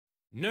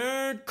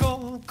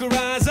Nerdcore could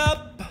rise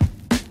up.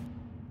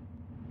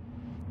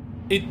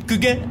 It could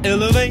get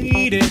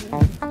elevated.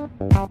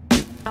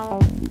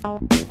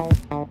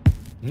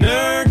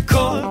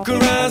 Nerdcore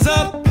could rise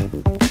up.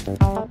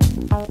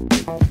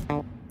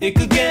 It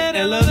could get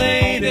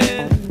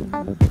elevated.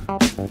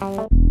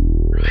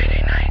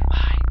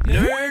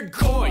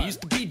 Nerdcore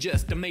used to be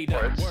just a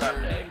made-up word.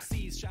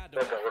 MCs tried to...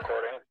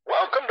 Recording.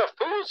 Welcome to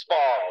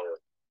Foosball.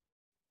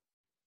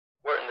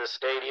 We're in the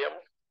stadium.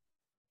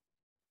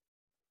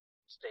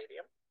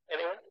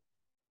 Anyone?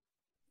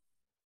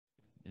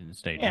 In the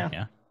stadium,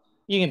 yeah.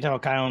 You can tell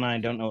Kyle and I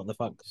don't know what the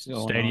fuck's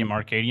going Stadium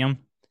on. Arcadium.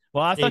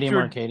 Well, I Stadium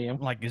thought you were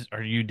Arcadium.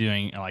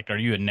 like, are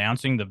you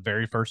announcing the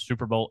very first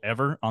Super Bowl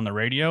ever on the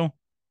radio?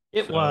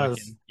 It So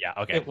was.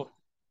 okay.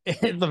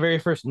 It's the very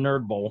first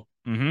Nerd Bowl.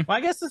 Mm-hmm. Well,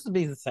 I guess this would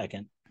be the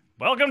second.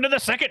 Welcome to the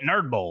second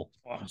Nerd Bowl.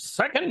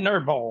 Second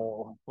Nerd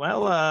Bowl.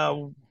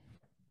 Well,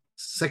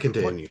 Second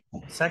annual.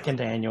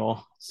 second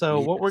annual. So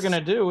Yes. what we're going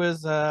to do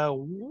is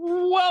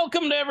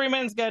welcome to Every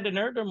Man's Guide to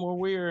Nerddom, where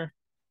we're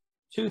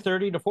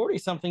 30 to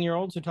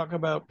 40-something-year-olds who talk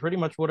about pretty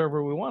much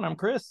whatever we want. I'm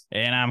Chris.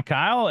 And I'm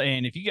Kyle.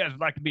 And if you guys would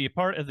like to be a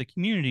part of the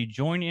community,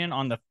 join in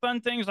on the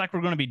fun things like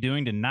we're going to be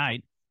doing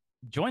tonight.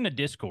 Join the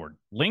Discord.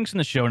 Links in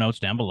the show notes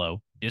down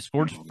below.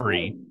 Discord's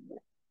free.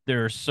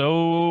 There are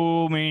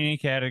so many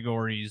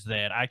categories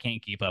that I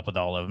can't keep up with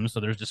all of them. So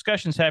there's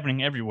discussions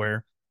happening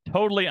everywhere,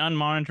 totally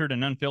unmonitored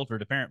and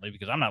unfiltered, apparently,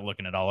 because I'm not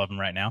looking at all of them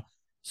right now.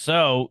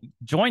 So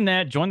join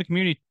that, join the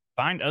community,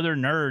 find other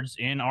nerds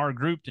in our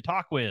group to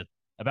talk with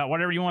about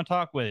whatever you want to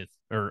talk with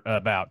or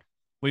about.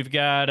 We've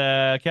got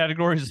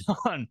categories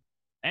on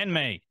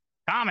anime,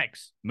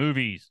 comics,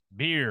 movies,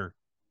 beer,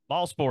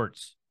 ball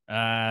sports.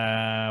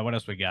 What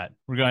else we got?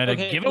 We're going to have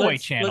a giveaway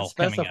channel. Let's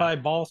specify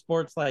ball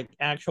sports like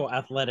actual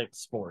athletic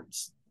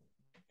sports.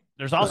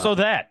 There's also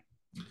that.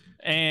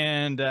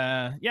 And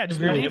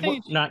just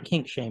anything. Not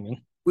kink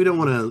shaming. We don't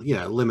want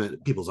to,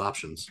 limit people's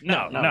options.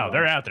 No,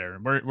 they're out there.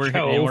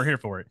 We're here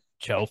for it.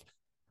 Chof.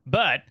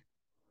 But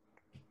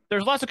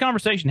there's lots of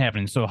conversation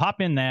happening, so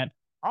hop in that.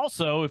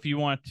 Also, if you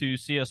want to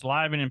see us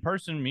live and in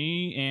person,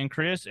 me and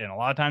Chris, and a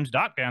lot of times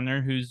Doc down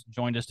there, who's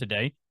joined us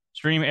today,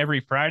 stream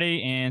every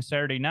Friday and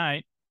Saturday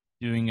night,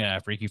 doing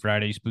Freaky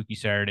Friday, Spooky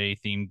Saturday,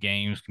 themed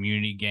games,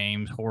 community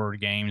games, horror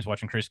games,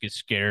 watching Chris get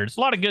scared. It's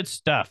a lot of good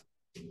stuff.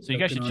 So you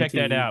guys should check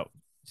that out.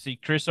 See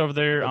Chris over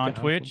there on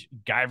Twitch,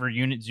 Guyver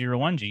Unit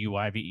 01,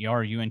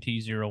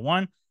 GUIVERUNT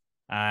 01.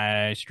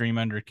 I stream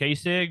under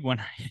KSIG when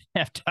I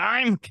have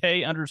time,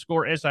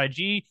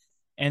 K_SIG.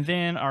 And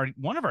then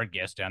one of our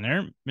guests down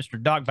there,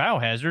 Mr. Doc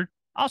Biohazard,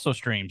 also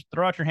streams.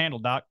 Throw out your handle,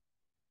 Doc.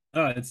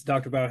 It's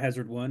Dr.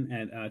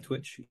 Biohazard1 at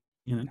Twitch.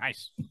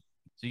 Nice.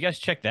 So you guys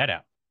check that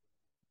out.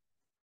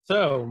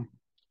 So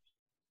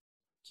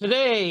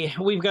today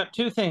we've got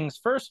two things.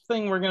 First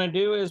thing we're going to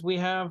do is we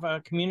have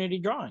a community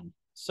drawing.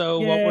 So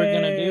what we're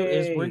going to do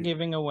is we're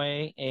giving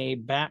away a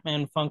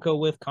Batman Funko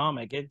with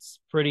comic. It's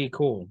pretty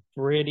cool.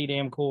 Pretty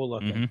damn cool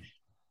looking.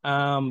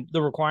 Mm-hmm.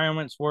 The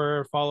requirements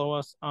were follow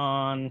us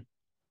on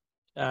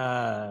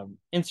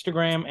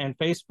Instagram and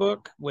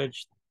Facebook,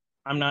 which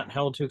I'm not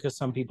held to because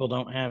some people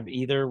don't have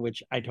either,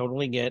 which I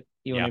totally get.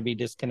 You want to be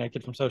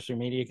disconnected from social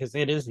media because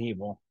it is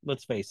evil.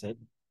 Let's face it.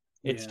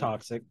 It's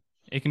toxic.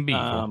 It can be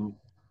evil.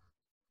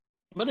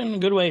 But in a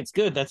good way, it's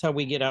good. That's how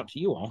we get out to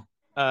you all.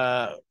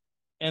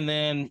 And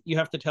then you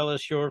have to tell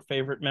us your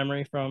favorite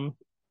memory from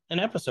an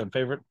episode,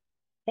 favorite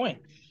point.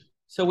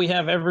 So we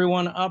have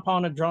everyone up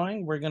on a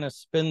drawing. We're going to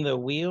spin the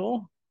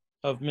wheel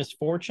of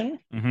misfortune.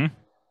 Mm-hmm.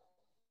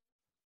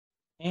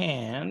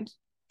 And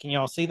can you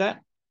all see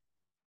that?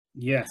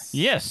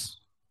 Yes.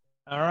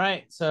 All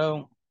right.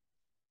 So,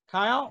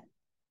 Kyle,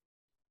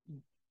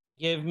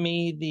 give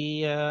me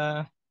the...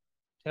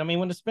 tell me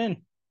when to spin.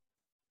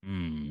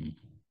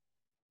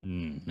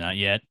 Not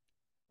yet.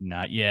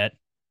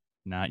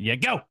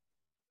 Go!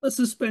 The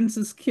suspense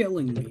is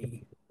killing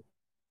me.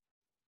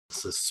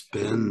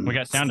 Suspense. We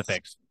got sound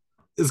effects.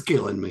 It's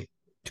killing me.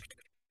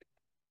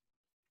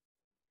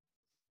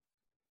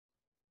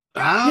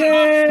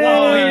 Yay!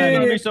 Oh, he's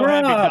going to be so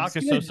happy. Doc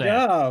is so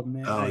sad. Job,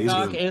 man. Oh,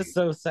 Doc is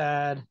so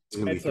sad.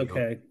 It's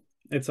okay.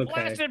 It's okay.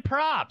 Blasted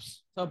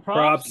props. So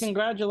props.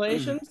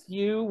 Congratulations.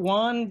 You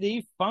won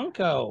the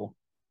Funko.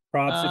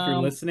 Props if you're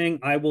listening.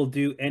 I will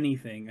do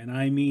anything, and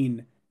I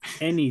mean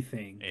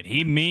anything. And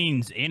he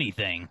means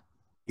anything.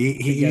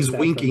 He's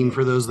winking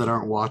for those that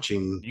aren't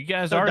watching. You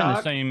guys So are in the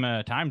Doc- same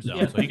time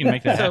zone, so you can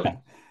make that happen.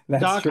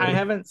 That's Doc, true. I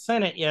haven't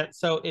sent it yet.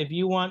 So if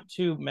you want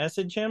to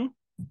message him,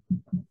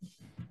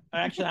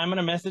 actually, I'm going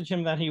to message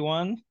him that he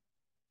won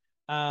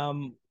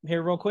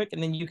here real quick.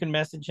 And then you can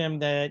message him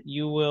that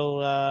you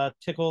will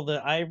tickle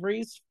the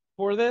ivories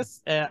for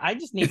this. I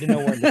just need to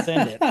know where to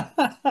send it.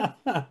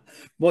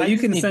 Well, I you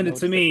just can need send to it know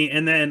to what me,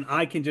 and then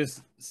I can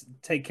just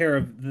take care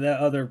of the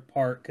other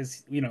part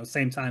because,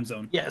 same time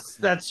zone. Yes,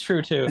 that's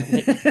true too.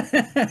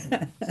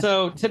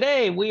 So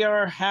today we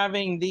are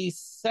having the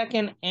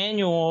second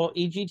annual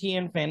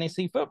EGTN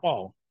Fantasy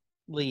Football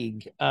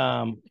League.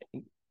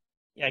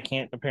 I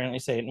can't apparently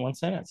say it in one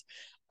sentence.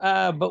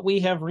 but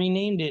we have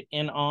renamed it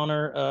in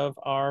honor of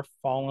our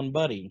fallen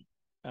buddy.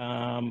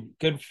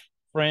 Good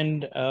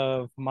friend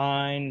of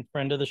mine,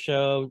 friend of the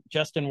show.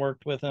 Justin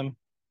worked with him.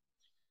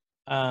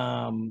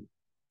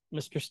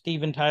 Mr.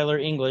 Steven Tyler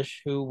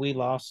English, who we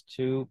lost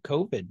to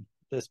COVID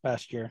this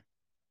past year.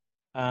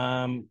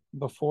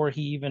 Before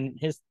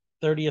his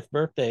 30th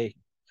birthday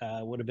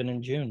would have been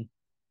in June.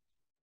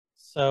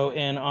 So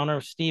in honor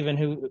of Steven,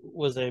 who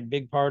was a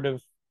big part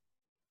of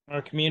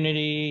our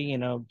community,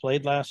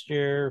 played last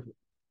year,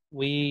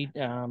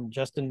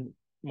 Justin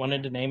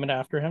wanted to name it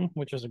after him,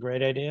 which was a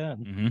great idea.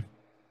 And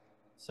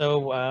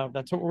so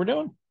that's what we're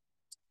doing.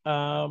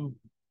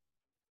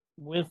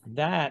 With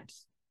that,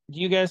 do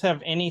you guys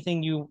have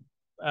anything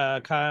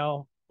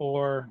Kyle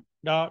or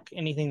Doc,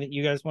 anything that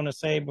you guys want to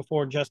say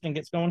before Justin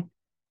gets going?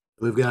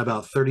 We've got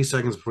about 30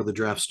 seconds before the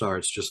draft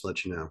starts, just to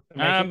let you know.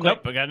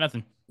 Nope, I got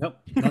nothing. Nope.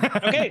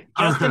 Okay,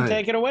 Justin,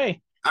 take it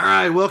away. All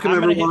right, welcome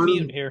everyone. Hit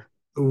mute here.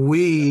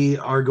 We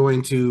are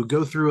going to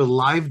go through a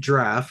live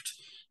draft,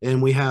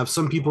 and we have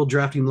some people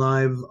drafting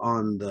live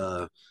on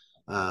the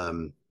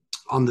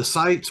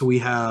site. So we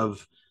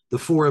have the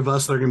four of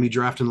us that are going to be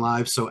drafting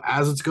live. So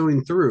as it's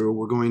going through,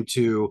 we're going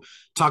to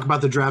talk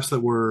about the drafts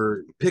that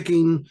we're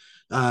picking,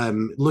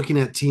 looking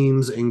at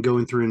teams, and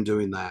going through and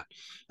doing that.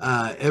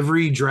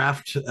 Every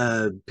draft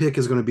pick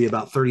is going to be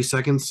about 30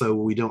 seconds, so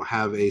we don't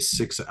have a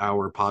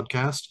 6-hour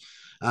podcast,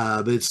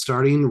 but it's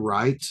starting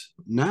right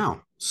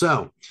now.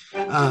 So,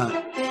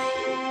 wow,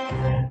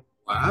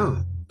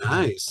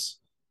 nice.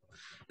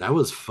 That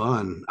was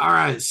fun. All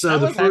right, so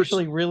that was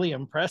actually really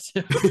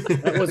impressive.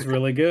 That was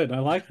really good. I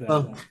like that.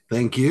 Oh,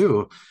 thank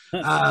you.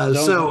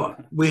 So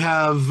we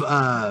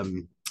have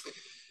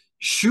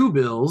Shoe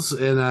Bills,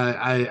 and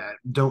I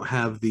don't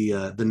have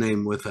the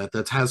name with that.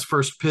 That has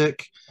first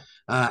pick.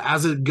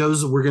 As it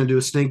goes, we're going to do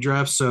a snake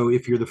draft. So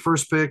if you're the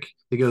first pick,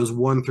 it goes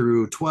 1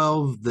 through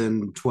 12,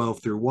 then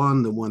 12 through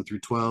 1, then 1 through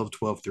 12,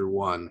 12 through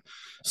 1.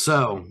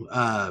 So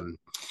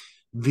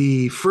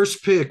the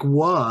first pick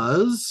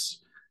was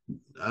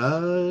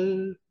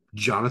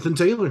Jonathan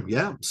Taylor.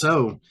 Yeah.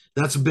 So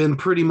that's been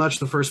pretty much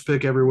the first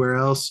pick everywhere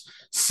else.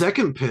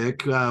 Second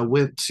pick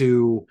went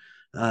to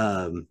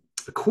a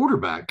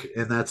quarterback,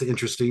 and that's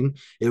interesting.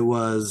 It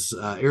was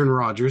Aaron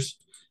Rodgers.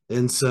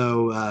 And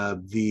so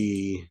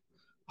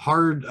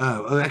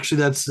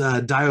actually that's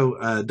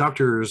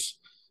Doctor's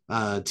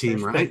team,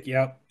 first right? pick,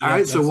 yep. All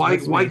right. So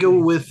why go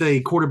with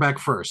a quarterback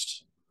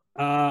first?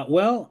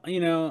 Well,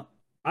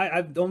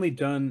 I've only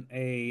done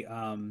a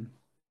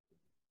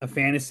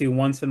fantasy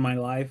once in my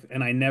life,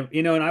 and I never,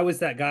 and I was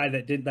that guy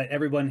that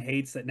everyone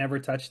hates, that never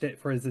touched it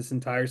for this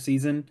entire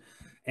season.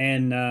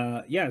 And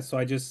so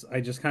I just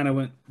kind of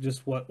went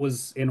just what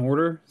was in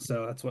order.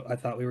 So that's what I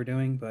thought we were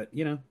doing. But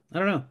I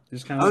don't know.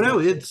 Just kind of. Oh no,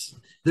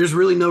 there's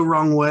really no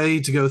wrong way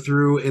to go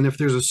through. And if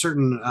there's a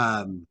certain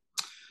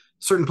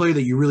player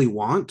that you really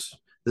want,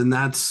 then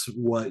that's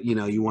what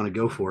you want to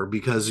go for,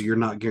 because you're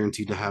not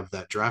guaranteed to have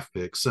that draft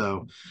pick.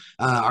 So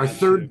our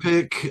third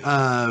pick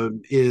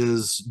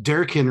is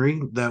Derrick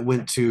Henry, that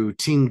went to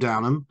Team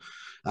Downham.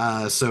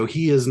 So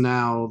he is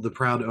now the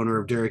proud owner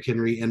of Derrick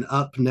Henry. And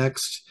up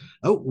next,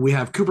 we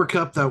have Cooper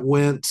Kupp, that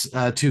went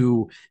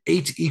to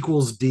 8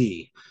 equals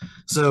D.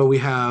 So we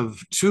have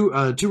two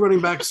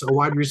running backs, a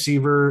wide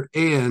receiver,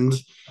 and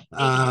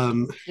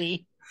I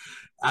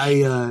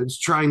was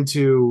trying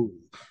to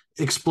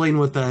explain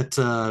what that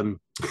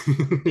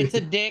it's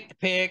a dick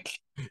pick.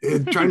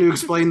 Trying to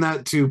explain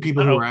that to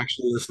people who are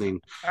actually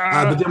listening.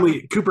 But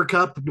then Cooper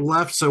Kupp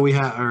left, so we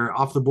are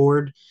off the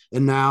board,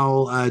 and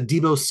now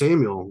Deebo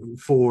Samuel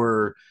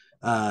for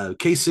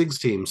K-Sig's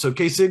team. So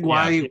K-Sig,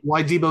 why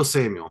Deebo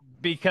Samuel?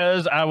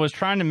 Because I was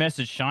trying to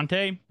message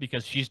Shantae,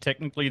 because she's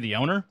technically the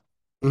owner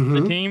of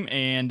the team,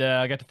 and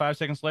I got to 5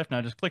 seconds left, and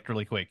I just clicked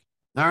really quick.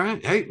 All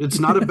right, hey, it's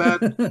not a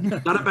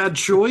bad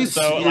choice.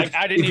 So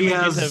I didn't even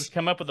get to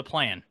come up with a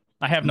plan.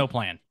 I have no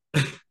plan.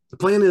 The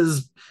plan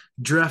is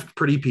draft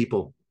pretty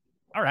people.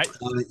 All right.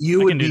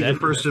 You would be the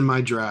first in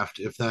my draft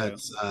if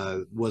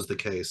that was the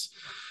case.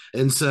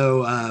 And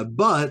so,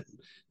 but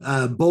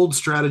bold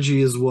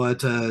strategy is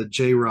what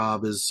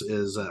B-Rob is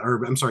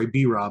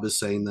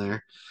saying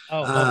there.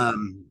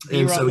 And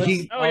so we're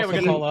going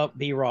to call up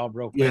B-Rob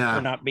real quick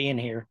for not being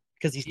here,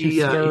 because he's too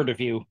scared of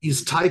you.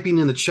 He's typing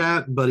in the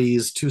chat, but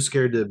he's too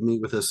scared to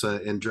meet with us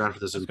and draft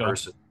with us in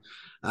person.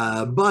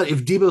 But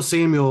if Deebo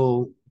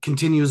Samuel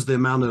continues the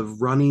amount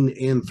of running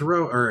and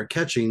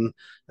catching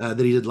that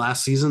he did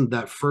last season,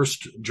 that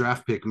first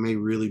draft pick may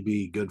really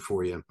be good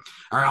for you.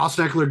 All right,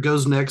 Austin Eckler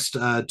goes next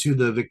to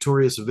the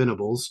victorious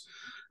Venables.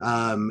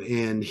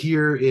 And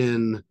here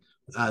in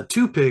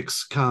 2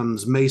 picks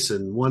comes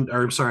Mason,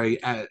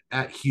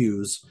 at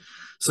Hughes.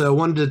 So I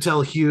wanted to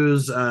tell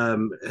Hughes,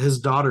 his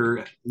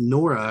daughter,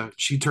 Nora,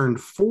 she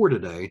turned 4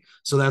 today.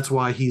 So that's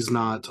why he's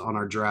not on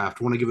our draft.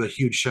 I want to give a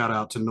huge shout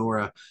out to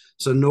Nora.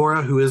 So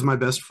Nora, who is my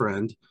best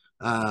friend,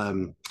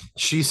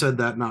 she said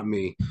that, not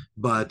me,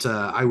 but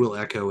I will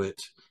echo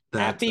it.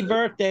 Happy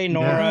birthday,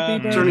 Nora.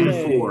 Turning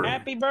 4.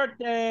 Happy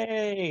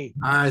birthday.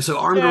 All right, so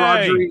Armed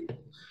Rodri.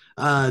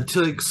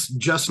 Took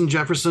Justin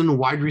Jefferson,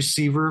 wide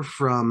receiver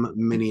from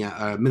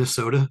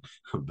Minnesota.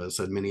 I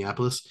said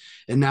Minneapolis.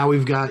 And now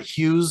we've got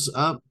Hughes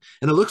up.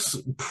 And it looks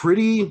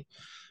pretty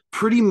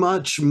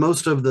much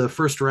most of the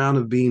first round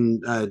of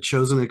being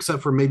chosen,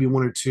 except for maybe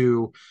one or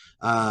two,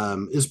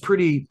 is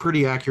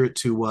pretty accurate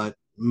to what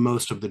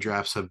most of the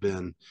drafts have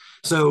been.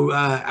 So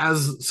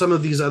as some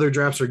of these other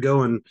drafts are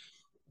going,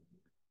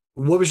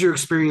 what was your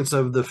experience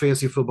of the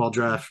fantasy football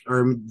draft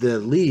or the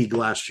league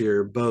last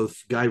year, both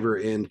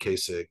Guyver and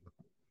Kasich?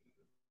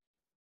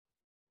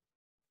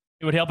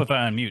 It would help if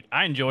I unmute.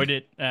 I enjoyed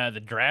it.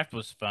 The draft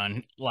was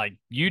fun. Like,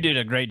 you did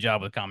a great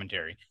job with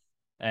commentary.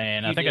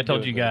 And I think I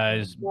told you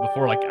guys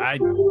before, like, I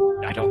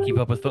don't keep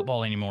up with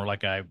football anymore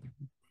like I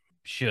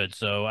should.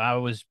 So I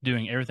was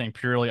doing everything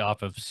purely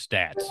off of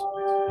stats.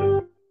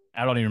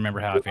 I don't even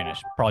remember how I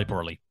finished. Probably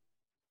poorly.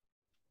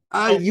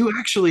 You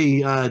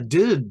actually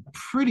did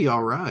pretty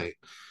all right.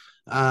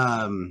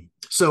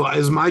 So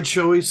as my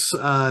choice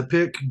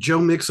pick, Joe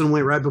Mixon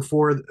went right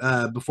before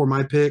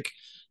my pick.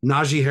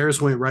 Najee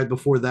Harris went right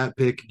before that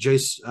pick.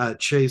 Jamar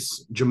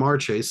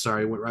Chase,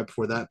 went right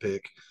before that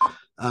pick.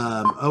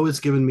 It's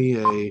given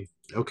me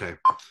okay.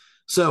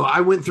 So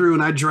I went through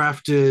and I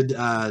drafted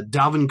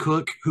Dalvin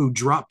Cook, who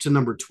dropped to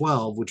number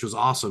 12, which was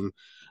awesome.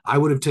 I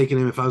would have taken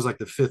him if I was like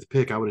the 5th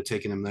pick. I would have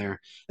taken him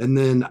there. And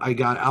then I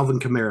got Alvin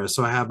Kamara.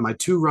 So I have my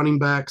 2 running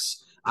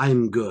backs. I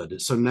am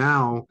good. So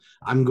now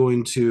I'm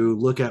going to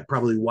look at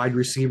probably wide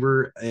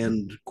receiver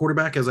and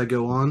quarterback as I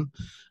go on.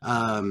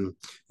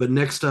 But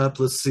next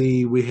up, let's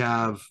see, we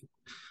have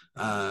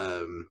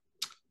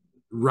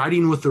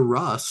riding with the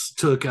Russ,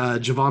 took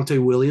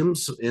Javonte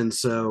Williams. And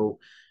so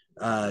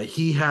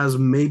he has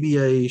maybe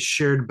a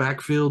shared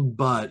backfield,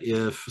 but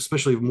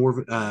especially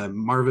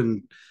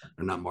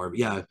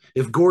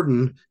if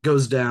Gordon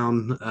goes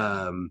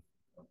down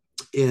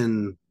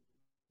in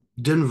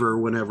Denver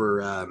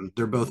whenever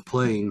they're both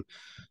playing,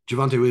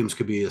 Javonte Williams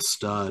could be a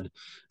stud.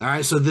 All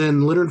right, so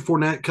then Leonard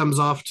Fournette comes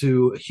off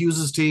to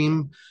Hughes's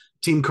team.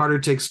 Team Carter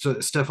takes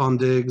Stephon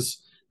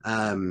Diggs.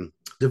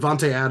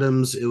 Devontae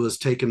Adams, it was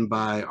taken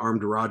by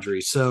Armed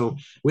Rodri. So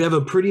we have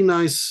a pretty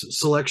nice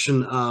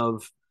selection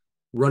of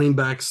running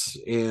backs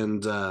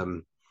and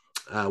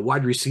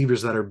wide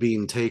receivers that are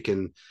being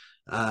taken.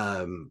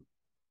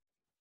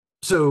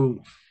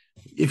 So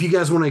if you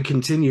guys want to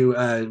continue,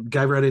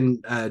 Guy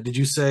Redden, did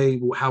you say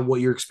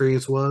what your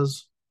experience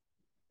was?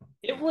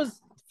 It was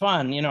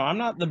fun. I'm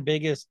not the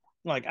biggest,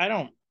 I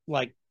don't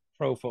like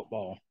pro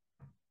football.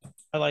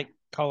 I like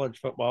college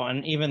football.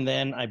 And even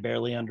then, I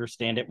barely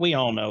understand it. We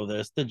all know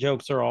this. The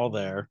jokes are all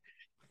there.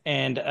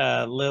 And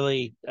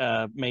Lily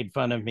made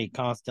fun of me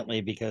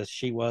constantly because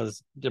she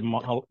was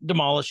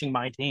demolishing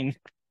my team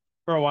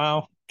for a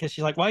while. Because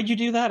she's like, why'd you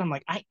do that? I'm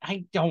like,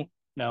 I don't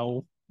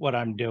know what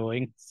I'm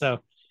doing. So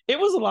it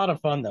was a lot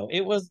of fun, though.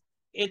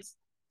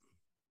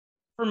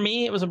 For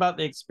me, it was about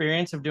the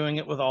experience of doing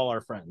it with all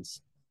our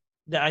friends.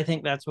 I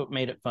think that's what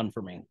made it fun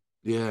for me.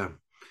 Yeah.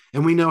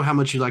 And we know how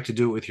much you like to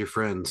do it with your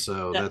friends.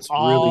 So that's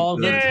all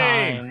really the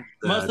time.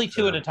 Mostly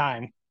 2 at a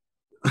time.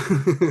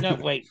 No,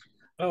 wait.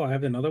 Oh, I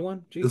have another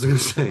one? I was going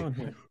to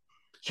say.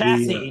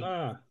 Chassis.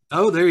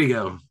 Oh, there you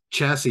go.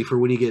 Chassis for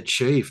when you get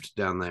chafed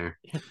down there.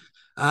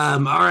 All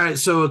right,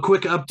 so a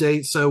quick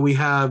update. So we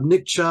have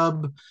Nick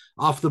Chubb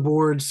off the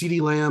board,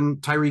 CeeDee Lamb,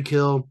 Tyreek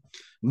Hill.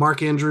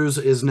 Mark Andrews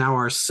is now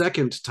our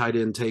 2nd tight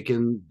end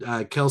taken.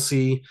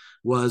 Kelsey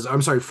was,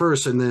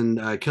 first, and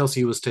then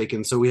Kelsey was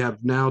taken. So we have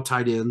now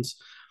tight ends.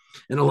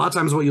 And a lot of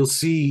times what you'll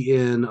see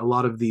in a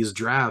lot of these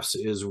drafts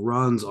is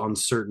runs on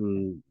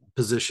certain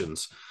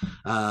positions.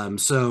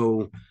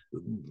 So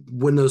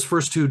when those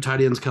first 2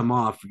 tight ends come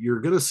off, you're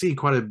going to see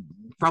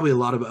probably a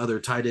lot of other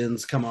tight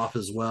ends come off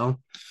as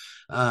well.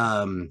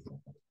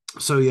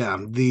 So yeah,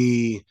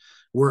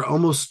 we're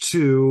almost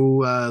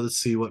to, let's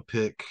see what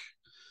pick.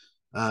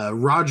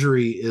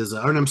 Venables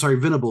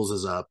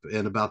is up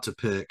and about to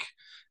pick.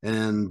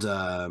 And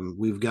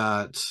we've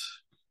got,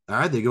 all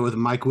right, they go with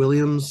Mike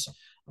Williams.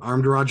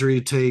 Armed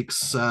Rodri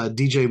takes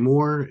DJ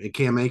Moore.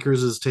 Cam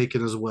Akers is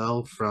taken as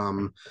well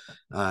from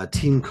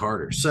Team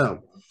Carter.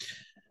 So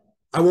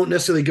I won't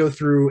necessarily go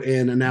through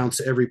and announce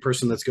every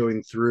person that's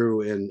going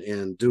through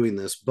and doing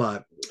this,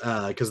 but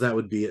because that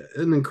would be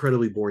an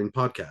incredibly boring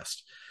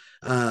podcast.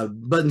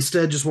 But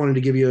instead, just wanted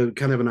to give you a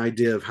kind of an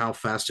idea of how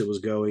fast it was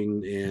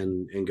going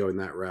and going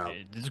that route.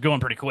 It's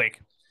going pretty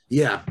quick.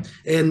 Yeah.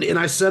 And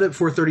I set it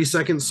for 30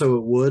 seconds so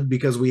it would,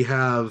 because we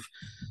have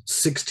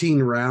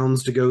 16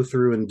 rounds to go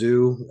through and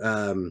do.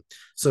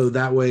 So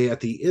that way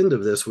at the end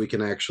of this, we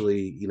can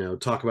actually,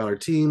 talk about our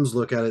teams,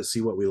 look at it, see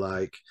what we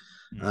like.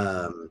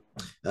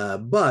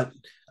 But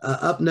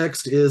up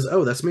next is,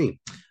 that's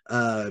me.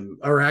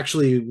 Or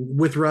actually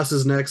with Russ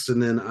is next,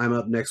 and then I'm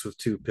up next with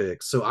 2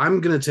 picks. So I'm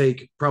going to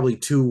take probably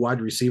 2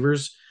 wide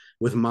receivers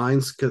with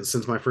mine,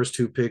 since my first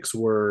 2 picks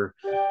were,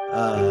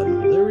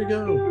 there we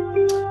go.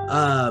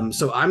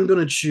 So I'm going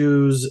to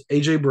choose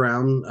AJ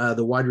Brown,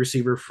 the wide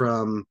receiver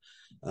from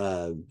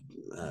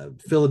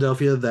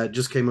Philadelphia that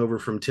just came over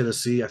from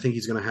Tennessee. I think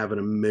he's going to have an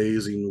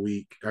amazing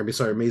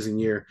amazing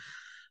year.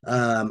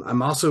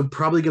 I'm also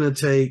probably going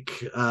to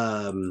take.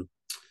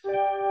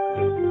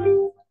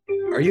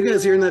 Are you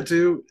guys hearing that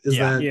too?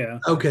 Yeah.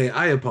 Okay?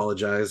 I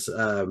apologize.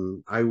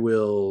 I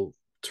will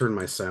turn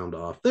my sound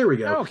off. There we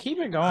go. No, keep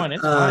it going.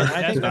 It's fine.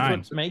 I think that's fine.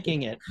 what's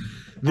making it.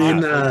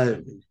 Then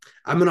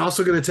I'm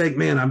also going to take,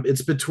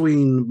 it's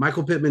between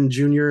Michael Pittman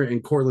Jr.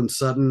 and Cortland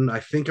Sutton. I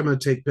think I'm going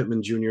to take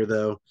Pittman Jr.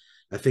 though.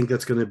 I think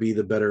that's going to be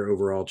the better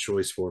overall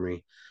choice for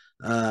me.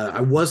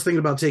 I was thinking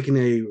about taking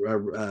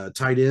a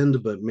tight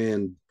end, but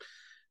man,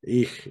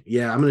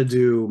 yeah, I'm going to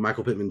do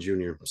Michael Pittman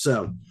Jr.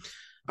 So,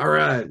 all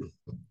right.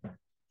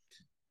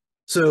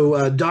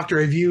 So, Doctor,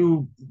 have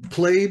you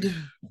played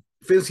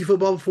fantasy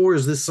football before?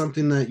 Is this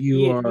something that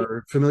you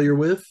are familiar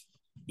with?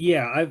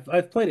 Yeah,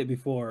 I've played it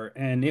before,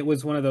 and it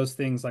was one of those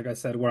things, like I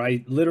said, where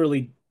I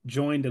literally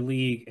joined a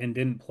league and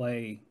didn't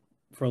play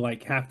for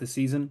like half the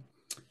season.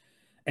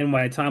 And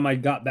by the time I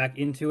got back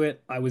into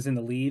it, I was in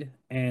the lead,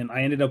 and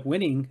I ended up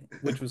winning,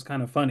 which was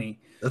kind of funny.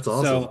 That's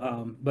awesome.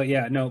 So, but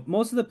yeah, no,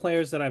 most of the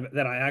players that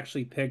I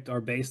actually picked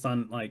are based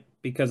on like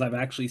because I've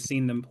actually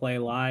seen them play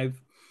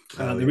live.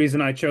 The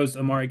reason I chose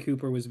Amari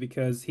Cooper was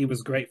because he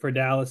was great for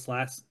Dallas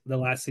the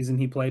last season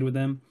he played with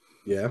them.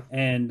 Yeah.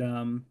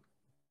 And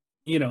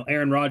you know,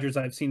 Aaron Rodgers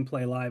I've seen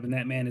play live, and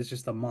that man is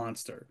just a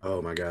monster.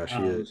 Oh my gosh,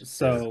 he is.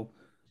 So,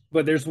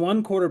 but there's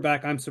one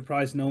quarterback I'm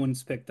surprised no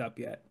one's picked up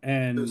yet,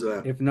 and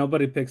if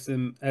nobody picks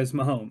him as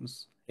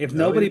Mahomes, if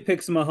nobody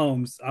picks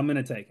Mahomes, I'm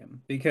gonna take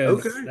him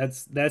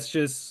because that's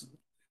just,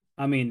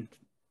 I mean,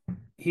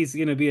 he's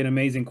gonna be an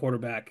amazing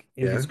quarterback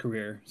in his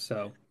career.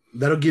 So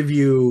that'll give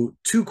you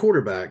two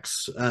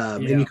quarterbacks,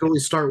 and you can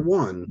only start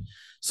one.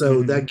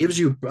 So that gives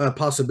you a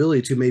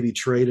possibility to maybe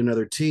trade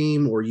another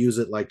team or use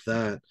it like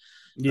that.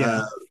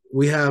 Yeah.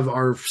 We have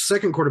our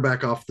second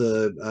quarterback off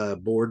the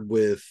board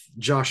with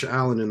Josh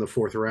Allen in the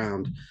 4th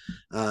round,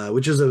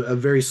 which is a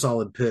very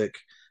solid pick.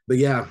 But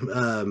yeah,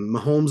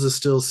 Mahomes is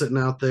still sitting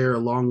out there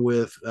along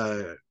with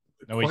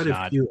quite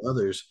a few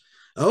others.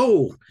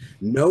 Oh,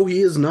 no,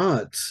 he is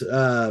not.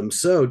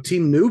 So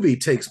Team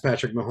Newbie takes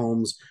Patrick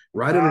Mahomes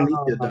right underneath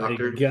you,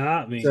 Doctor.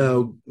 Got me.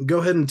 So go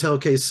ahead and tell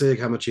K-Sig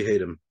how much you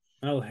hate him.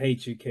 I'll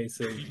hate you,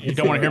 K-Sig. You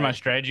don't want to hear my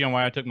strategy on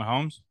why I took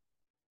Mahomes?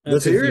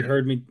 Let's hear it. You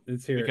heard me.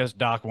 Let's hear because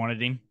Doc wanted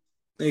him.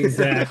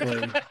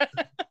 Exactly.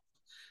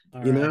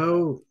 You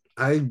know,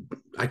 I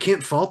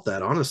can't fault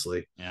that,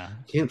 honestly. Yeah.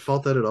 Can't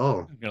fault that at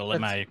all. I'm going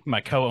to let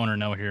my co-owner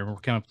know here. We're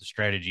coming up with a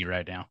strategy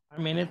right now.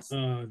 I mean, it's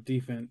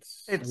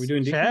defense. Are we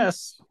doing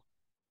chess? Defense?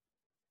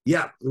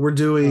 Yeah, we're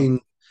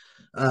doing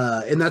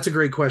and that's a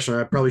great question.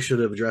 I probably should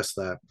have addressed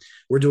that.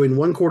 We're doing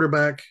one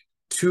quarterback,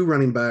 2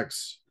 running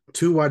backs,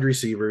 2 wide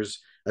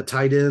receivers, a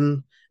tight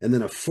end, and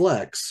then a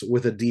flex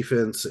with a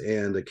defense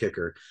and a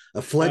kicker.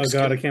 A flex. Oh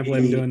God, I can't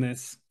believe I'm doing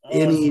this.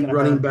 Any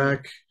running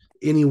back,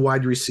 any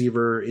wide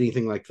receiver,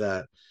 anything like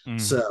that.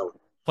 So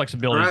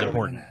flexibility is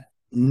important.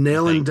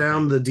 Nailing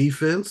down the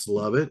defense,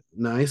 love it.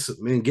 Nice,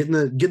 man. Getting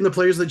the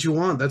players that you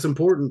want. That's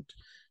important.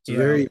 It's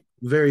very,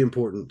 very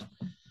important.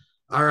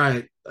 All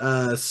right.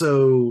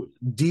 So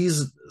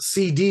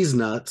CD's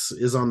nuts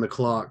is on the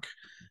clock,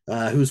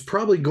 who's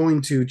probably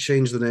going to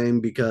change the name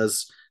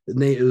because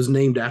it was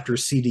named after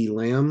CD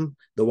Lamb,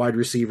 the wide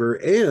receiver,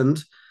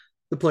 and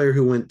the player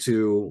who went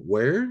to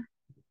where?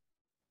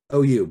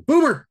 OU.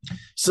 Boomer.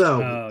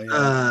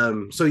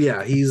 So, so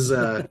yeah, he's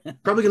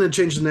probably going to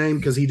change the name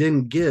because he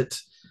didn't get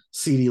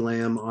CD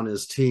Lamb on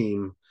his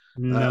team.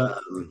 No.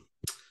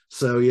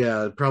 So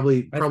yeah,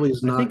 probably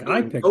is not. I think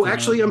I picked. Oh,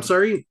 actually, I'm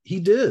sorry. He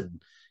did.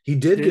 He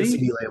did get he?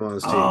 CD Lamb on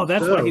his team. Oh,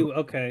 that's why he.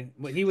 Okay,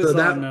 well, he was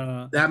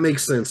on. That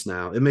makes sense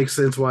now. It makes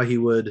sense why he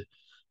would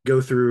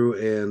go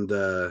through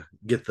and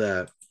get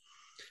that.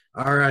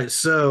 All right,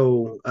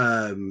 so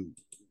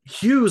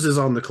Hughes is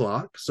on the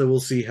clock, so we'll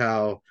see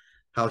how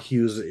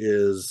Hughes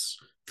is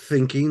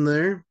thinking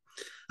there.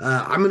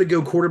 I'm going to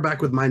go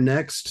quarterback with my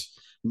next.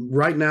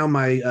 Right now,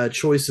 my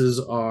choices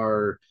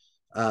are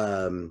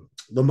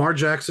Lamar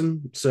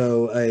Jackson,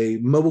 so a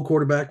mobile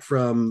quarterback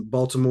from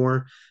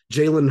Baltimore.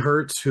 Jalen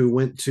Hurts, who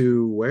went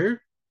to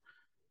where?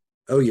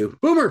 OU.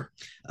 Boomer.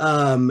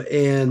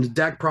 And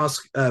Dak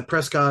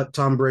Prescott,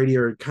 Tom Brady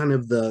are kind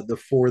of the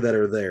 4 that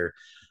are there.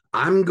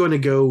 I'm not going to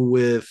go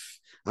with,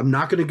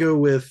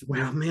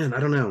 well, man, I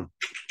don't know.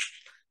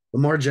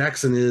 Lamar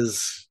Jackson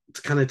it's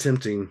kind of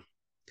tempting.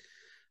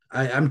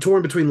 I'm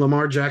torn between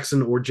Lamar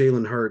Jackson or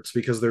Jalen Hurts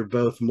because they're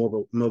both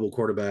mobile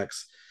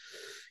quarterbacks.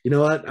 You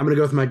know what? I'm going to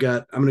go with my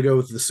gut. I'm going to go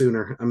with the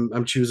Sooner.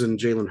 I'm choosing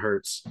Jalen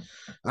Hurts.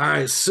 All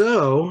right,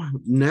 so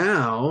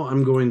now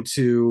I'm going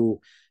to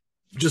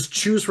just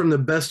choose from the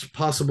best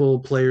possible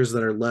players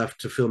that are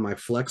left to fill my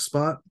flex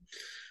spot.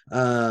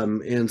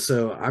 And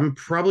so I'm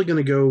probably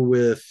going to go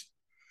with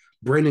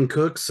Brandon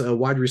Cooks, a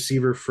wide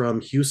receiver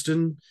from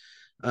Houston,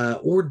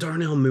 or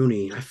Darnell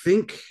Mooney. I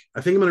think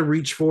I'm going to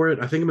reach for it.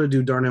 I think I'm going to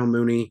do Darnell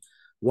Mooney,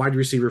 wide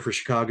receiver for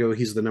Chicago.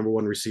 He's the number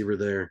 1 receiver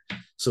there.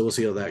 So we'll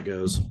see how that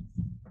goes.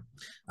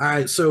 All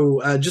right,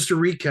 so just to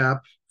recap,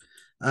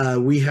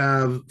 we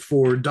have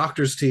for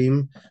Doctor's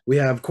team, we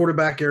have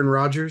quarterback Aaron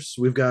Rodgers.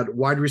 We've got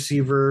wide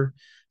receiver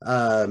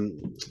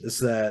Is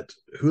that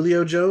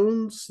Julio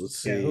Jones? Let's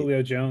see. Yeah,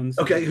 Julio Jones.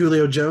 Okay,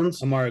 Julio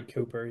Jones. Amari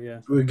Cooper,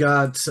 yeah. We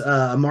got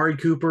Amari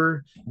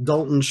Cooper,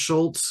 Dalton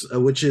Schultz,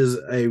 which is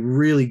a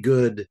really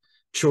good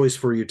choice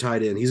for your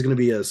tight end. He's going to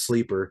be a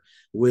sleeper.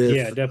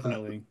 Yeah,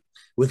 definitely.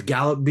 With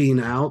Gallup being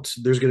out,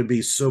 there's going to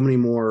be so many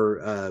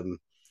more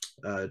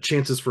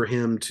chances for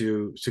him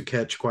to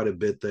catch quite a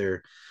bit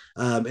there.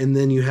 And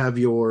then you have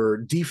your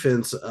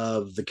defense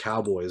of the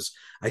Cowboys.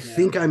 I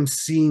think I'm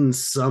seeing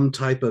some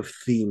type of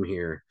theme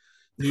here.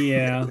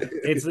 Yeah,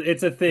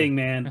 it's a thing,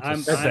 man.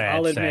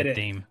 I'll admit it.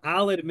 Theme.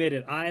 I'll admit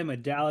it. I am a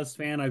Dallas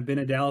fan. I've been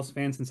a Dallas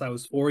fan since I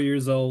was 4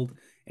 years old,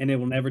 and it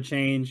will never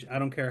change. I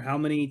don't care how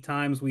many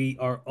times we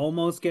are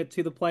almost get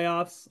to the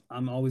playoffs.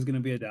 I'm always going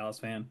to be a Dallas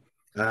fan.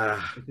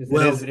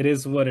 It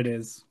is what it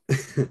is.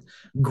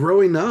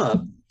 Growing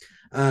up,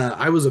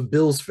 I was a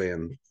Bills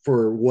fan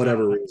for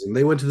whatever reason.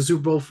 They went to the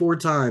Super Bowl 4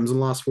 times and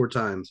lost 4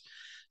 times.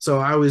 So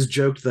I always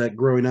joked that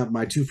growing up,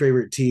 my 2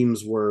 favorite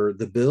teams were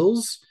the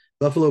Bills,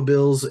 Buffalo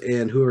Bills,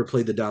 and whoever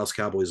played the Dallas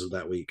Cowboys of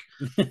that week.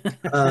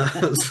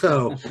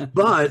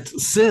 But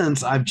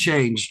since I've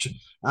changed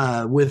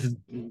with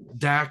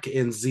Dak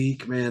and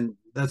Zeke, man,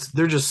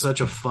 they're just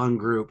such a fun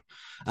group.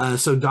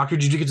 So, Doctor,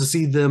 did you get to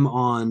see them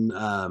on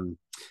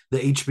the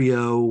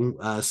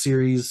HBO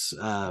series?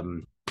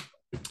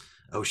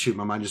 Oh shoot,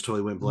 my mind just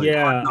totally went blank.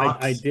 Yeah,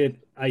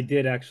 I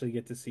did actually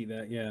get to see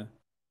that. Yeah.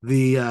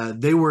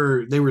 They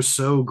were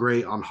so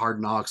great on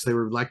Hard Knocks. They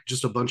were like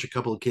just a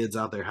couple of kids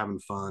out there having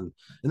fun,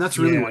 and that's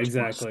really what you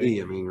want to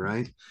see. I mean,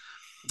 right?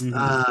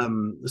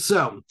 Mm-hmm.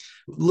 So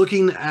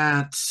looking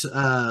at,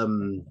 let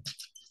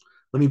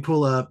me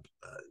pull up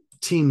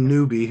Team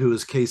Newbie, who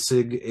is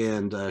K-Sig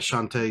and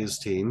Shantae's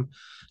team.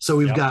 So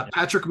we've got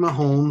Patrick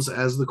Mahomes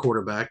as the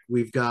quarterback.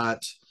 We've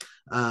got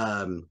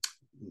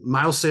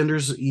Miles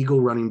Sanders, Eagle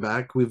running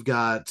back. We've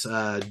got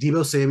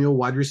Deebo Samuel,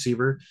 wide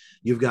receiver.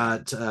 You've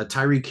got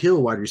Tyreek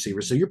Hill, wide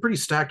receiver. So you're pretty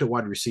stacked at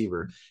wide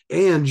receiver.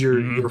 And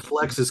your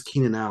flex is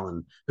Keenan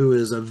Allen, who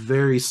is a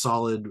very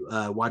solid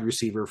wide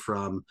receiver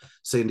from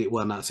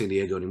not San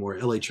Diego anymore,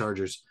 LA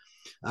Chargers.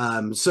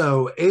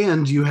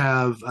 And you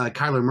have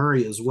Kyler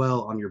Murray as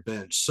well on your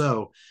bench.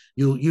 So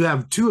you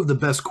have 2 of the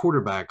best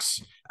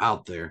quarterbacks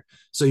out there.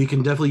 So you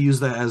can definitely use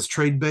that as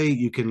trade bait.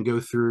 You can go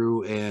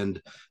through, and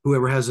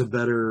whoever has a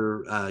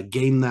better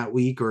game that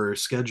week or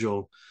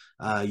schedule,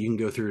 you can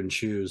go through and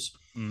choose.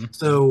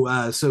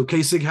 Mm-hmm. So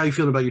K-Sig, how you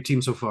feeling about your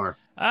team so far?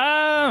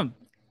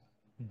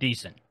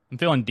 Decent. I'm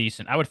feeling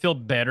decent. I would feel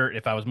better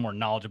if I was more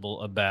knowledgeable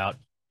about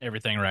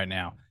everything right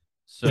now.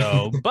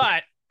 So,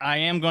 but I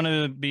am going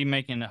to be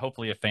making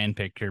hopefully a fan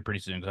pick here pretty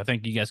soon, because I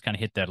think you guys kind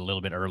of hit that a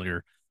little bit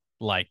earlier.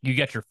 Like, you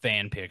got your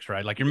fan picks,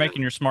 right? Like, you're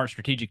making your smart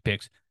strategic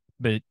picks,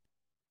 but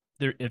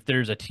if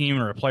there's a team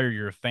or a player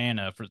you're a fan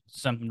of, for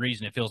some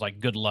reason, it feels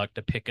like good luck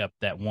to pick up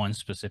that one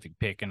specific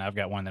pick. And I've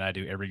got one that I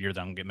do every year that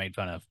I'm going to get made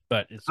fun of.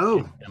 But it's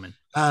coming.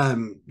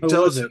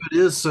 Tell us who it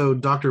is so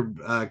Doctor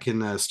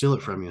can steal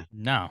it from you.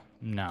 No.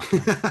 No,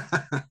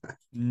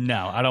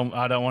 I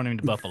don't want him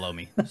to buffalo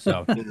me.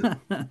 So,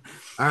 all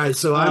right.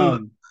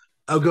 So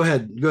go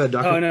ahead,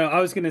 Doctor. Oh no,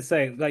 I was going to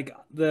say, like,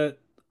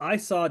 I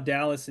saw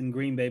Dallas and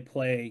Green Bay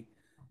play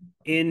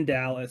in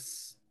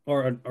Dallas.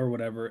 Or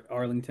whatever,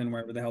 Arlington,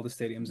 wherever the hell the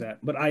stadium's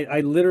at. But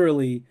I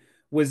literally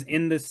was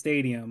in the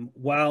stadium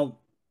while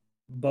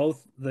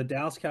both the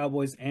Dallas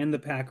Cowboys and the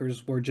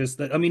Packers were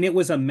it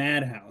was a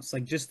madhouse.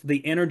 Like, just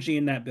the energy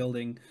in that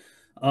building.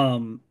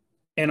 And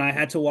I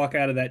had to walk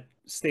out of that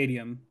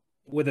stadium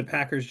with a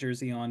Packers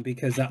jersey on,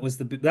 because that was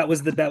the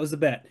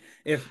bet.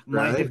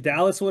 If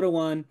Dallas would have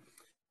won,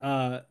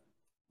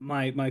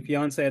 my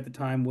fiance at the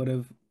time would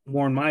have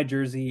worn my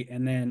jersey,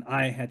 and then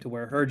I had to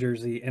wear her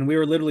jersey, and we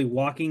were literally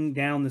walking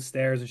down the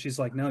stairs, and she's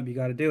like, "No, you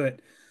got to do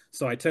it."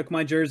 So I took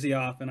my jersey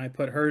off and I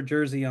put her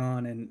jersey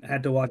on and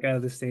had to walk out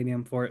of the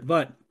stadium for it.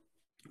 But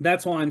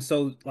that's why I'm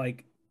so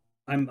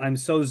I'm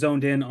so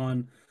zoned in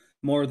on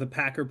more of the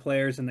Packer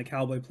players and the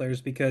Cowboy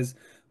players, because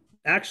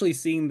actually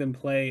seeing them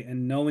play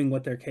and knowing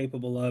what they're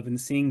capable of and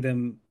seeing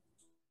them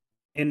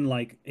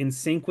in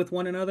sync with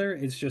one another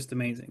is just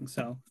amazing.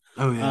 So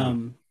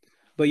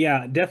but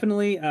yeah,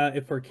 definitely.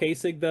 If for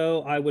Kasich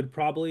though, I would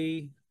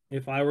probably,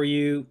 if I were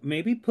you,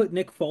 maybe put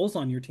Nick Foles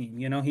on your team.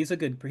 You know, he's a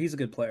good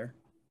player.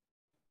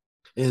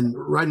 And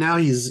right now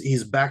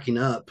he's backing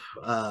up.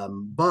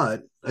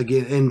 But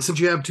again, and since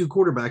you have 2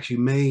 quarterbacks, you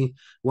may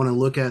want to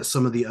look at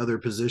some of the other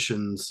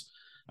positions.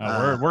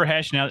 We're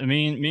hashing out.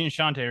 Me and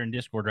Shantae are in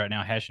Discord right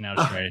now, hashing out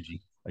a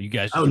strategy. You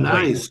guys. Oh,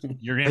 nice.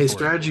 You're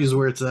strategy is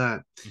where it's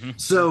at. Mm-hmm.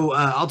 So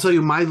I'll tell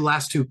you my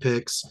last 2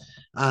 picks.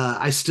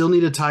 I still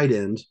need a tight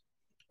end.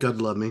 God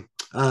love me.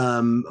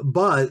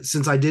 But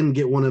since I didn't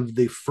get one of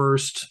the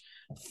first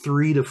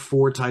 3 to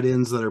 4 tight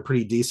ends that are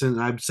pretty decent,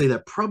 and I'd say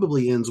that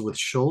probably ends with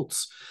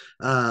Schultz.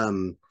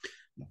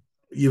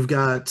 You've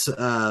got,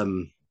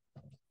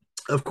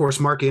 of course,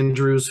 Mark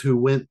Andrews, who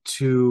went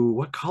to,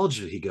 what college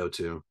did he go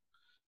to?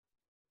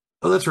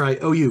 Oh, that's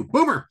right. OU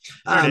Boomer.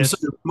 So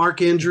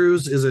Mark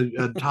Andrews is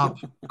a top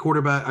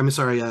quarterback. I'm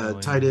sorry,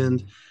 tight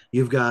end.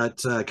 You've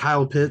got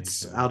Kyle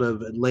Pitts out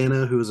of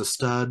Atlanta, who is a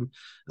stud.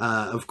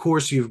 Of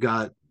course, you've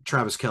got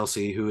Travis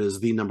Kelce, who is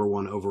the number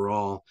one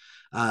overall.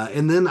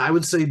 And then I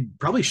would say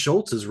probably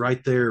Schultz is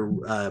right there,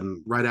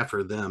 right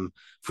after them.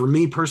 For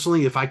me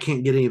personally, if I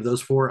can't get any of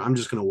those four, I'm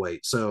just going to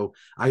wait. So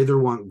I either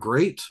want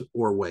great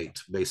or wait,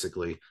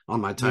 basically,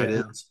 on my tight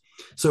ends.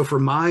 So for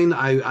mine,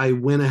 I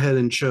went ahead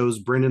and chose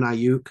Brandon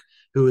Ayuk,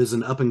 who is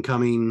an up and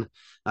coming.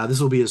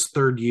 This will be his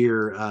third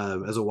year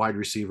as a wide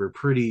receiver.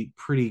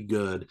 Pretty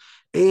good.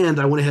 And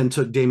I went ahead and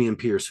took Dameon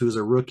Pierce, who is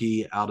a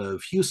rookie out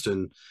of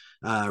Houston,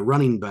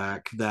 running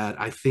back that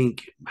I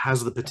think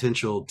has the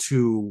potential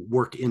to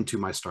work into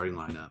my starting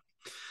lineup.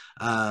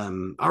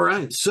 All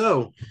right,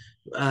 so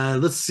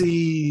let's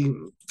see.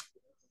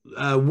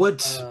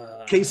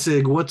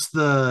 K-Sig, what's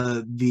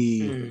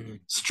the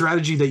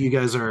strategy that you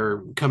guys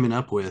are coming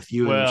up with?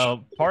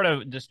 Part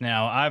of just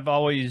now, I've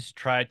always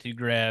tried to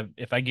grab,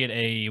 if I get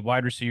a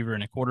wide receiver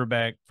and a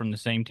quarterback from the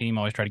same team,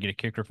 I always try to get a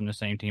kicker from the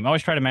same team. I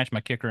always try to match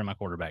my kicker and my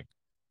quarterback.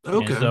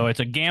 Okay. And so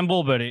it's a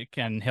gamble, but it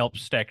can help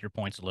stack your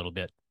points a little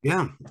bit.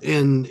 Yeah,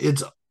 and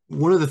it's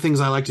one of the things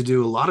I like to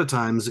do a lot of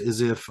times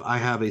is if I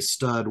have a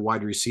stud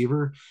wide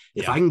receiver,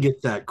 if I can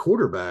get that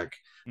quarterback,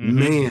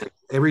 man,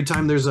 every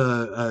time there's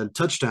a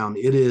touchdown,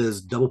 it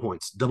is double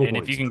points. And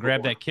if you can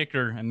grab that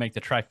kicker and make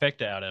the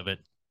trifecta out of it.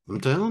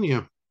 I'm telling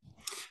you.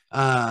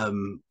 All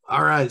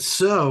right.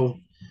 So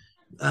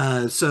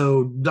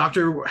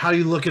Doctor, how are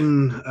you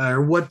looking,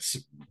 or what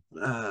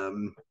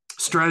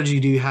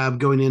strategy do you have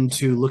going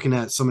into looking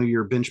at some of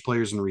your bench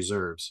players and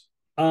reserves?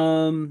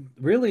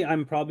 Really,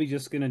 I'm probably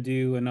just going to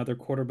do another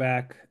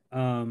quarterback,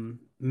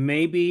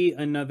 maybe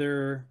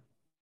another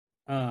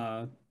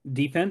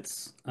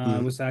defense. I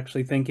was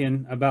actually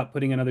thinking about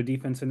putting another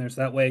defense in there, so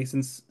that way,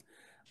 since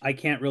I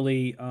can't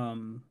really get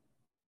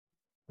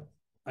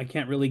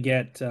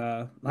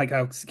like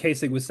how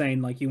Kasich was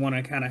saying, like you want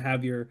to kind of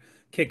have your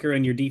kicker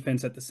and your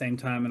defense at the same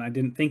time, and I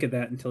didn't think of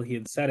that until he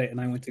had said it, and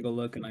I went to go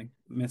look and I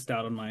missed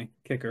out on my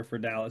kicker for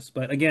Dallas.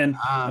 But again,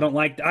 I don't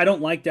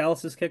like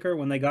Dallas's kicker.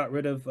 When they got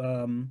rid of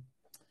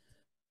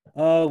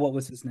what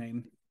was his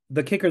name,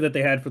 the kicker that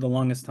they had for the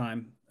longest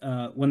time,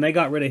 when they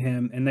got rid of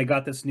him and they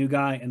got this new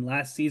guy, and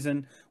last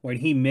season when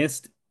he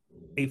missed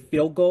a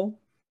field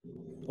goal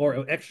or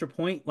an extra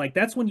point, like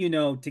that's when you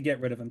know to get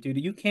rid of him, dude.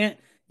 You can't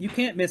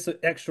miss an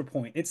extra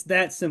point. It's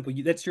that simple.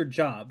 That's your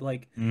job.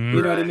 Like,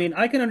 you know what I mean?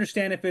 I can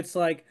understand if it's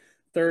like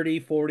 30,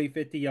 40,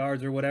 50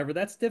 yards or whatever.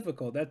 That's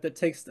difficult. That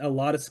takes a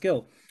lot of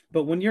skill.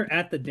 But when you're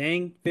at the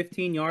dang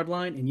 15-yard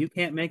line and you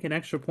can't make an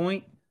extra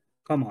point,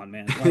 come on,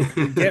 man.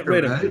 Like, get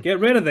rid of it. Get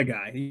rid of the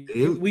guy.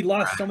 We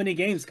lost so many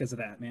games because of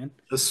that, man.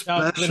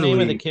 The name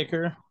of the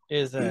kicker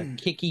is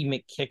Kiki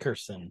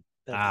McKickerson.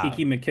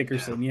 Kiki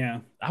McKickerson,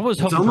 yeah. I was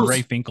hoping for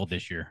Ray Finkel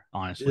this year,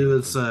 honestly.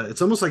 It's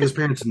almost like his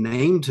parents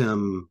named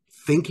him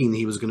thinking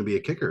he was going to be a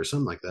kicker or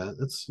something like that.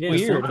 That's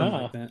weird.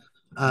 Like that.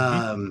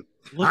 All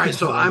right,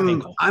 so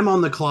I'm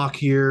on the clock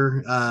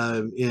here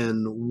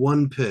in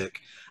one pick.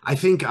 I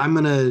think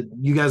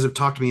you guys have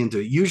talked me into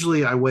it.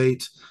 Usually I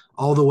wait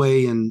all the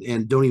way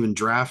and don't even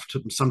draft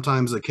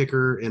sometimes a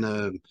kicker in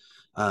a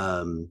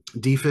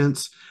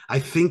defense. I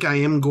think I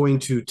am going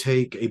to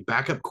take a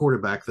backup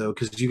quarterback though,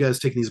 because you guys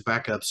taking these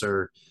backups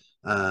are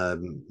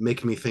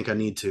making me think I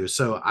need to.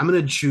 So I'm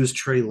going to choose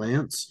Trey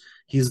Lance.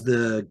 He's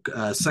the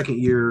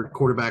second-year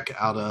quarterback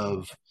out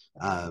of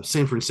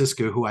San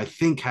Francisco, who I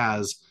think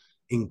has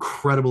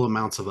incredible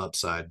amounts of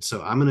upside.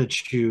 So I'm going to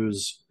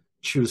choose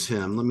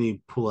him. Let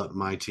me pull up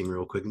my team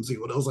real quick and see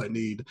what else I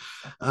need.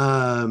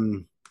 All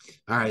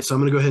right, so I'm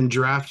going to go ahead and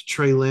draft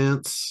Trey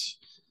Lance.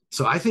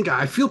 So I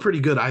feel pretty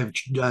good. I have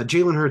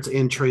Jalen Hurts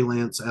and Trey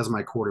Lance as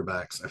my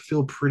quarterbacks. I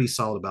feel pretty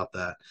solid about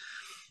that.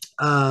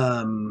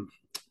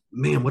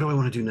 Man, what do I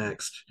want to do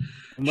next?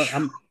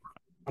 I'm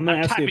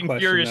going to ask you a question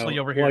furiously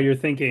over here while you're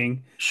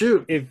thinking.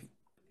 Shoot. Do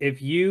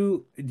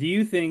you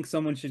think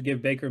someone should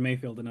give Baker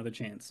Mayfield another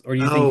chance, or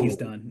do you think he's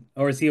done,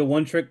 or is he a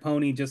one-trick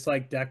pony just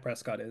like Dak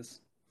Prescott is?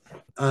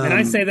 And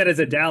I say that as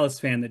a Dallas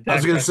fan. That Dak I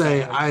was going to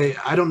say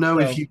I don't know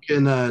if you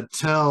can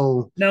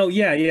tell. No,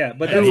 yeah,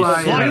 but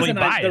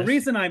the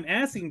reason I'm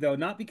asking though,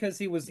 not because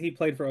he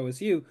played for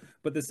OSU,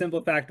 but the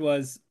simple fact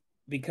was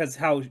because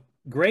how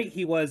great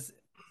he was,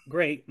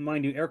 great,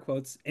 mind you, air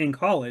quotes, in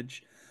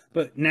college,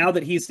 but now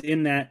that he's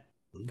in that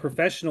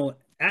professional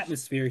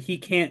atmosphere, he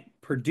can't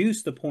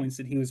produce the points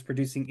that he was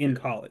producing in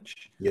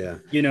college. Yeah.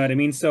 You know what I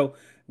mean? So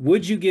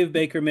would you give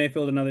Baker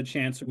Mayfield another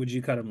chance, or would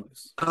you cut him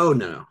loose? Oh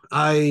no.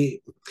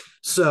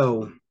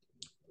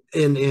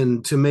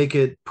 And to make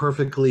it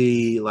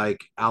perfectly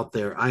like out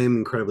there, I am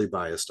incredibly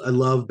biased. I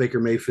love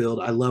Baker Mayfield.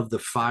 I love the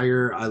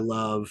fire. I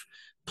love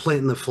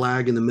planting the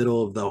flag in the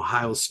middle of the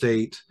Ohio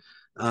State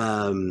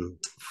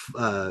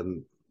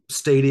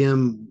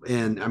stadium,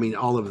 and I mean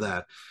all of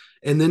that.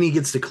 And then he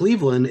gets to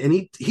Cleveland,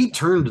 and he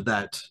turned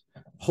that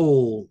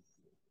whole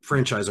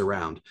franchise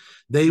around.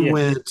 They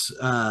went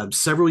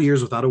several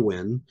years without a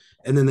win,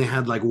 and then they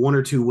had like one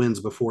or two wins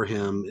before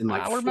him in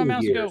like 4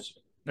 years.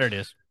 There it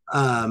is.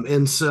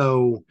 And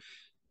so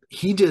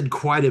he did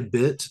quite a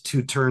bit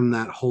to turn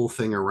that whole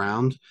thing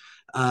around.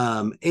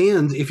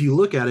 And if you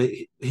look at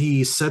it,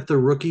 he set the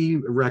rookie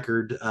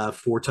record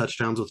for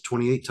touchdowns with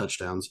 28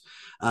 touchdowns.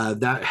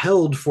 That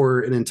held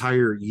for an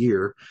entire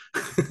year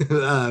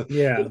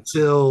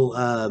until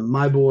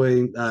my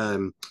boy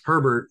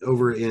Herbert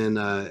over in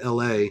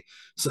LA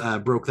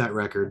broke that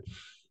record.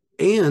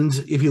 And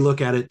if you look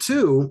at it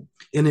too,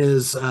 in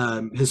his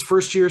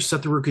first year,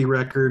 set the rookie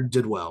record,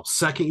 did well.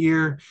 Second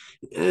year,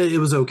 it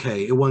was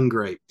okay. It wasn't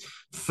great.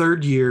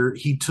 Third year,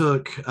 he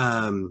took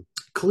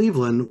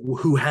Cleveland,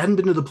 who hadn't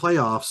been to the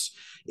playoffs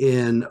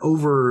in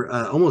over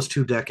almost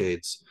 2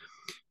 decades,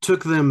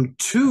 took them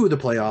to the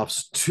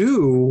playoffs,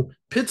 to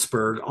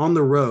Pittsburgh on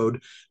the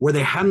road, where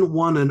they hadn't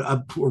won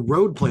a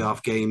road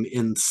playoff game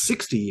in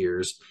 60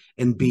 years,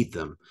 and beat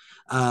them.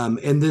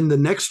 And then the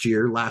next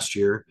year, last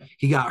year,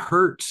 he got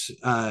hurt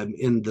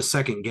in the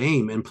second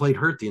game and played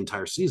hurt the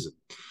entire season.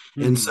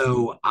 Mm-hmm. And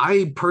so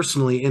I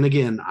personally, and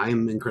again,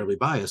 I'm incredibly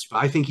biased, but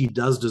I think he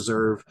does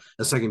deserve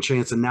a second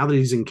chance. And now that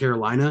he's in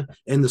Carolina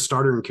and the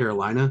starter in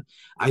Carolina,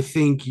 I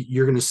think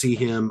you're going to see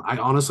him. I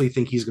honestly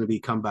think he's going to be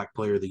comeback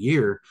player of the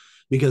year,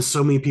 because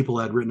so many people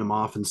had written him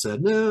off and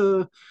said,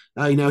 no,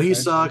 he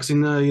sucks,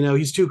 and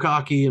he's too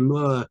cocky,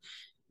 and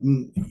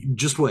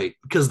just wait,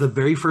 because the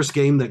very first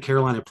game that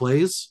Carolina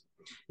plays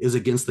is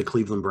against the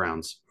Cleveland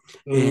Browns.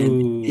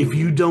 And if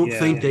you don't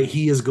think that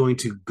he is going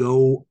to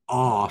go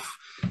off,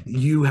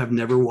 you have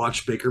never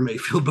watched Baker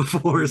Mayfield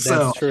before.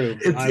 That's true.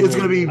 It's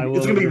going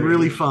to be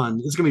really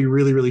fun. It's going to be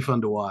really, really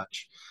fun to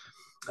watch.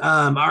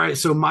 All right.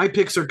 So my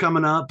picks are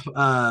coming up.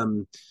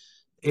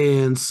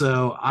 And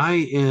so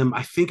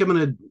I think I'm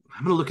going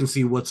to look and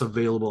see what's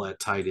available at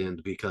tight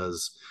end,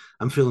 because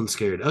I'm feeling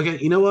scared. Okay.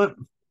 You know what?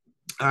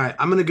 All right,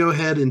 I'm going to go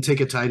ahead and take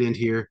a tight end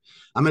here.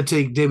 I'm going to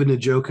take David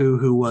Njoku,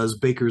 who was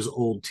Baker's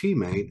old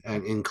teammate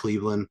in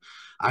Cleveland.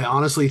 I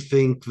honestly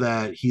think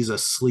that he's a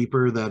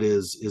sleeper that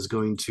is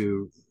going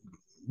to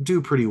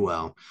do pretty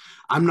well.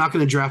 I'm not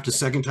going to draft a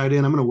second tight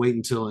end. I'm going to wait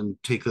until and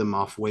take them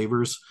off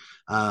waivers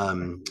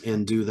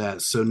and do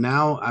that. So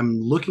now I'm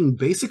looking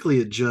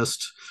basically at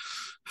just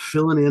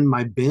filling in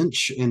my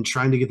bench and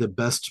trying to get the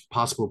best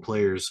possible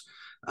players.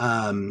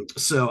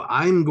 So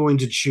I'm going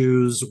to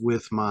choose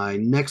with my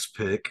next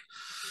pick.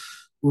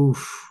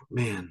 Oof,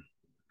 man,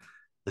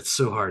 that's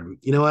so hard.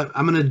 You know what?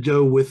 I'm going to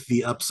go with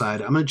the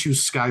upside. I'm going to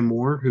choose Sky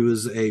Moore, who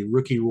is a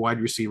rookie wide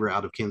receiver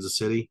out of Kansas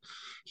City.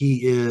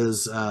 He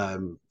has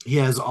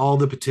all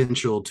the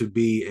potential to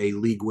be a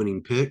league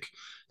winning pick,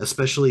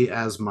 especially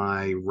as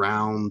my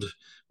round.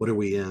 What are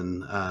we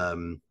in?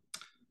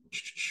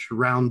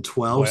 Round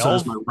 12. So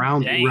as my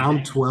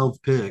round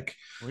 12 pick.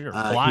 We are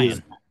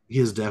flying. He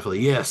is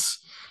definitely, yes.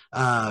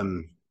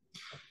 All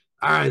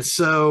right,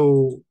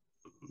 so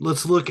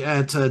let's look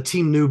at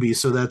Team Newbie.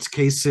 So that's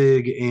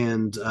K-Sig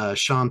and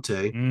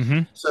Shante. Mm-hmm.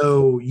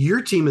 So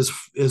your team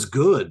is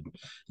good.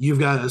 You've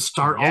got all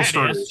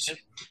starters.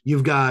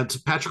 You've got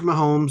Patrick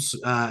Mahomes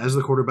as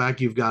the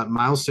quarterback. You've got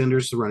Miles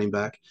Sanders, the running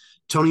back.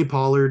 Tony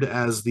Pollard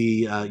as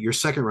the your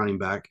second running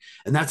back,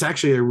 and that's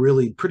actually a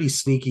really pretty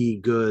sneaky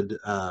good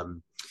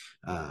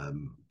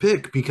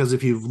pick, because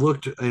if you've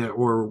looked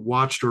or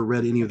watched or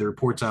read any of the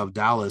reports out of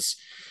Dallas,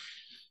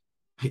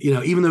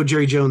 even though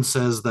Jerry Jones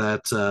says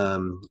that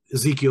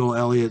Ezekiel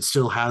Elliott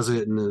still has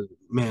it, and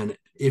man,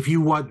 if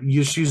you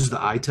just use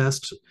the eye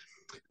test,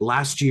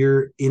 last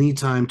year,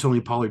 anytime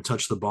Tony Pollard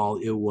touched the ball,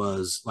 it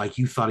was like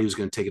you thought he was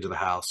going to take it to the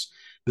house.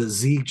 But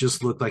Zeke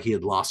just looked like he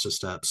had lost a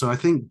step. So I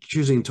think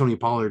choosing Tony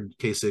Pollard,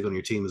 K-Sig on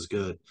your team is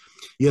good.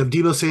 You have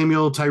Deebo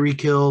Samuel,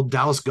 Tyreek Hill,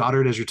 Dallas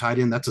Goedert as your tight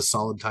end. That's a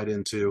solid tight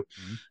end too.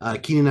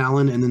 Keenan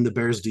Allen, and then the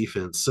Bears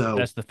defense. So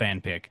that's the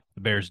fan pick,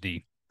 the Bears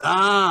D.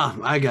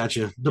 I got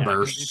you. The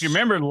Bears. If you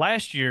remember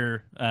last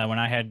year when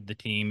I had the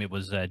team, it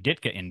was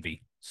Ditka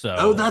envy.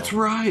 So that's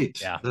right.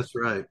 Yeah, that's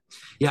right.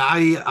 Yeah,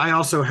 I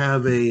also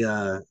have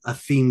a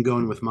theme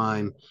going with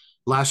mine.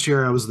 Last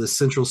year I was the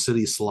Central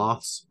City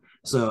Sloths.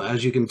 So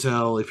as you can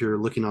tell, if you're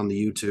looking on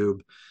the YouTube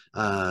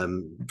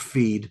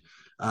feed,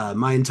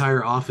 my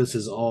entire office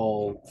is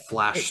all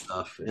Flash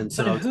stuff. And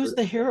so who's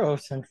the hero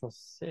of Central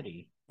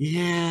City?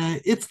 Yeah,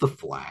 it's the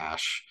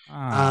Flash.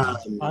 I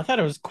thought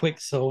it was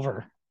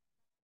Quicksilver.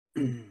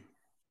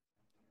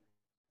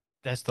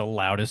 That's the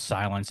loudest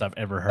silence I've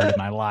ever heard in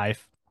my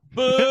life.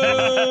 I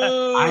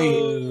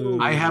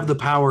have the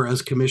power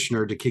as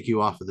commissioner to kick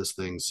you off of this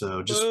thing,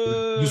 so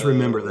just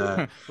remember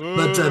that.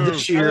 But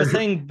this year, I was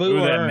saying boo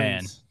that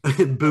man.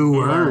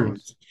 Boo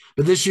earns.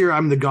 But this year,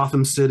 I'm the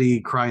Gotham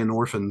City crying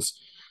orphans.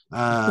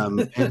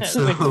 And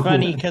so it's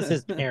funny because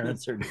his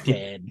parents are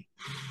dead.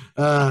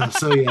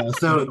 So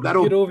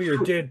that'll get over your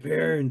dead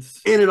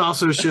parents. And it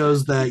also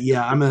shows that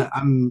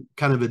I'm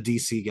kind of a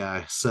DC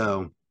guy.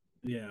 So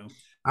yeah.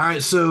 All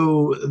right,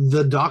 so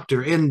the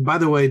doctor, and by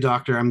the way,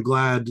 doctor, I'm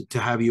glad to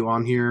have you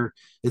on here.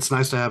 It's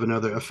nice to have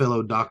a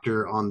fellow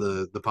doctor on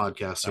the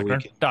podcast. So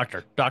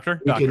doctor.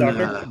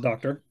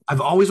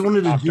 I've always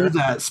wanted to do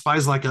that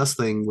Spies Like Us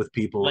thing with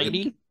people.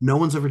 Lady? No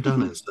one's ever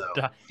done it,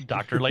 so.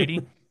 Doctor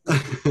lady?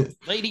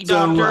 Lady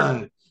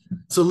doctor.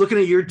 So looking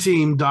at your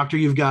team, Doctor,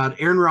 you've got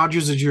Aaron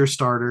Rodgers as your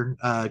starter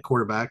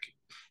quarterback.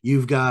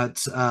 You've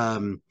got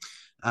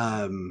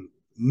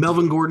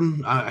Melvin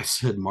Gordon. I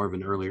said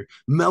Marvin earlier.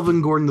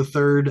 Melvin Gordon the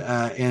third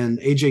and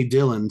AJ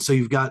Dillon. So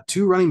you've got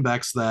two running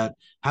backs that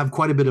have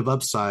quite a bit of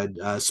upside,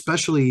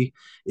 especially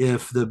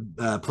if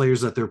the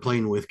players that they're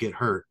playing with get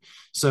hurt.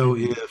 So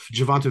if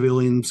Javonte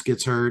Williams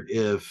gets hurt,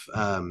 if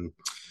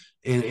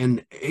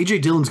and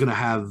AJ Dillon's going to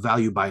have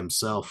value by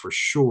himself for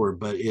sure.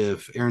 But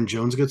if Aaron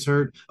Jones gets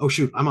hurt, oh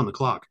shoot, I'm on the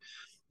clock.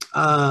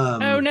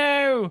 Oh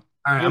no!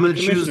 All right, I'm going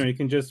to choose. You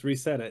can just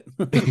reset it.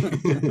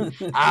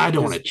 I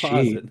don't want to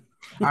cheat.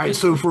 All right,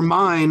 so for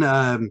mine,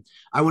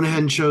 I went ahead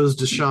and chose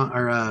Deshaun,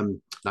 or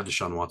not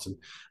Deshaun Watson.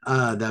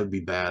 That would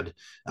be bad.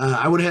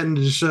 I went ahead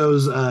and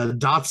chose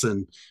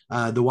Dotson,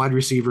 the wide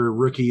receiver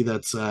rookie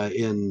that's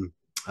in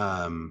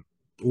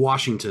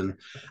Washington.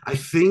 I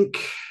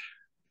think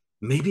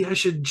maybe I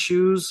should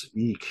choose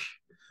man.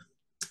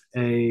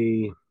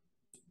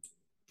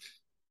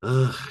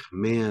 I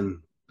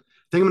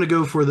think I'm going to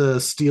go for the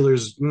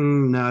Steelers.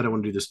 No, I don't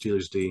want to do the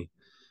Steelers D.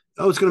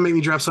 Oh, it's going to make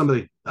me draft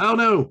somebody. Oh,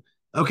 no.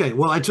 Okay,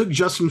 well, I took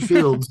Justin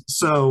Fields.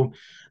 So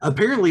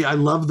apparently I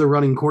love the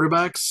running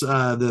quarterbacks,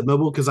 the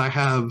mobile, because I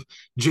have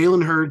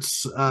Jalen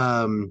Hurts,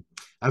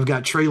 I've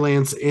got Trey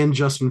Lance, and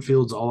Justin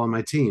Fields all on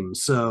my team.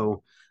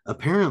 So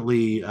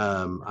apparently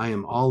I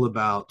am all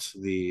about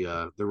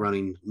the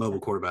running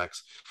mobile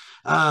quarterbacks.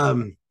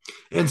 And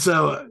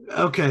so,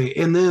 okay,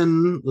 and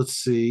then let's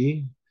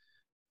see.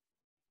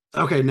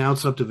 Okay, now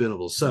it's up to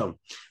Venables. So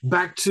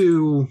back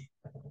to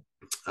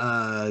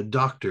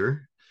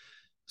Doctor.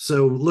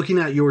 So looking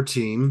at your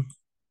team,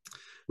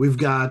 we've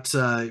got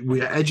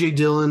AJ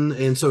Dillon,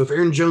 and so if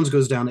Aaron Jones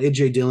goes down,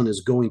 AJ Dillon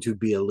is going to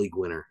be a league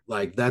winner.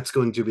 Like that's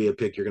going to be a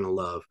pick you're going to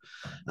love.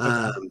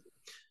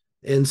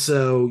 And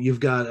so you've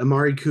got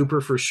Amari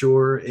Cooper for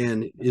sure,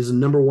 and is a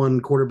number one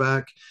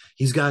quarterback.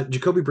 He's got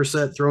Jacoby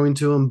Brissett throwing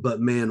to him, but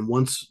man,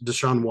 once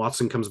Deshaun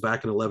Watson comes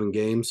back in 11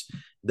 games,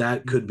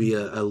 that could be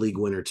a league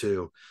winner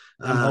too.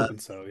 I'm hoping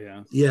so,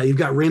 yeah. Yeah, you've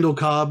got Randall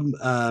Cobb,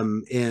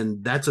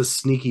 and that's a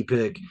sneaky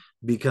pick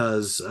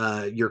because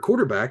your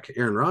quarterback,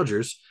 Aaron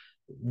Rodgers,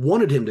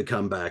 wanted him to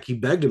come back. He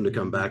begged him to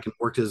come back and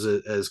worked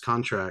his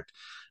contract.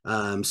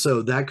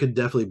 So that could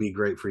definitely be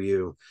great for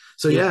you.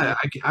 So yeah,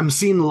 I'm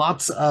seeing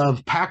lots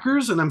of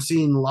Packers and I'm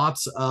seeing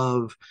lots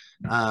of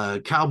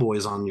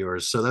Cowboys on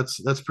yours. So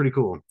that's pretty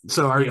cool.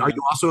 So are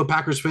you also a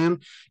Packers fan?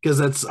 Because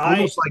that's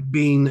almost like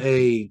being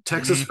a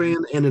Texas fan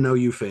and an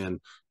OU fan,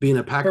 being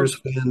a Packers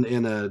fan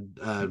and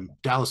a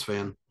Dallas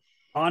fan.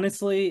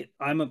 Honestly,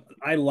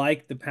 I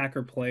like the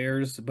Packer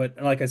players, but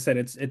like I said,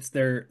 it's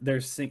their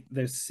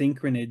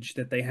synchronage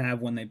that they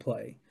have when they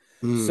play.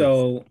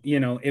 So,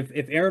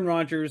 if Aaron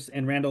Rodgers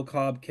and Randall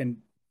Cobb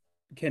can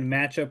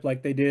match up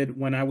like they did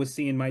when I was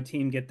seeing my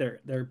team get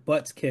their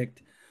butts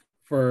kicked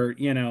for,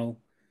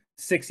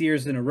 6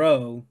 years in a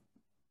row,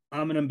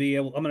 I'm going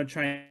to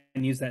try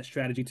and use that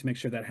strategy to make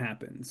sure that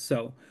happens.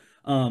 So,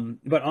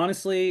 but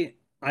honestly,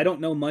 I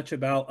don't know much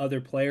about other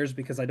players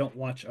because I don't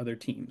watch other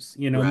teams.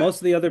 Right.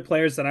 Most of the other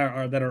players that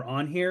are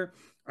on here,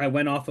 I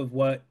went off of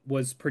what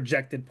was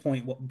projected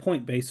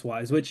point base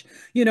wise, which,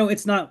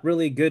 it's not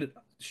really good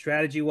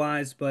strategy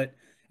wise, but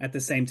at the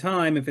same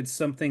time, if it's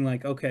something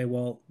like, okay,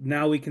 well,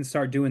 now we can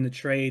start doing the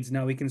trades,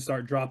 now we can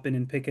start dropping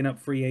and picking up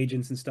free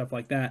agents and stuff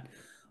like that.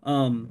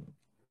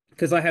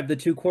 Because I have the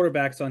two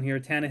quarterbacks on here,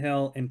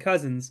 Tannehill and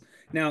Cousins.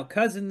 Now,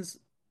 Cousins,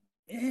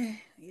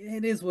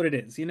 it is what it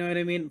is. You know what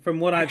I mean? From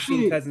what I've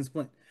seen Cousins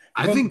play.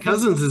 I think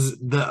Cousins is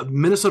the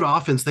Minnesota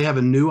offense. They have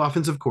a new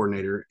offensive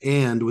coordinator,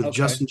 and with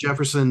Justin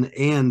Jefferson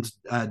and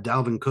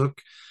Dalvin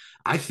Cook,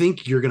 I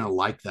think you're going to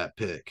like that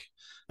pick.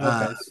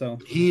 Okay, so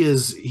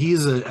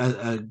he's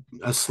a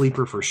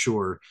sleeper for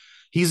sure.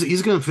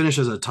 He's going to finish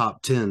as a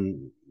top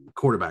 10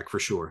 quarterback for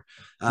sure.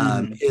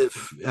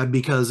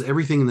 Because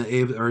everything in the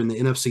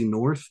NFC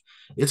North,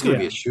 it's going to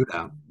be a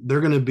shootout.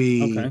 They're going to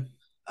be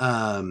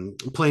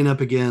playing up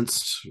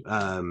against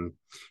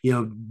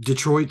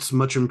Detroit's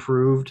much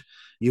improved.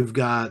 You've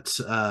got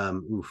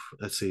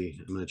let's see,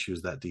 I'm going to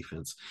choose that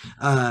defense.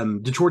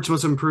 Detroit's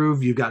much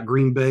improved. You've got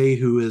Green Bay,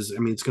 who is,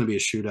 it's going to be a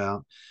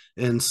shootout.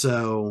 And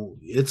so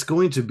it's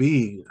going to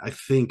be, I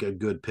think, a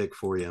good pick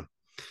for you.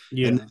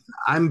 Yeah. And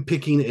I'm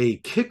picking a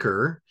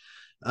kicker.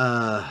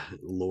 A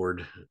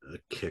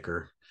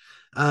kicker.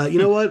 You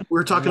know what?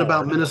 We're talking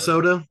about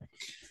Minnesota.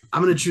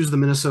 I'm going to choose the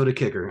Minnesota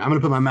kicker. I'm going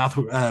to put my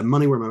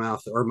money where my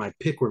mouth, or my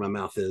pick where my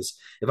mouth is.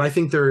 If I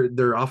think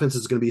their offense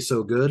is going to be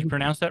so good. Did you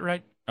pronounce that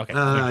right? Okay.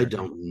 I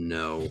don't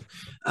know.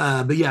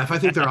 But yeah, if I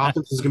think their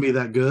offense is going to be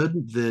that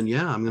good, then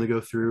yeah, I'm going to go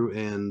through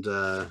and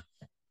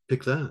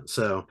pick that.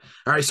 So,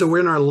 all right. So we're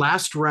in our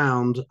last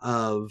round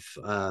of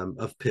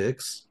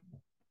picks.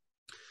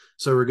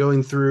 So we're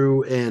going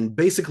through, and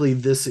basically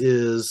this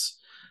is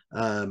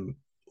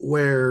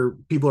where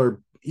people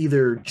are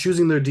either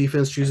choosing their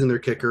defense, choosing their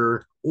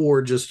kicker,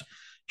 or just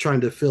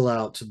trying to fill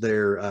out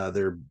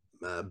their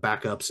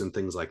backups and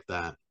things like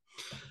that.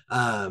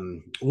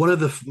 One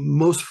of the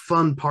most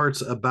fun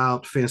parts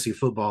about fantasy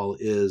football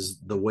is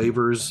the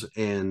waivers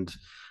and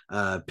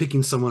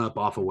picking someone up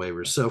off of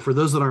waivers. So for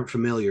those that aren't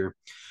familiar,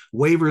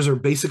 waivers are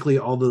basically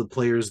all the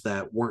players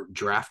that weren't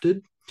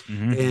drafted.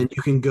 Mm-hmm. And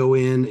you can go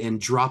in and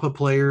drop a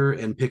player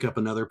and pick up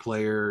another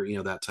player,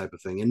 that type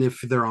of thing. And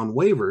if they're on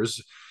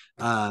waivers,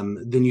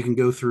 then you can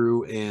go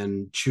through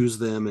and choose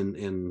them.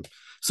 And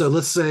so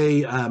let's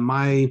say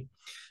my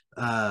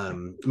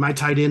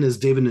tight end is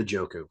David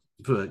Njoku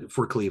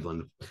for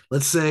Cleveland.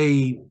 Let's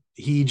say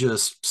he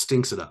just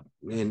stinks it up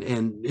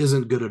and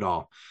isn't good at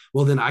all.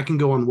 Well, then I can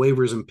go on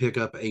waivers and pick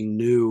up a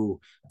new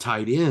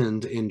tight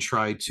end and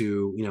try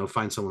to,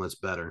 find someone that's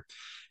better.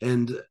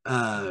 And,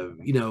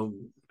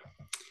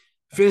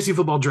 fantasy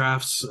football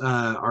drafts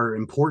are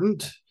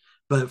important,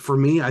 but for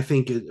me, I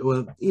think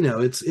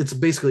it's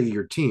basically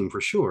your team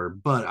for sure.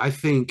 But I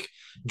think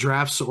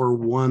drafts are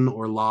won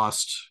or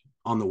lost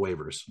on the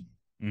waivers.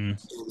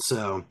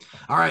 So,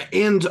 all right,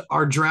 and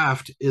our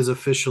draft is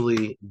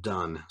officially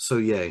done. So,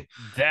 yay!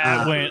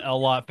 That went a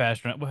lot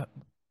faster.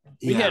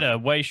 We had a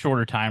way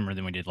shorter timer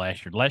than we did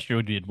last year. Last year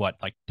we did what,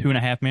 like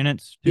 2.5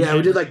 minutes? We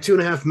did like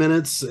 2.5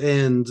 minutes,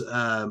 and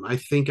I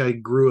think I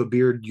grew a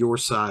beard your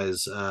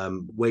size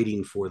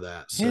waiting for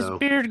that. So. His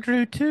beard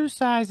grew 2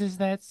 sizes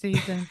that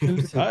season.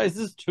 2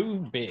 sizes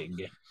too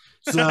big.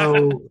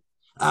 So,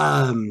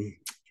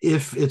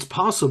 if it's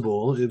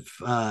possible,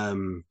 if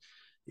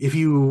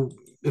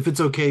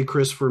it's okay,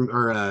 Chris,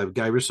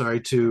 Guyver,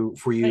 sorry,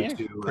 for you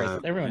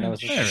to everyone knows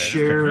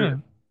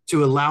share.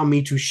 To allow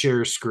me to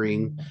share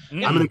screen, I'm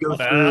going to go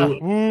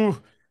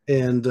through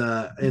and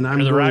I'm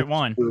You're the right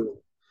one.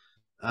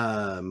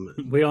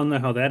 We all know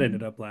how that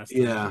ended up last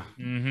time. Yeah.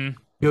 Mm-hmm.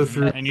 Go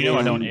through, and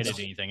I don't edit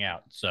anything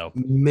out, so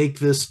make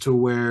this to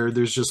where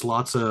there's just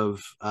lots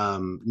of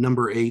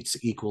number 8s,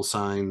 equal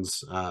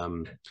signs,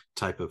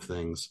 type of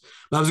things.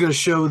 But I was going to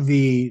show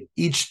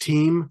each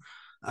team.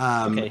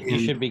 Okay, you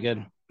should be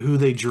good. Who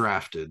they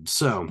drafted.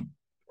 So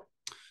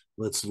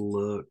let's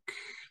look.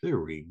 There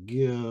we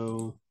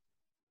go.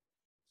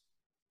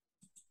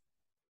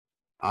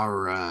 All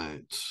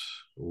right.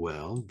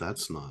 Well,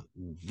 that's not.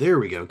 There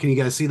we go. Can you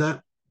guys see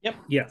that? Yep.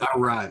 Yeah. All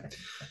right.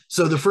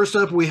 So the first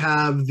up, we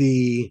have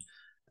the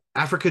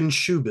African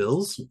Shoe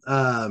Bills.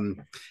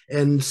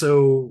 And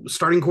so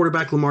starting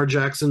quarterback Lamar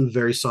Jackson,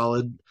 very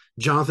solid.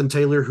 Jonathan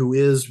Taylor, who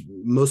is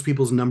most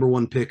people's number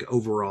 1 pick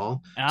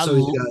overall.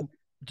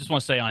 Just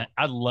want to say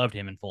I loved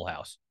him in Full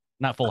House.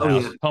 Not Full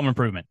House, yeah. Home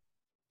Improvement.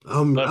 In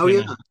Home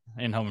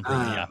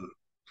Improvement, yeah.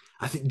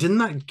 I think didn't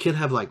that kid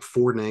have like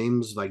 4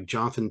 names, like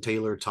Jonathan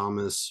Taylor,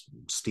 Thomas,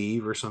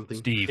 Steve, or something?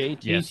 Steve,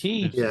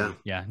 JTT, yes.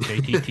 Yeah,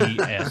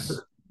 JTTS.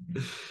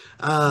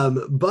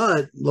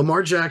 But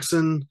Lamar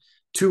Jackson,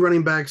 2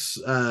 running backs,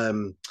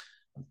 Jonathan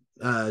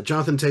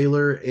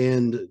Taylor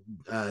and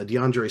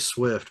DeAndre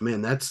Swift.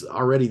 Man, this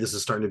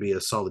is starting to be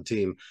a solid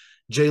team.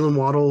 Jalen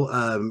Waddle,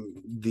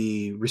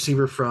 the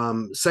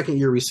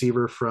second-year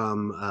receiver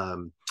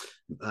from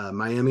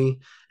Miami,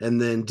 and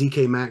then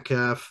DK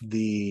Metcalf,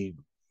 the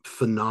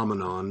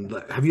phenomenon.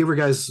 Have you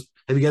guys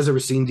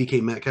ever seen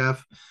DK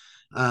Metcalf?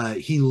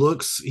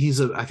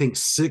 He's I think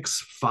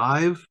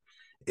 6'5",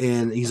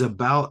 and he's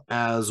about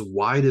as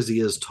wide as he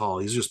is tall.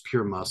 He's just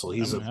pure muscle.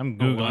 I'm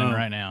Googling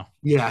right now.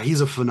 Yeah, he's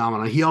a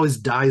phenomenon. He always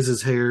dyes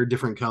his hair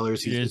different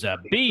colors. He is a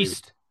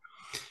beast.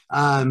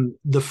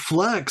 The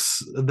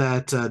flex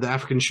that the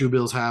African Shoe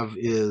Bills have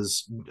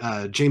is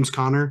James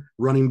Conner,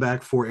 running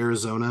back for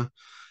Arizona,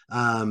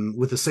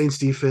 with the Saints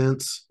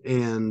defense,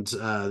 and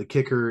the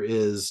kicker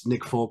is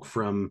Nick Folk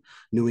from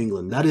New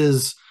England. That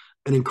is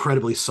an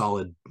incredibly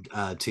solid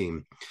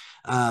team.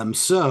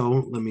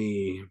 So let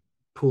me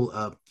pull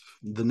up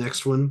the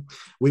next one.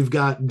 We've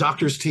got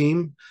Doctor's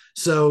team.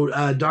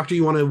 So Doctor,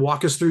 you want to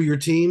walk us through your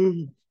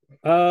team?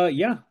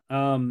 Yeah.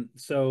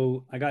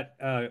 So I got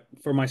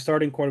for my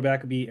starting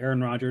quarterback would be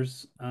Aaron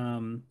Rodgers.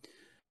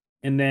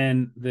 And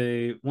then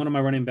one of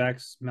my running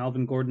backs,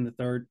 Melvin Gordon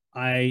III.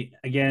 I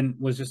again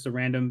was just a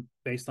random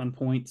based on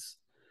points.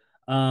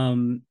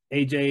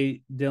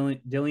 AJ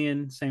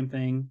Dillon, same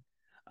thing.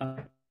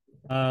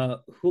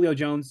 Julio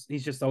Jones,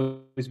 he's just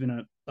always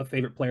been a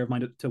favorite player of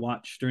mine to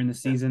watch during the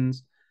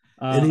seasons.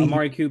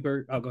 Amari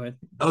Cooper. Oh, go ahead.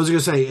 I was going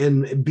to say,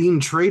 and being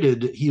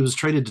traded, he was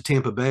traded to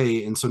Tampa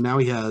Bay, and so now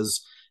he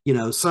has,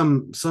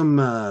 some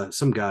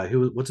guy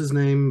what's his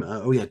name?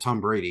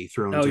 Tom Brady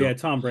thrown.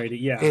 Tom Brady.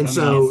 Yeah. And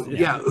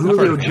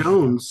Julio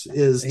Jones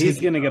he's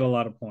going to get a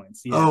lot of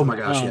points. Yeah. Oh my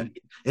gosh, yeah.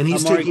 And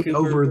he's Amari taking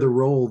Cooper, over the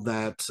role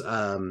that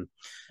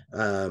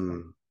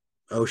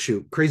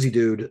crazy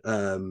dude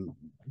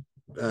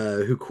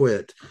who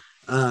quit.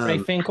 Ray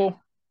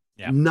Finkel.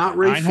 Yeah. Not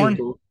Ray Einhorn?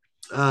 Finkel.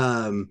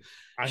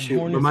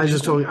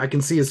 Just told me I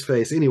can see his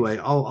face. Anyway,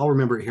 I'll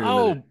remember it here in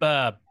a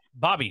minute.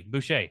 Bobby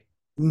Boucher.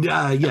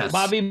 Yes.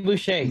 Bobby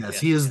Boucher. Yes,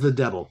 he is the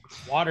devil.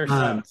 Water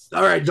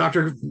all right,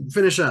 Doctor,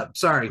 finish up.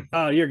 Sorry.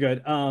 Oh, you're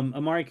good.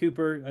 Amari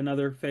Cooper,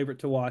 another favorite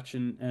to watch,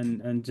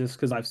 and just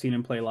because I've seen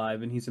him play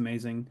live and he's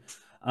amazing.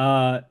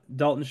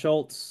 Dalton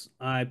Schultz,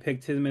 I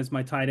picked him as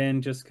my tight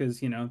end just because,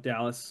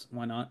 Dallas,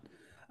 why not?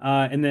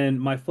 And then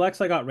my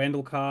flex, I got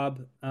Randall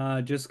Cobb,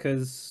 just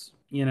because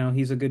You know,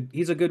 he's a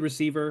good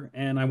receiver,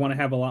 and I want to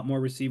have a lot more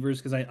receivers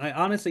because I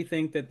honestly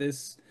think that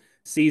this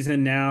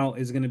season now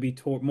is going to be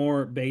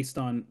more based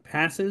on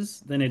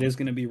passes than it is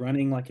going to be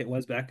running like it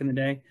was back in the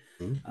day.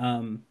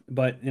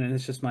 But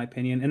it's just my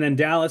opinion. And then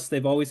Dallas,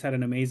 they've always had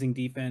an amazing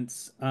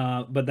defense.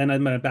 But then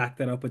I'm going to back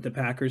that up with the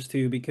Packers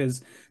too,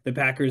 because the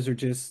Packers are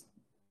just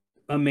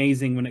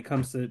amazing when it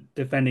comes to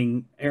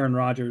defending Aaron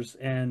Rodgers.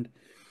 And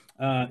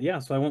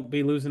so I won't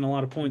be losing a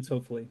lot of points,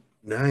 hopefully.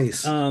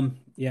 Nice.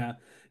 Yeah.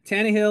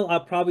 Tannehill,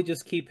 I'll probably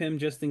just keep him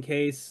just in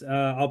case.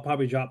 I'll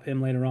probably drop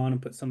him later on and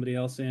put somebody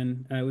else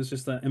in. It was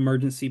just an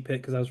emergency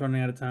pick because I was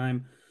running out of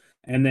time.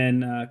 And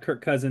then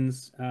Kirk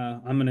Cousins,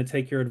 I'm going to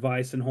take your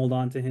advice and hold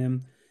on to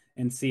him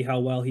and see how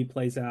well he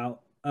plays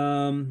out.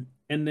 And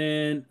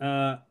then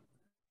the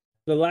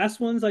last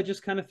ones I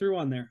just kind of threw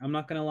on there. I'm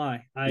not going to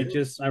lie. I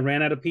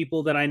ran out of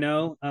people that I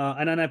know.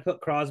 And then I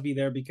put Crosby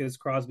there because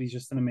Crosby's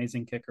just an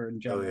amazing kicker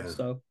in general. Oh, yeah.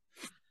 So.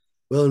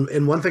 Well,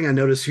 and one thing I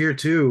noticed here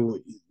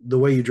too, the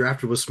way you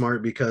drafted was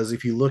smart because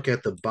if you look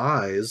at the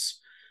buys,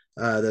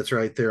 that's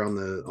right there on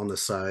the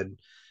side.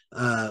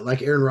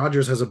 Like Aaron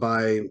Rodgers has a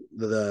bye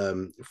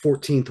the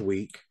 14th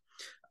week.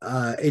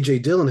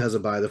 AJ Dillon has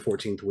a bye the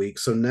 14th week.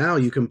 So now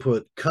you can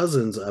put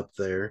Cousins up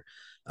there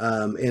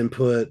and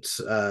put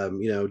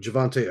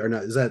Javonte or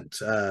not. Is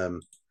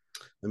that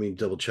let me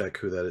double check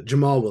who that is.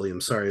 Jamal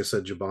Williams. Sorry, I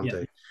said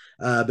Javonte.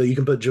 Yeah. But you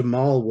can put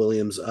Jamal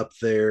Williams up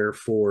there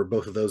for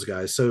both of those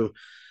guys. So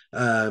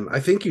I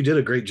think you did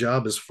a great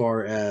job as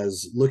far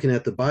as looking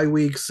at the bye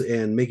weeks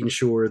and making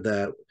sure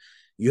that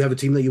you have a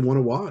team that you want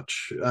to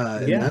watch.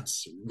 And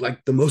that's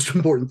like the most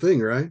important thing,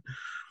 right?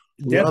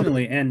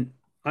 Definitely. And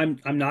I'm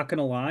not going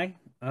to lie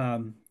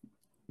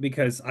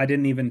because I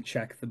didn't even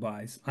check the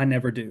buys. I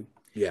never do.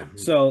 Yeah.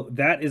 So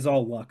that is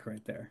all luck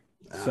right there.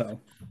 So,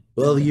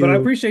 well, but I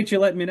appreciate you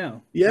letting me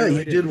know. Yeah, really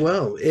you did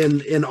well.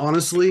 And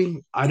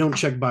honestly, I don't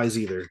check buys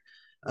either.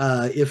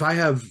 If I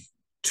have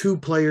two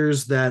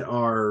players that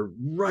are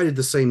right at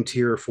the same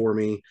tier for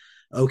me,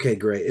 okay,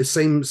 great. It's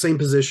same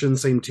position,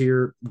 same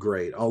tier,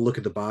 great. I'll look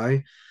at the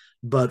buy.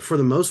 But for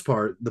the most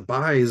part, the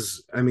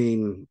buys, I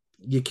mean,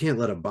 you can't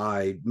let a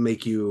buy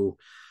make you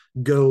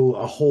go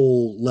a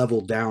whole level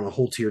down, a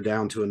whole tier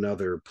down to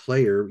another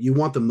player. You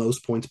want the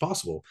most points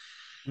possible.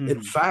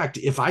 In fact,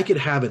 if I could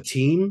have a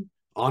team,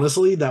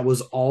 honestly, that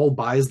was all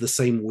buys the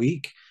same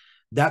week,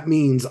 that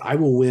means I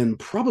will win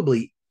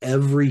probably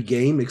every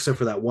game except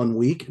for that 1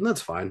 week, and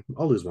that's fine.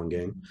 I'll lose one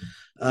game.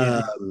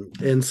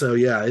 And so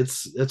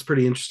it's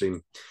pretty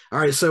interesting. All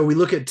right, so we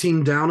look at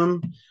Team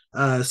Downham.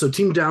 So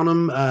Team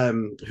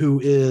Downham,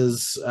 who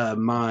is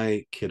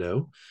my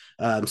kiddo,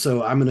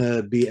 so I'm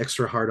gonna be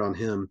extra hard on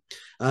him.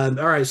 All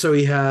right, so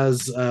he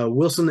has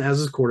Wilson as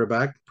his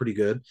quarterback, pretty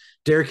good.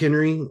 Derrick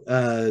Henry,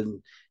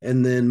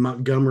 and then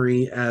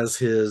Montgomery as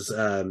his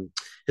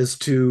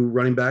two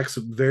running backs,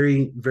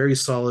 very, very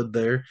solid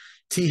there.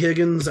 T.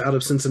 Higgins out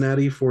of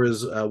Cincinnati for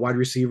his wide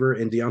receiver,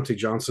 and Deontay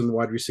Johnson,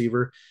 wide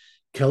receiver.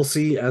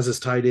 Kelsey as his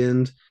tight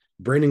end.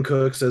 Brandon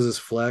Cooks as his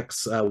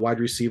flex wide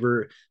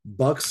receiver.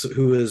 Bucks,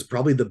 who is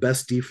probably the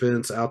best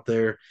defense out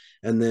there.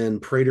 And then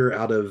Prater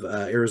out of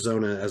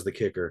Arizona as the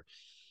kicker.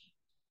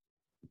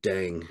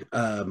 Dang,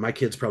 my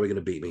kid's probably going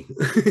to beat me.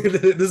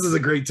 This is a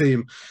great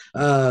team.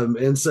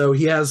 And so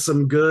he has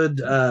some good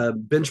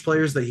bench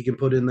players that he can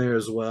put in there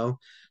as well.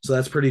 So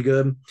that's pretty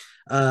good.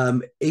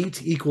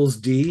 8 equals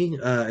D.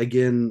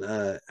 Again,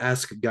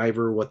 ask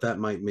Guyver what that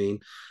might mean.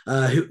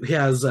 He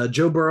has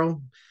Joe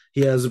Burrow.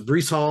 He has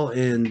Breece Hall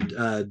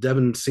and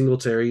Devin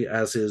Singletary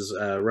as his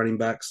running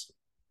backs.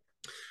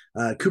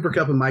 Cooper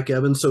Kupp and Mike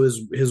Evans. So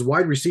his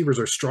wide receivers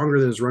are stronger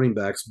than his running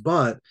backs,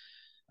 but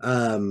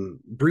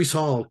Breece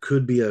Hall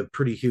could be a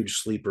pretty huge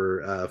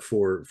sleeper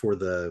for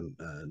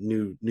the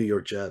New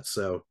York Jets.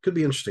 So could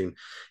be interesting.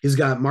 He's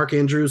got Mark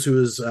Andrews,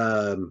 who is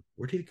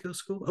where did he go to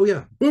school? Oh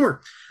yeah,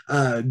 Boomer.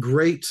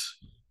 Great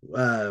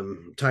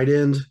tight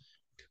end.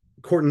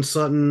 Cortland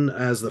Sutton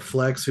as the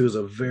flex, who is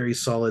a very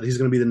solid. He's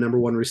going to be the number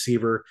 1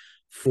 receiver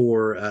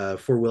for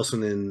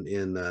Wilson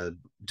in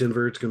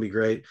Denver. It's going to be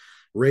great.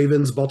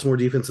 Ravens, Baltimore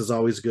defense is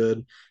always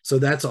good. So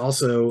that's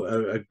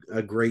also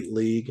a great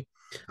league.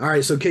 All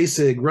right, so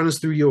K-Sig, run us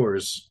through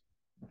yours.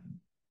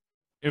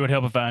 It would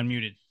help if I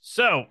unmuted.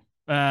 So,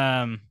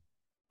 I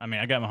mean,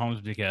 I got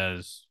Mahomes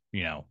because,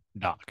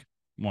 Doc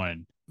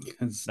wanted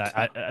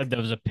that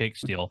was a pick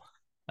steal.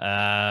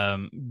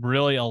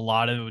 Really a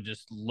lot of it was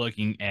just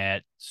looking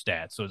at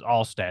stats. So it's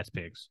all stats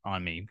picks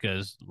on me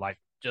because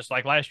just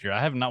like last year,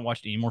 I have not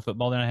watched any more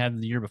football than I had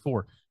the year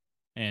before.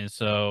 And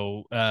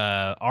so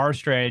our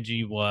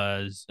strategy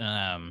was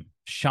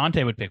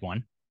Shante would pick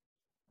one,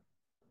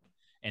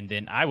 and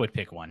then I would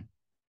pick one,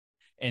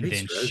 and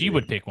then she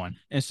would pick one.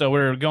 And so we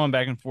were going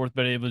back and forth,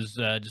 but it was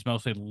just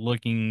mostly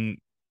looking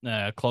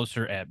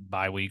closer at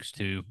bye weeks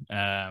too.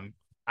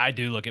 I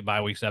do look at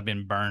bye weeks. I've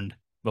been burned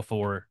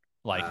before,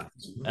 when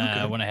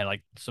I had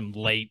some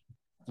late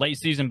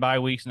season bye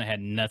weeks and I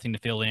had nothing to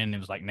fill in. It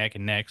was like neck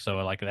and neck.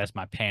 So that's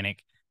my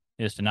panic,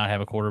 is to not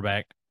have a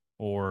quarterback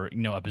or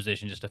a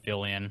position just to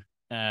fill in.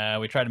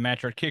 We tried to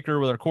match our kicker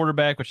with our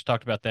quarterback, which I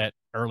talked about that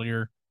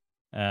earlier.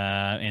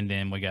 And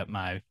then we got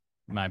my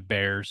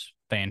Bears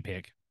fan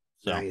pick.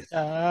 So Nice.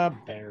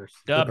 Bears.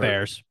 the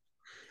Bears.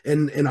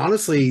 And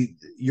honestly,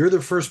 you're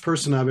the first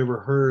person I've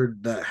ever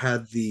heard that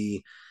had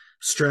the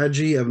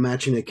strategy of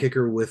matching a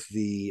kicker with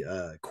the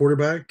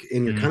quarterback,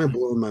 and you're kind of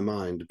blowing my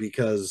mind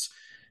because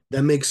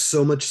that makes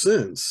so much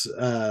sense.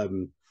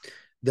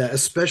 That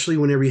especially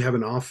whenever you have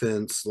an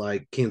offense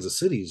like Kansas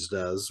City's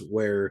does,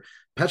 where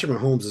Patrick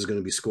Mahomes is going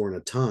to be scoring a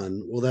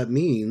ton. Well, that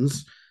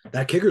means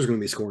that kicker is going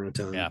to be scoring a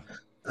ton. Yeah.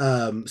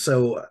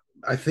 So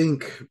I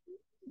think,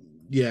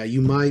 yeah,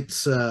 you might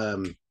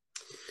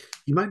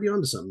be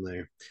onto something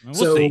there. We'll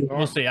see.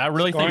 We'll see. I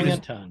really think a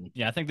ton.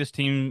 Yeah, I think this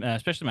team,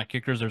 especially my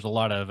kickers, there's a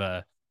lot of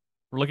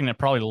we're looking at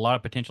probably a lot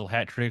of potential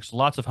hat tricks,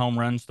 lots of home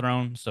runs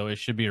thrown. So it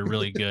should be a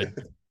really good,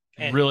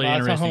 really lots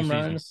interesting of home season.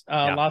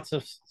 runs, lots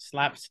of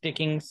slap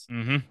stickings,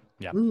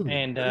 Yeah,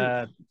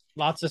 and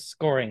lots of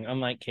scoring,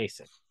 unlike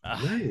Kasich.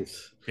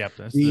 Nice. Yep.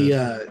 That's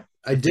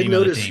I did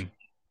notice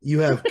you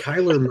have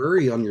Kyler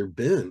Murray on your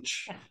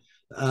bench.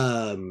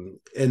 And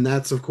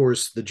that's of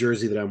course the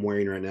jersey that I'm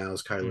wearing right now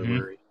is Kyler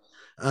Murray.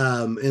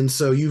 And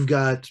so you've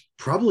got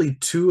probably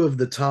two of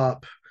the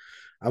top,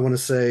 I want to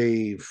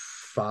say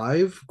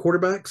 5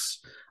 quarterbacks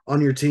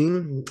on your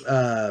team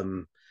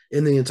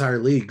in the entire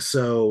league.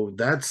 So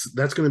that's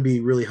going to be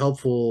really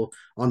helpful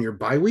on your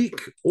bye week,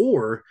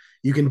 or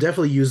you can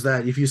definitely use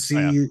that if you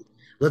see,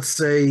 let's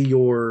say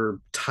your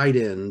tight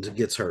end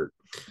gets hurt.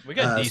 We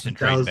got decent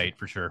trade bait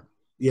for sure.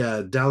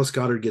 Yeah, Dallas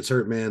Goedert gets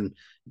hurt, man.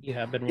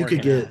 You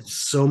could get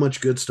so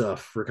much good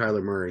stuff for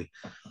Kyler Murray.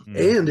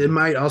 And it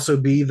might also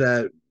be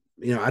that,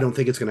 I don't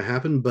think it's going to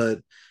happen, but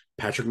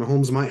Patrick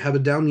Mahomes might have a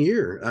down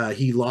year.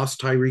 He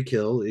lost Tyreek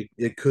Hill.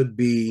 It could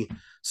be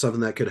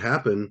something that could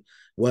happen.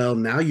 Well,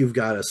 now you've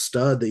got a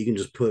stud that you can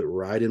just put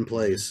right in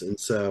place. And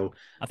so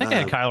I think I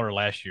had Kyler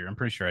last year. I'm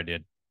pretty sure I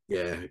did.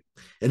 Yeah.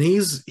 And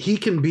he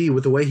can be,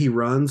 with the way he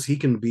runs, he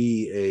can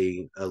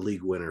be a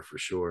league winner for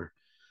sure.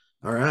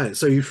 All right.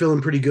 So you're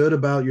feeling pretty good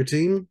about your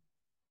team?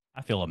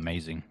 I feel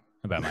amazing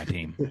about my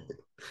team.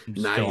 I'm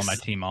just Nice. filling my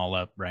team all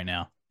up right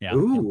now. Yeah.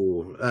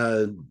 Ooh.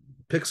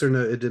 Picks or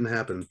no, it didn't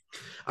happen.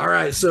 All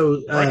right.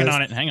 So working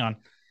on it. Hang on.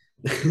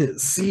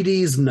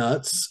 CD's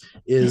Nuts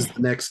is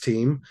the next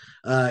team.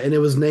 And it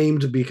was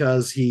named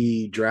because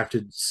he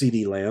drafted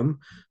CD Lamb.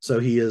 So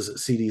he is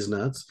CD's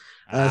Nuts.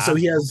 So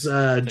he has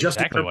Justin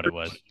exactly Herbert. what it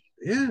was.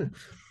 Yeah.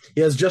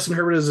 He has Justin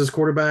Herbert as his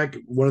quarterback,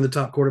 one of the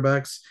top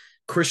quarterbacks.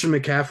 Christian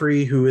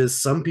McCaffrey, who is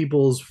some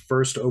people's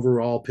first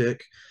overall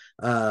pick.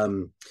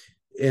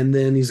 And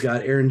then he's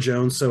got Aaron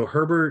Jones. So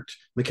Herbert,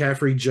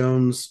 McCaffrey,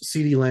 Jones,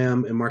 CeeDee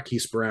Lamb, and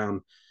Marquise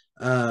Brown.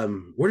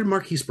 Where did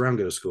Marquise Brown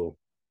go to school?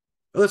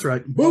 Oh, that's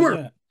right.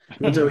 Boomer.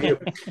 I was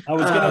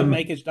gonna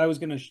make it. I was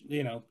gonna,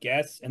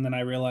 guess, and then I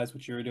realized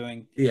what you were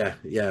doing. Yeah.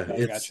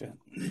 Gotcha.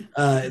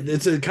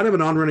 It's a kind of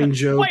an on-running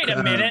joke. Wait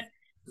a minute.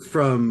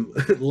 From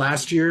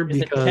last year Is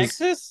because it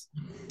Texas?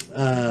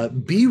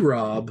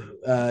 B-Rob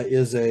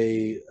is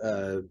a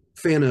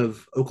fan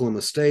of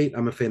Oklahoma State.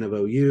 I'm a fan of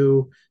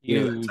OU.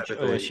 Huge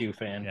OSU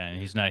fan. Yeah, and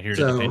he's not here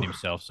to defend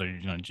himself, so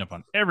you're going to jump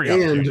on every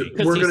opportunity.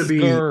 And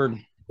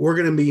we're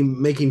going to be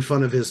making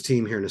fun of his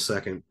team here in a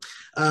second.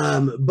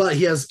 But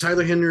he has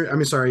Hunter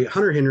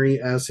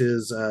Henry as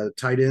his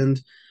tight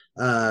end.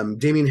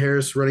 Damian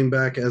Harris running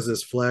back as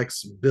his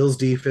flex, Bills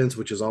defense,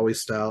 which is always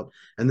stout,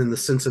 and then the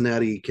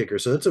Cincinnati kicker.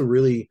 So it's a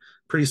really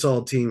pretty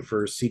solid team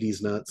for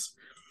CD's Nuts.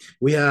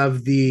 We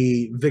have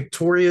the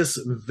victorious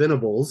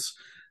Venables,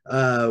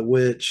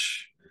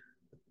 which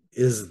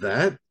is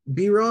that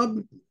B-Rob?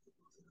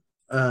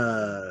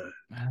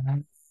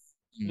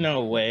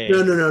 No way.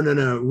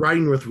 No.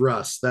 Riding with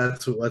Russ.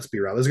 That's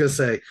B-Rob. I was gonna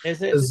say,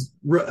 is it?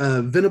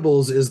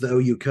 Venables is the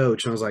OU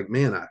coach, and I was like,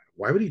 man,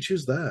 why would he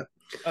choose that?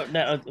 Oh,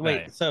 no,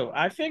 wait. Right. So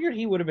I figured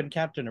he would have been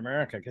Captain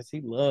America because he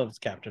loves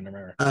Captain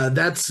America.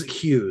 That's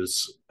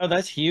Hughes. Oh,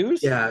 that's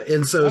Hughes? Yeah,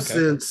 and so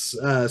since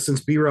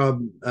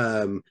B-Rob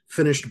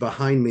finished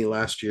behind me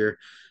last year,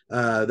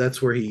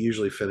 that's where he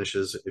usually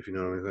finishes, if you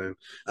know what I'm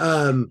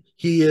saying.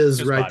 He is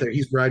Good right spot. there.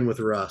 He's riding with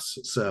Russ.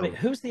 So Wait,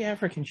 who's the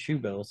African Shoe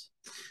Bills?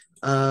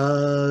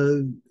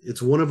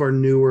 it's one of our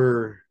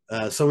newer,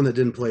 someone that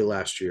didn't play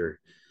last year.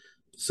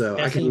 So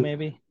Jesse,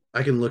 maybe?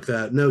 I can look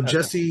that. No, Okay.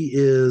 Jesse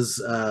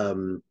is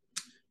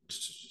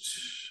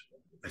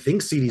I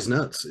think CD's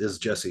Nuts is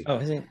Jesse. Oh,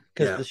 is it?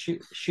 Because the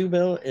shoe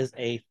bill is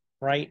a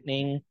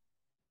frightening,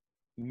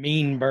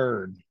 mean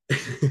bird.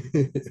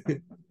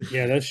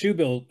 Yeah, those shoe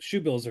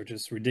bills are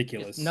just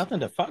ridiculous. It's nothing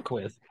to fuck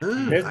with.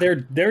 They're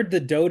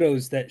the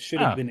dodos that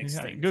should have been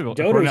extinct. Google.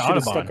 Dodos According to should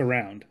have Audubon. stuck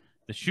around.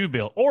 The shoe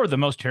bill, or the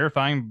most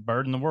terrifying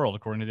bird in the world,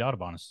 according to the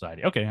Audubon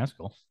Society. Okay, that's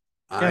cool.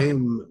 I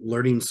am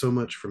learning so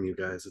much from you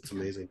guys. It's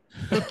amazing.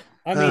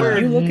 I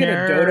mean, you look at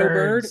a dodo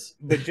bird, nerds.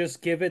 but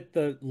just give it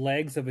the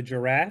legs of a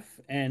giraffe,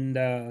 and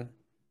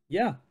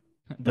yeah,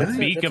 The Nice.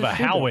 beak That's of a a shoe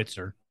bill.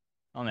 howitzer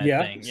on that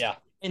Yeah. thing. Yeah.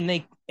 And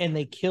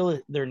they kill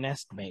their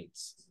nest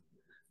mates.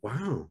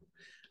 Wow.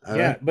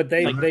 yeah, but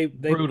they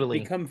Brutally.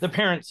 become The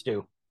parents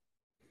do.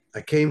 I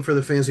came for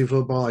the fantasy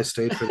football. I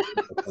stayed for the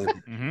football.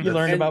 Mhm. You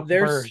learned And about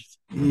there's- birds.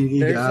 You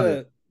there's got a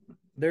it.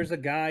 there's a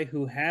guy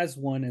who has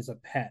one as a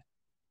pet,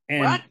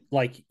 and What?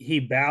 like he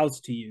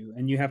bows to you,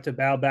 and you have to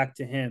bow back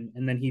to him,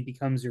 and then he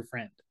becomes your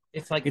friend.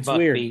 It's like It's Buckbeak.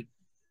 weird.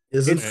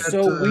 Isn't It's that,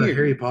 so weird.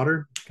 Harry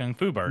Potter? Kung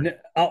Fu Bird.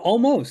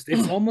 Almost.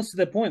 It's almost to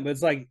the point, but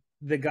it's like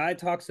the guy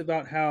talks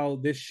about how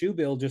this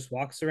shoebill just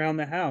walks around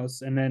the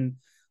house, and then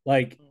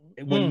like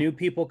when new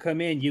people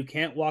come in, you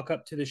can't walk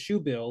up to the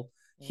shoebill.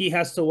 He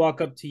has to walk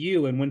up to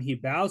you, and when he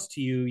bows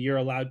to you, you're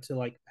allowed to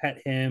like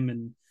pet him,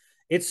 and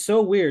it's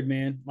so weird,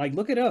 man. Like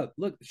look it up.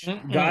 Look,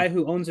 guy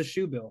who owns a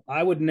shoebill.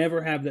 I would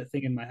never have that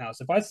thing in my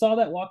house. If I saw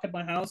that walk at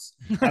my house,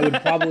 I would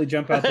probably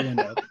jump out the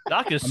window.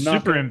 Doc is I'm not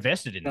super gonna-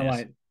 invested in this.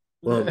 Like,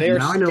 Well, they are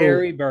now I know-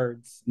 scary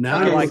birds. Now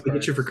I I know like what to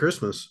get you for birds.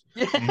 Christmas.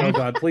 Oh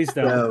God, please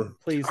don't. So,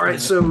 Please. all right, don't.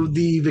 so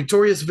the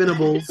Victorious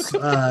Venables,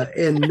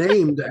 and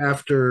named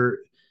after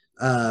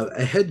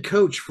a head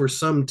coach for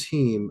some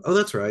team. Oh,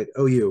 that's right,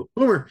 OU.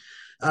 Boomer.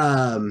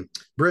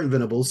 Brent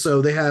Venables.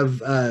 So they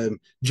have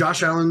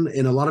Josh Allen,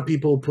 and a lot of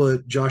people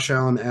put Josh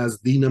Allen as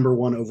the number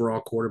one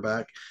overall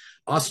quarterback.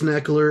 Austin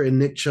Eckler and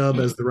Nick Chubb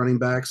as the running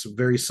backs,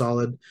 very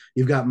solid.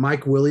 You've got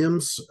Mike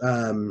Williams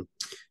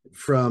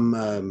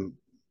from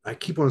I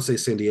keep wanting to say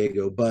San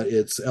Diego, but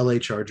it's LA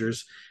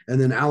Chargers.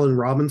 And then Allen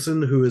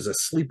Robinson, who is a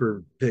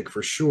sleeper pick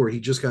for sure. He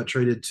just got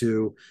traded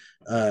to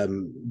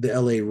the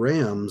LA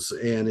Rams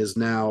and is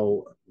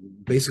now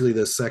basically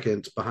the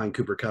second behind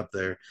Cooper Kupp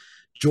there.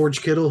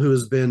 George Kittle, who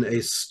has been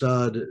a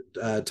stud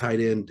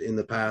tight end in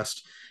the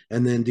past.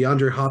 And then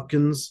DeAndre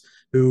Hopkins,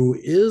 who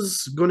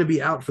is going to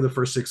be out for the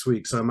first 6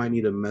 weeks. So I might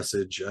need a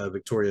message,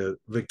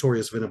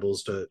 Victorious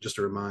Venables, to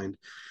remind.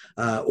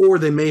 Or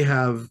they may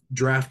have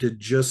drafted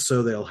just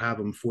so they'll have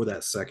them for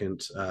that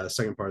second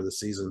part of the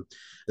season.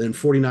 Then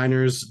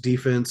 49ers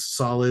defense,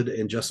 solid,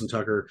 and Justin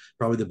Tucker,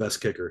 probably the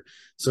best kicker.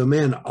 So,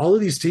 man, all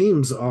of these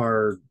teams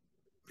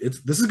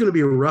this is going to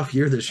be a rough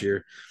year this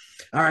year.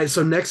 All right,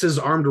 so next is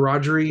Armed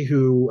Rodgery,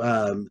 who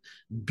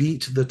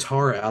beat the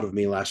tar out of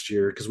me last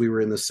year because we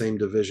were in the same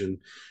division.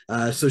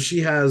 So she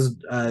has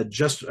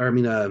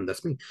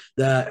that's me,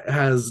 that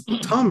has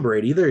Tom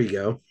Brady, there you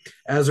go,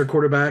 as her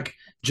quarterback,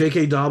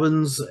 J.K.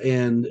 Dobbins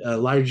and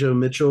Elijah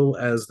Mitchell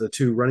as the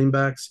two running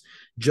backs,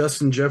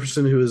 Justin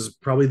Jefferson, who is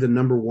probably the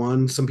number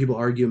one. Some people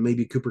argue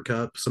maybe Cooper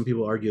Kupp. Some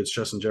people argue it's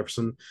Justin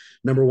Jefferson,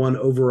 number one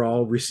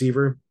overall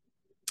receiver.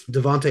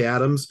 Devontae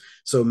Adams.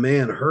 So,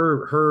 man,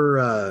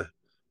 her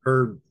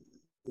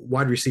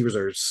wide receivers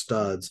are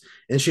studs.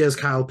 And she has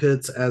Kyle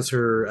Pitts as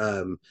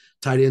her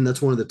tight end.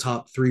 That's one of the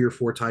top 3 or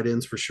 4 tight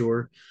ends for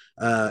sure.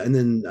 And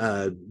then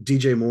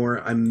DJ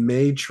Moore. I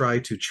may try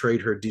to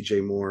trade her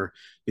DJ Moore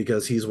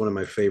because he's one of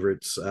my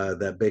favorites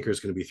that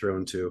Baker's going to be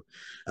thrown to.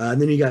 And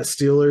then you got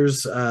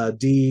Steelers,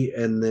 D,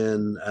 and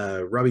then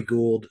Robbie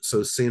Gould.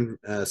 So San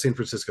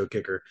Francisco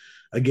kicker.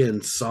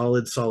 Again,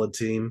 solid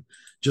team.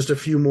 Just a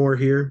few more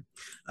here.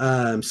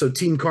 So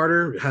Team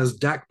Carter has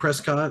Dak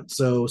Prescott.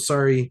 So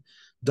sorry,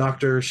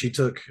 Doctor,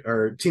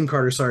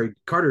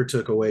 Carter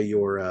took away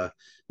your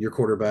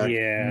quarterback.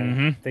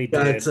 Yeah, they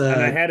did.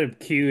 And I had him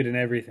queued and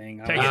everything.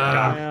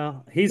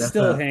 He's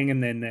still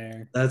hanging in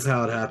there. That's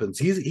how it happens.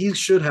 He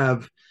should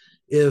have,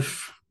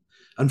 if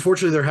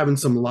unfortunately they're having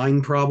some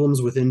line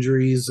problems with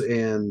injuries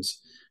and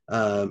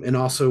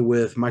also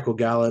with Michael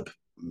Gallup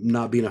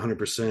not being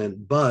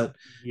 100%, but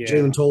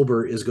Jalen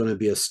Tolbert is going to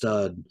be a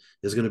stud,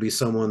 is going to be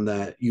someone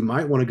that you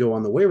might want to go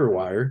on the waiver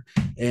wire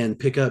and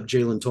pick up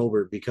Jalen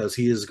Tolbert because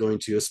he is going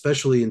to,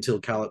 especially until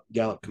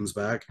Gallup comes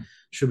back,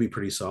 should be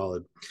pretty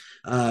solid.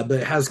 But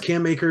it has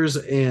Cam Akers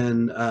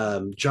and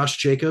Josh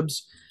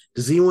Jacobs.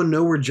 Does anyone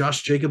know where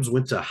Josh Jacobs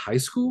went to high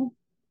school?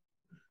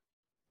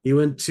 He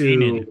went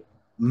to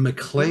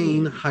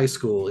McLean High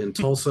School in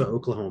Tulsa,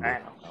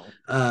 Oklahoma.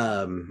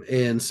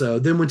 And so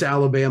then went to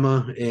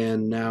Alabama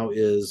and now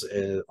is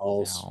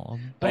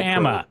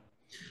Alabama.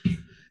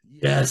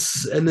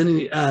 Yes. And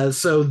then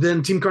so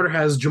then Team Carter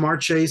has Jamar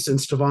Chase and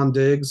Stephon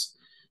Diggs.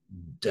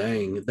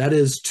 Dang, that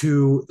is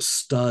 2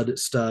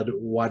 stud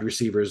wide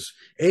receivers.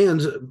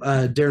 And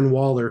Darren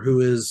Waller,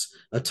 who is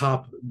a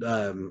top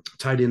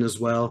tight end as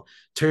well.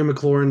 Terry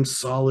McLaurin,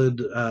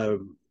 solid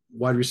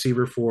wide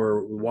receiver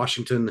for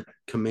Washington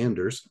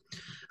Commanders.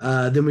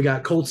 Then we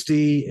got Colts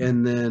D,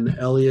 and then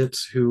Elliott,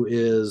 who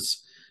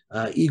is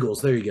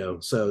Eagles. There you go.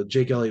 So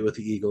Jake Elliott with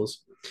the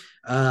Eagles.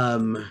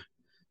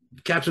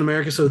 Captain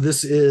America. So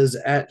this is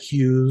at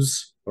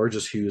Hughes, or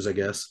just Hughes, I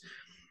guess.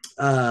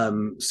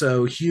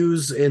 So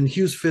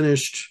Hughes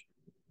finished,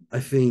 I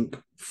think,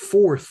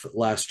 4th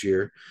last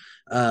year.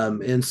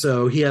 And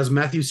so he has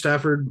Matthew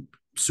Stafford,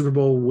 Super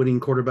Bowl winning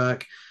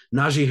quarterback,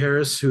 Najee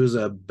Harris, who is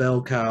a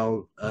bell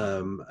cow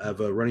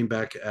of a running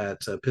back at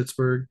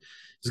Pittsburgh.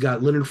 He's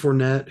got Leonard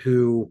Fournette,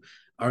 who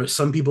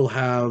some people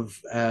have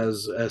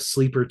as a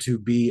sleeper to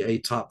be a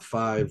top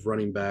 5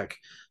 running back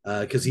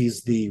because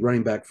he's the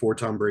running back for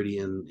Tom Brady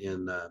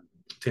in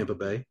Tampa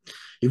Bay.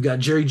 You've got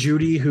Jerry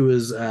Jeudy, who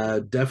is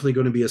definitely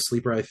going to be a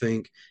sleeper, I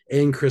think,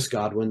 and Chris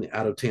Godwin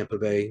out of Tampa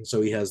Bay.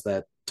 So he has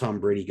that Tom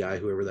Brady guy,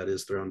 whoever that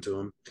is, thrown to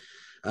him.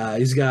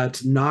 He's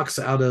got Knox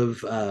out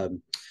of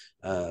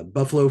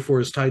Buffalo for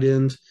his tight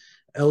end.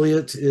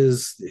 Elliott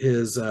is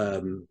his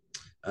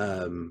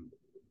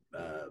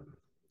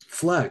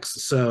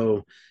flex.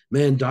 So,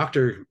 man,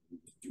 Doctor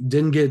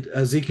didn't get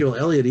Ezekiel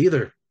Elliott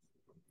either.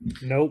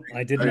 Nope,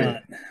 I did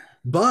not.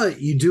 But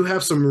you do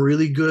have some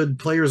really good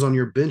players on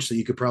your bench that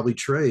you could probably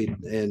trade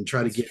and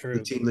try That's to get true.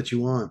 the team that you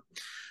want.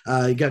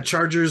 You got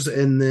Chargers,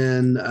 and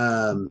then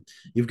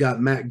you've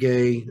got Matt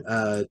Gay,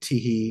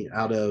 Teehee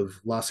out of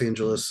Los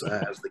Angeles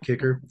as the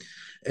kicker.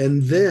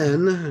 And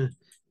then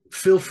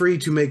feel free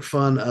to make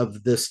fun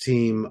of this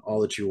team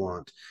all that you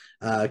want,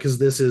 because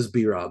this is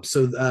B-Rob.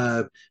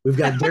 So we've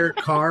got Derek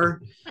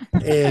Carr,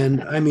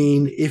 and I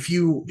mean, if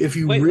you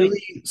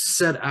really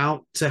set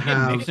out to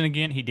have Mixon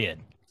again, he did.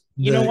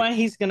 You know why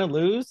he's gonna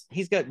lose?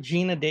 He's got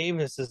Gina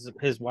Davis as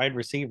his wide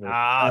receiver.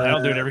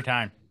 That'll do it every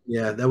time.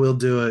 Yeah, that will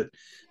do it.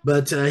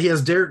 But he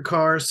has Derek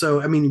Carr.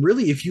 So, I mean,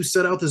 really, if you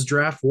set out this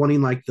draft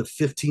wanting like the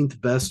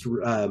 15th best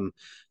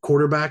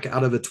quarterback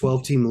out of a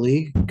 12-team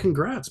league,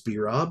 congrats,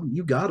 B-Rob.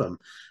 You got him.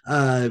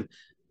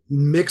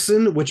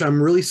 Mixon, which I'm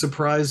really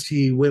surprised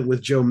he went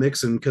with Joe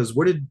Mixon, because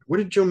where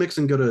did Joe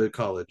Mixon go to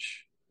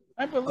college?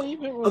 I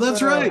believe it was. Oh,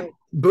 that's right.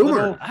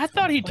 Boomer. I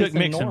thought he took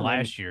Mixon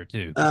last year,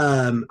 too.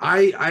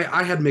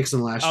 I had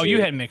Mixon last year. Oh, you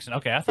had Mixon.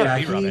 Okay, I thought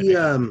B-Rob had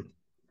Mixon.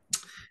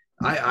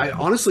 I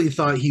honestly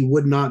thought he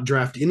would not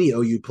draft any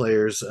OU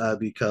players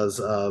because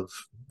of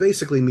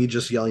basically me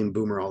just yelling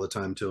Boomer all the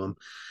time to him.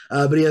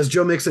 But he has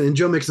Joe Mixon, and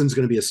Joe Mixon's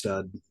going to be a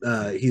stud.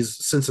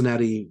 He's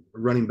Cincinnati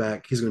running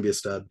back. He's going to be a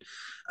stud.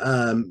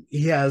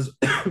 He has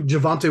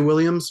Javonte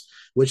Williams,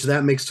 which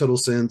that makes total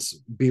sense.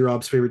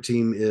 B-Rob's favorite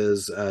team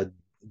is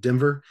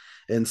Denver.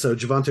 And so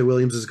Javonte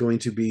Williams is going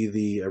to be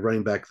the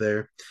running back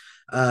there.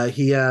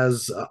 He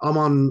has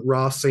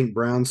Amon-Ra St.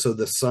 Brown, so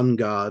the sun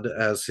god,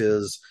 as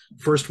his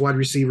first wide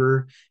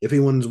receiver. If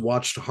anyone's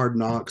watched Hard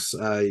Knocks,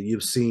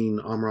 you've seen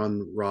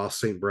Amon-Ra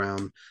St.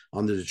 Brown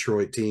on the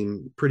Detroit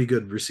team. Pretty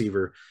good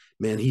receiver.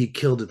 Man, he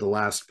killed it the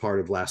last part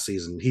of last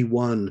season. He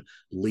won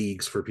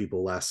leagues for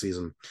people last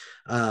season.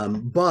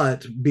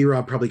 But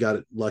B-Rob probably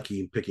got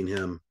lucky picking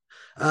him.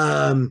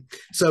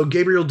 So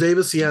Gabriel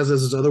Davis, he has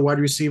as his other wide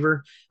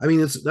receiver. I mean,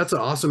 that's an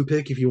awesome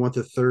pick if you want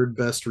the third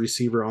best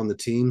receiver on the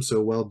team. So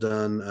well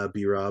done,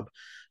 B-Rob.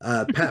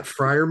 Pat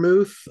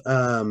Freiermuth,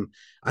 I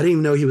didn't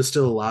even know he was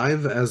still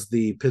alive as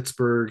the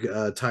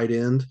Pittsburgh tight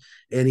end,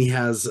 and he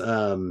has Mitch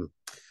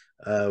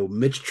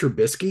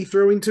Trubisky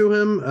throwing to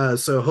him.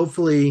 So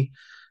hopefully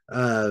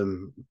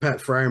Pat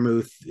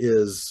Freiermuth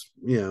is,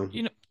 Yeah.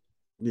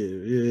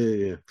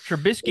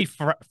 Trubisky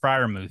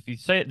Freiermuth. You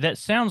say that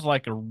sounds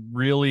like a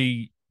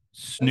really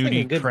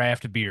snooty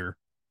craft beer.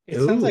 It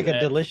sounds like a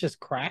delicious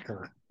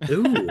cracker.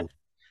 Ooh.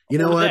 You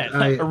know what?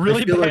 A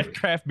really bad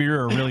craft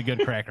beer or a really good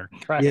cracker.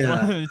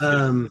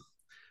 Yeah.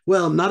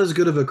 Well, not as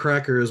good of a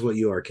cracker as what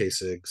you are,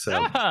 K-Sig. So,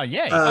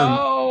 yay.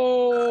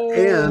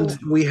 And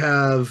we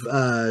have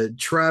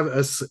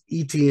Travis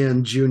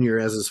Etienne Jr.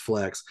 as his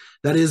flex.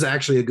 That is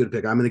actually a good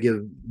pick. I'm going to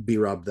give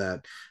B-Rob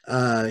that.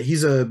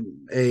 He's a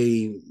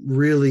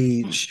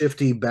really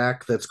shifty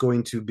back that's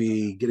going to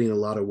be getting a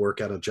lot of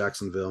work out of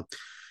Jacksonville.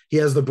 He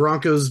has the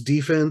Broncos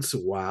defense.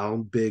 Wow,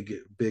 big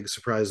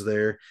surprise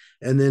there.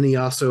 And then he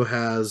also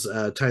has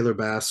Tyler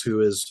Bass,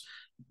 who is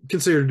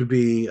considered to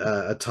be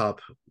a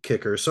top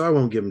kicker, so I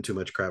won't give him too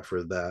much crap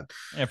for that.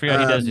 I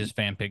forgot he does his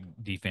fan pick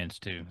defense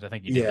too. I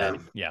think he did that.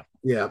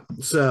 Yeah.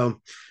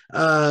 So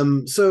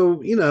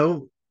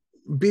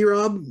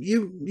B-Rob,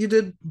 you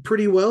did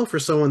pretty well for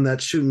someone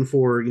that's shooting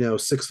for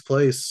 6th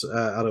place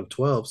out of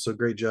 12. So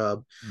great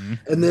job.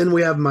 Mm-hmm. And then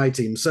we have my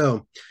team.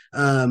 So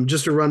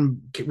just to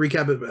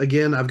recap it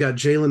again, I've got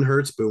Jalen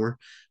Hurts, Boomer,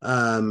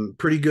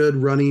 pretty good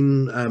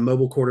running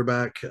mobile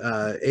quarterback,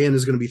 and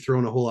is going to be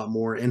throwing a whole lot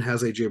more, and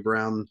has AJ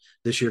Brown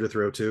this year to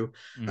throw to.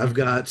 Mm-hmm. I've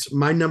got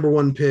my number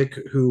one pick,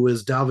 who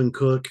is Dalvin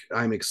Cook.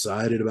 I'm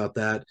excited about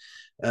that.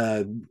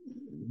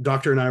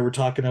 Doctor and I were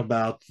talking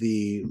about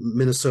the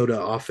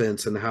Minnesota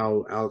offense and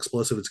how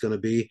explosive it's going to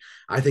be.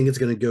 I think it's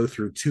going to go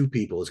through two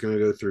people. It's going to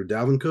go through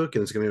Dalvin Cook,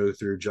 and it's going to go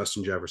through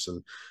Justin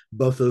Jefferson.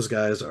 Both those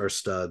guys are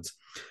studs.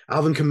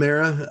 Alvin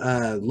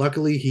Kamara,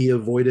 luckily he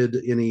avoided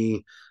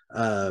any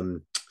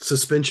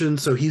suspension,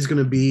 so he's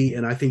going to be,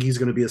 and I think he's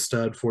going to be a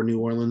stud for New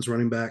Orleans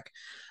running back.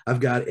 I've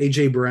got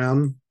AJ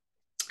Brown,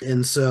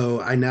 and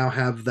so I now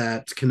have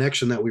that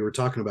connection that we were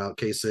talking about,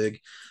 K-Sig.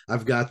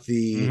 I've got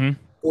the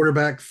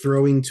quarterback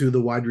throwing to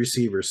the wide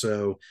receiver,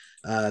 so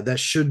that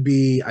should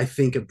be, I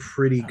think, a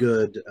pretty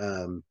good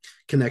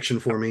connection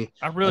for me.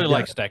 I really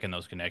like stacking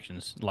those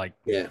connections.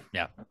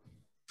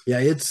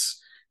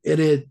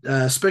 It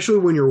especially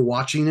when you're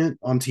watching it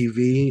on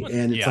TV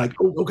and it's like,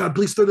 oh God,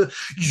 please throw the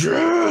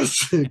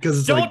yes, because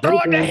it's don't throw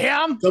it to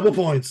him. Double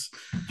points,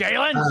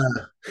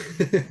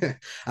 Jalen.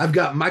 I've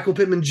got Michael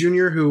Pittman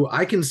Jr., who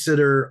I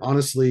consider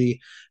honestly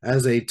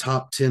as a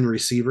top 10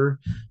 receiver,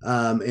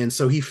 and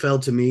so he fell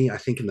to me, I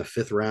think, in the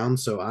 5th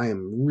round. So I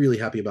am really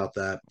happy about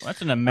that. Well,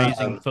 that's an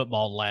amazing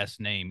football last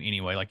name.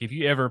 Anyway, like if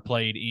you ever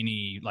played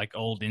any like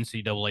old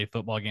NCAA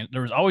football games,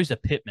 there was always a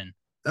Pittman.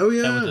 Oh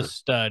yeah, that was a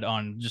stud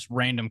on just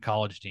random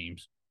college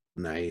teams.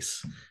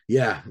 Nice.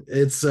 Yeah,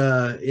 it's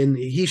and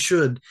he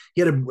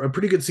had a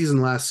pretty good season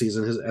last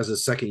season as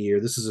his second year.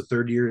 This is a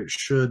third year.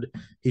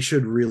 He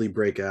should really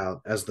break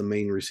out as the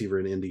main receiver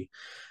in Indy.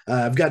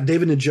 I've got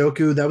David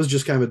Njoku. That was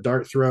just kind of a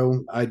dart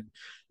throw. I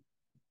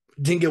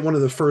didn't get one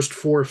of the first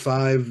 4 or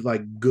 5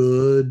 like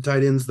good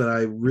tight ends that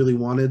I really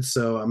wanted,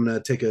 so I'm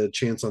gonna take a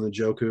chance on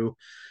Njoku.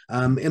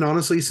 And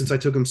honestly, since I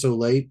took him so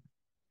late,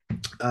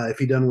 if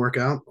he doesn't work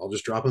out, I'll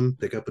just drop him,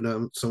 pick up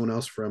someone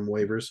else from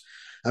waivers.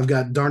 I've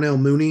got Darnell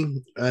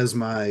Mooney as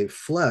my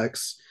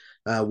flex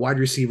wide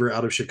receiver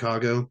out of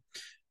Chicago.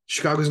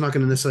 Chicago's not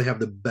going to necessarily have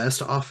the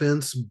best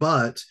offense,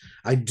 but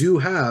I do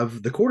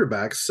have the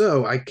quarterback,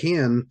 so I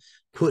can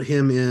put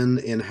him in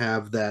and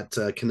have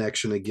that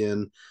connection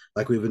again,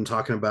 like we've been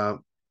talking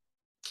about.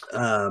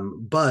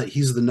 But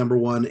he's the number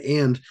one,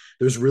 and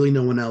there's really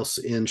no one else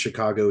in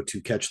Chicago to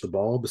catch the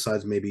ball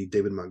besides maybe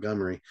David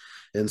Montgomery.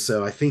 And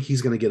so I think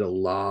he's going to get a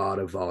lot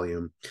of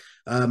volume.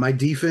 My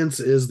defense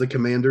is the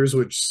Commanders,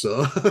 which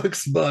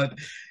sucks, but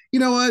you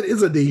know what?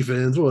 It's a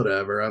defense,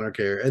 whatever. I don't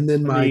care. And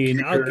then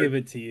I'll give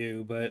it to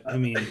you, but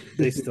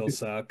they still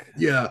suck.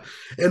 Yeah.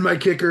 And my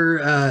kicker,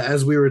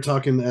 as we were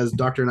talking, as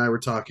Doctor and I were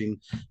talking,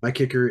 my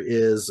kicker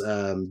is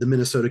the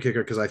Minnesota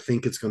kicker, because I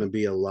think it's going to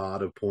be a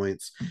lot of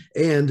points.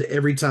 And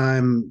every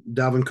time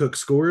Dalvin Cook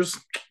scores,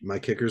 my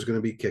kicker is going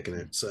to be kicking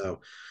it. So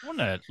I want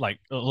to like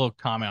a little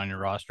comment on your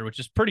roster, which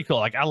is pretty cool.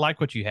 Like I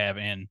like what you have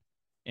and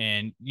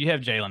you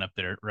have Jalen up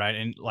there, right?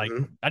 And like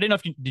I didn't know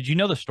if did you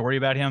know the story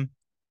about him?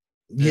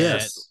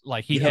 Yes,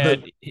 like he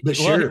had the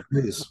sheriff.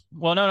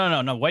 Well,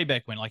 no, way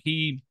back when, like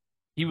he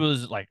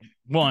was like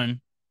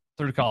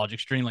through college,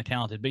 extremely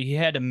talented, but he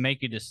had to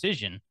make a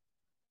decision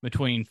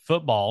between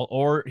football,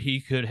 or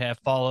he could have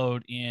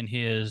followed in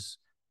his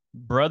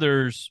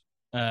brother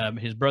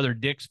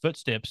Dick's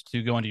footsteps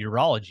to go into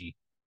urology,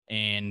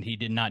 and he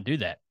did not do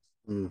that.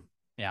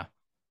 Yeah.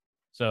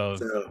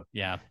 So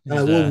yeah.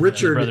 Well,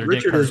 Richard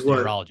is what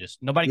urologist.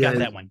 Nobody got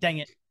that one. Dang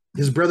it.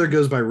 His brother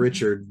goes by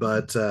Richard,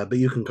 but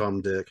you can call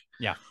him Dick.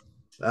 Yeah.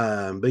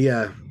 But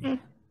yeah,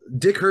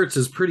 Dick Hertz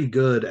is pretty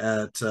good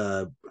at.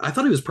 I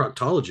thought he was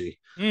proctology.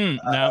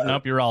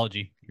 Nope,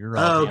 urology.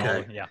 Oh,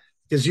 okay. Yeah.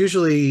 Because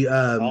usually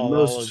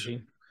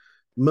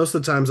most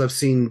of the times I've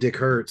seen Dick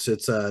Hertz,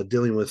 it's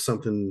dealing with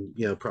something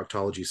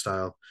proctology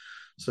style.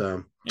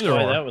 So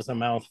that was a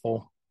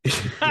mouthful.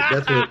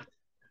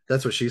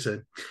 That's what she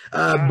said.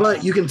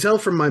 But you can tell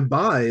from my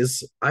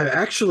buys, I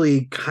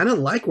actually kind of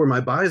like where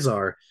my buys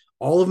are.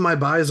 All of my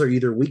buys are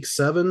either week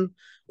 7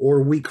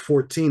 or week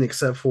 14,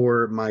 except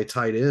for my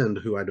tight end,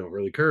 who I don't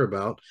really care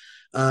about.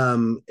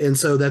 And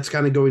so that's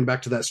kind of going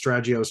back to that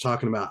strategy I was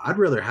talking about. I'd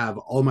rather have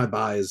all my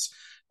buys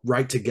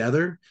right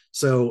together.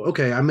 So,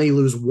 okay, I may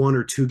lose 1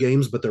 or 2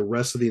 games, but the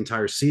rest of the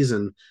entire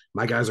season,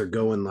 my guys are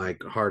going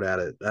like hard at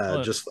it.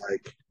 Just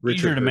like Richard.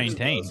 Easier to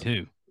maintain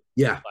too.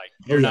 Yeah. Like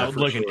you're not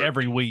looking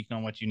every week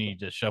on what you need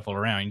to shuffle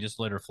around. You just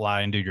let her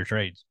fly and do your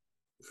trades.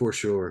 For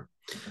sure.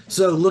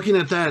 So looking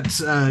at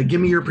that,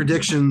 give me your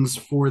predictions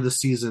for the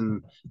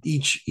season,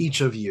 each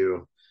of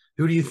you.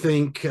 Who do you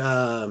think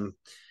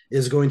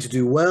is going to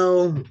do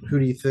well? Who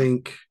do you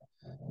think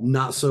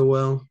not so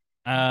well?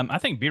 I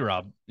think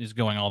B-Rob is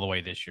going all the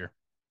way this year.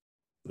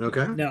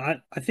 Okay. No,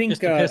 I think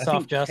piss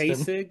off Justin.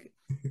 Kasich,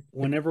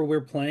 whenever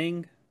we're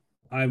playing,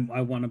 I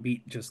want to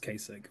beat just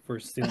Kasich for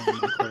stealing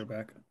the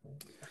quarterback.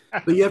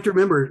 But you have to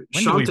remember,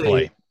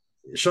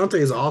 Shante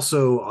is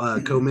also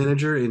a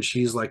co-manager, and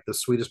she's like the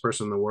sweetest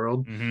person in the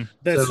world. Mm-hmm.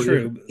 That's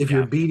true. If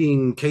you're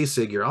beating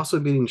Kasich, you're also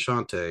beating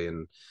Shante.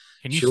 And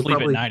can you sleep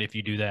at night if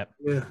you do that?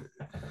 Yeah.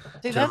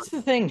 See, that's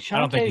the thing.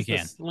 Shantae's the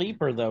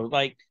sleeper, though.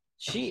 Like,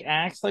 she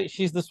acts like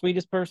she's the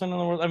sweetest person in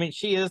the world. I mean,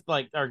 she is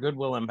like our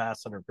goodwill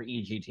ambassador for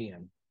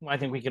EGTN. I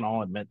think we can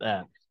all admit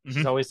that. Mm-hmm.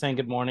 She's always saying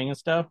good morning and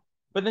stuff.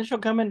 But then she'll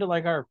come into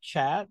like our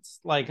chats,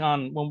 like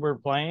on when we're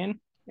playing,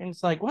 and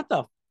it's like, what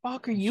the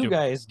fuck are you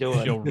guys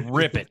doing? She'll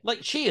rip it.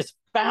 Like, she is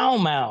foul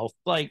mouthed.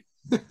 Like,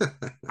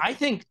 I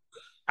think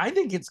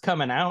it's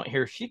coming out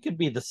here. She could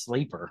be the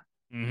sleeper.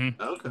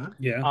 Mm-hmm. Okay.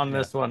 Yeah. On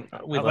this one,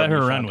 I'll let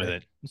her run with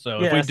it.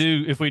 So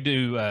if we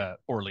do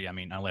Orly, I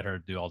mean, I let her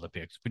do all the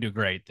picks. If we do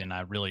great, then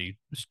I really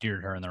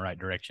steered her in the right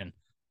direction.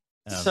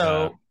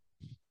 So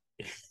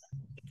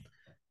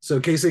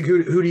Kasich,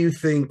 who do you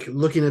think,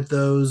 looking at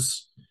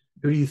those,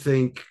 who do you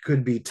think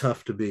could be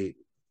tough to beat?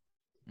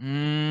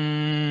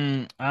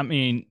 I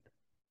mean,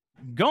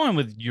 going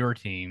with your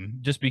team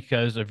just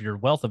because of your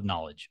wealth of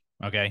knowledge.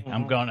 Okay, mm-hmm.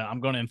 I'm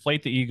gonna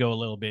inflate the ego a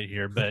little bit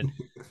here, but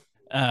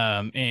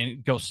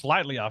and go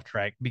slightly off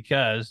track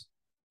because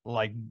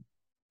like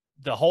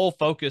the whole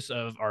focus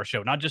of our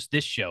show, not just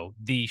this show,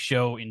 the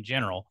show in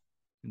general,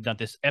 not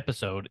this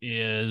episode,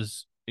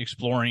 is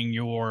exploring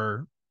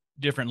your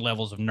different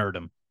levels of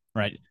nerdom,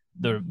 right?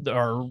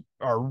 Our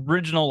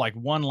original like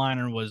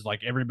one-liner was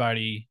like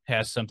everybody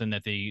has something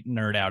that they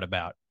nerd out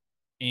about,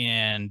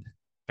 and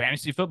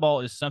fantasy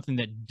football is something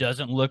that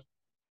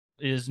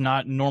is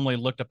not normally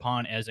looked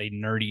upon as a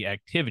nerdy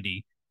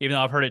activity, even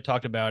though I've heard it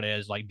talked about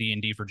as like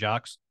D&D for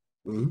jocks.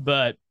 Mm-hmm.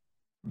 But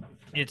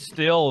it's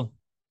still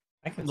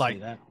I can like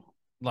see that.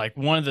 Like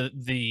one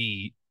of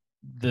the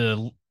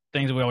the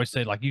things that we always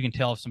say, like you can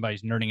tell if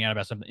somebody's nerding out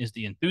about something, is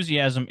the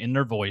enthusiasm in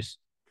their voice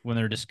when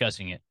they're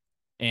discussing it.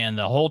 And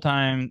the whole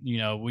time,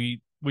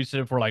 we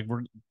said for like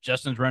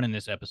Justin's running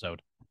this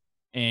episode,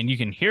 and you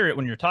can hear it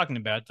when you're talking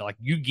about it, like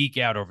you geek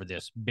out over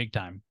this big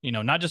time.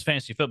 Not just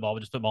fantasy football, but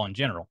just football in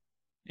general.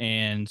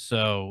 And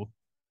so,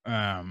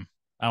 I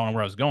don't know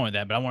where I was going with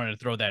that, but I wanted to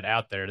throw that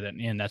out there.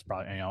 And that's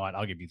probably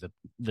I'll give you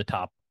the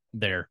top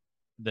there.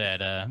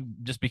 That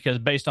just because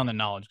based on the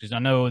knowledge, because I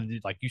know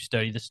like you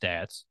study the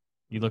stats,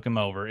 you look them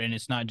over, and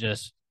it's not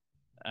just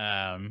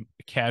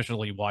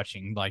casually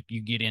watching. Like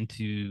you get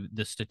into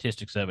the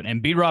statistics of it,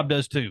 and B-Rob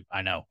does too.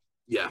 I know.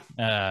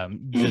 Yeah.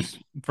 Just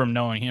from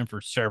knowing him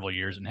for several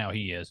years and how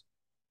he is,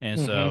 and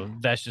so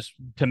that's just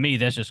to me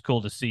that's just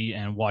cool to see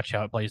and watch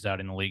how it plays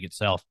out in the league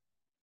itself.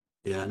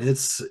 Yeah, and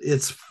it's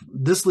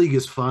this league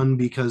is fun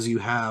because you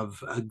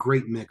have a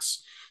great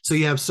mix. So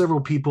you have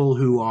several people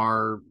who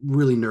are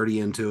really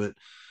nerdy into it.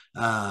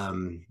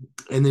 And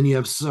then you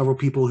have several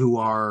people who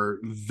are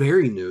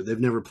very new. They've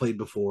never played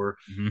before.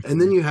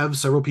 And then you have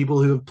several people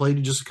who have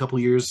played just a couple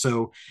years.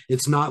 So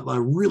it's not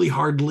a really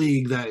hard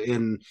league that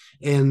and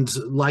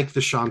like the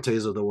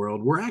Shantaes of the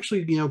world, we're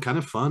actually, kind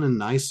of fun and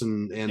nice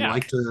and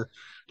like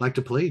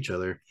to play each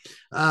other.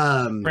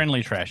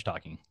 Friendly trash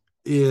talking.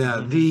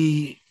 Yeah.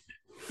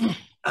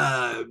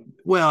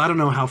 Well, I don't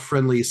know how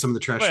friendly some of the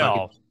trash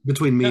talking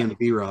between me and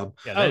B-Rob.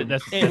 Yeah,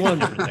 that's a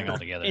different thing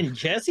altogether. And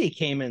Jesse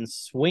came in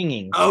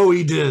swinging. Oh,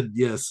 he did.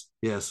 Yes.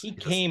 He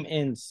came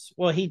in.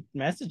 Well, he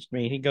messaged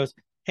me. He goes,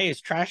 "Hey, is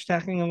trash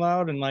talking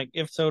allowed? And like,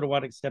 if so, to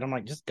what extent?" I'm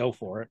like, "Just go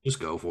for it. Just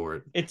go for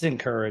it. It's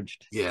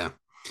encouraged." Yeah,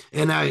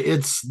 and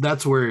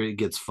that's where it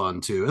gets fun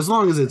too, as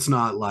long as it's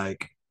not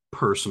like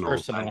personal.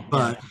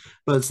 But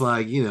it's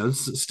like it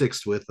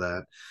sticks with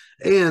that.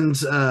 And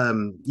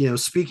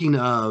speaking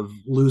of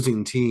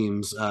losing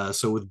teams,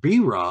 so with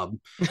B-Rob,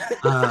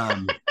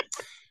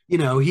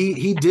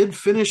 he did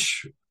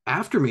finish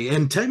after me,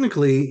 and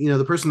technically,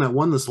 the person that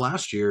won this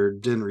last year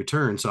didn't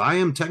return, so I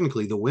am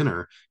technically the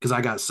winner because I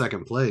got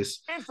second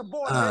place. And for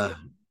boy,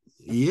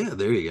 yeah,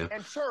 there you go.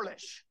 And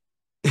churlish.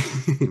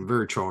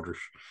 Very childish.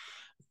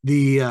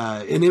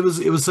 And it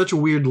was such a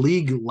weird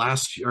league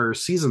last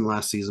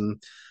season.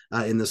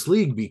 In this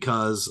league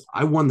because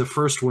I won the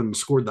first one,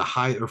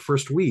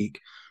 first week,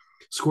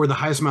 scored the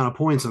highest amount of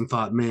points, and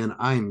thought, man,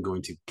 I am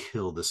going to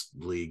kill this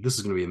league. This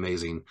is going to be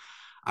amazing.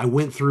 I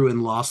went through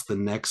and lost the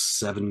next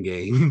 7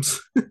 games.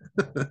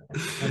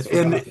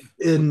 and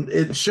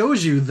it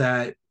shows you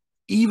that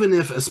even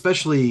if,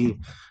 especially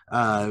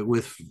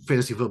with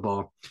fantasy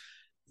football,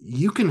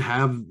 you can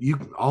have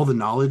all the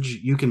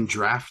knowledge, you can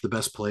draft the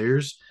best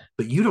players,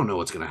 but you don't know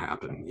what's going to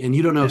happen, and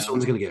you don't know if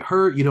someone's going to get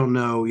hurt. You don't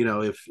know,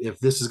 if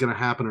this is going to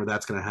happen or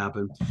that's going to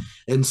happen.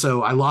 And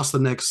so I lost the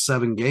next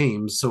 7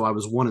 games, so I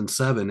was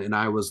 1-7, and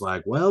I was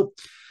like, well,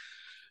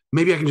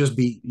 maybe I can just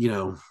beat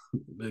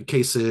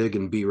K-Sig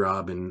and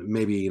B-Rob and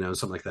maybe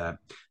something like that.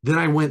 Then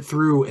I went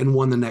through and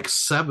won the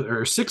next 7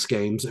 or 6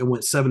 games and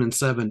went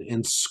 7-7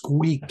 and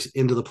squeaked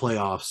into the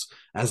playoffs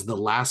as the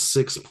last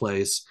 6th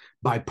place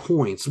by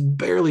points,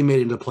 barely made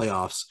it into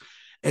playoffs.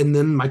 And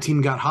then my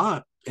team got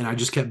hot and I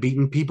just kept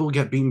beating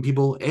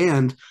people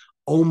and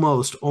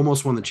almost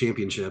won the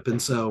championship. And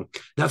so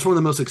that's one of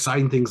the most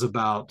exciting things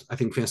about, I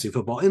think, fantasy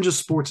football and just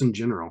sports in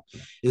general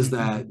is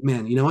that,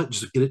 man, you know what,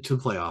 just get to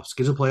the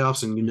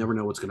playoffs and you never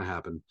know what's going to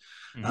happen.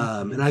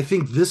 And I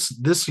think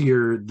this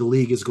year, the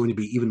league is going to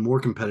be even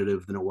more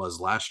competitive than it was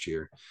last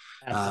year.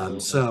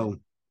 So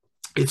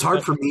it's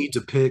hard for me to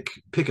pick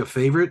a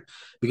favorite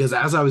because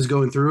as I was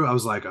going through, I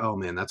was like, oh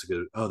man, that's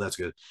good.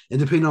 And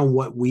depending on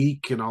what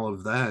week and all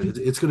of that,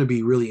 it's going to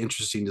be really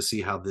interesting to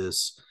see how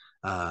this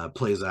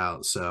plays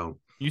out. So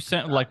you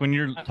sound like when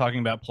you're talking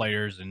about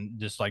players and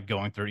just like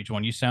going through each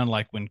one, you sound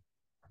like when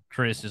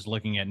Chris is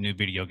looking at new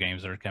video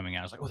games that are coming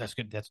out. It's like, oh, that's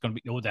good. That's going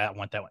to be, I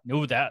want that one.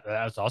 No,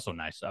 that's also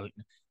nice.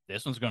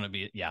 This one's going to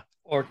be,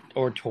 or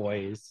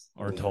toys,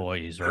 or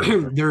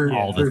they're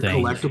all the things.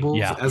 Collectibles.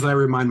 Yeah. As I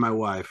remind my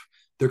wife,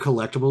 they're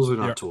collectibles, they're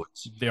not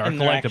toys. They are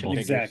collectibles.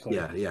 Exactly.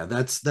 Yeah.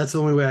 That's the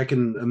only way I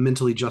can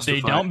mentally justify.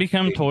 They don't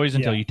become toys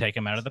until you take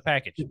them out of the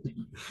package.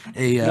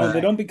 No,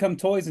 they don't become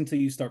toys until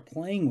you start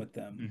playing with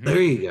them. There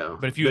you go.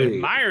 But if you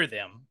admire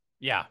them,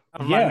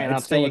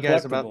 I'll tell you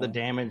guys about the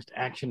damaged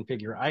action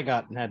figure I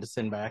got and had to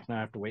send back. Now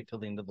I have to wait till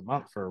the end of the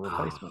month for a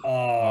replacement.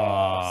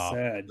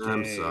 Sad days.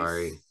 I'm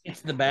sorry.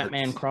 It's the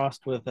Batman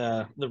crossed with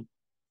the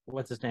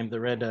what's his name, the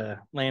Red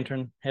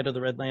Lantern, head of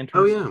the Red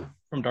Lantern. Oh yeah,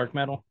 from Dark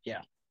Metal.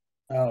 Yeah.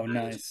 Oh,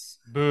 nice.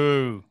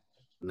 Boo.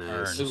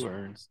 Nice.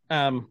 Burns.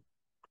 I'll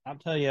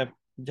tell you,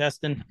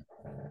 Justin.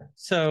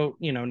 So,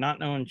 not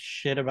knowing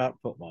shit about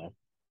football,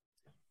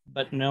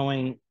 but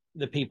knowing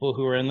the people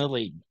who are in the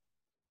league,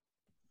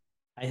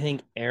 I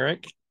think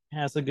Eric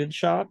has a good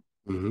shot.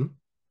 Mm-hmm.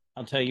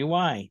 I'll tell you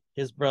why.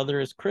 His brother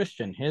is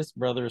Christian. His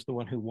brother is the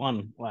one who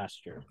won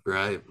last year.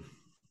 Right.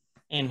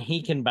 And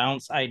he can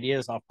bounce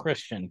ideas off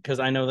Christian because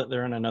I know that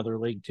they're in another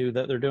league too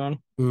that they're doing.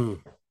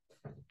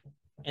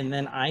 And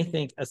then I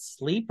think a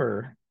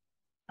sleeper,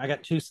 I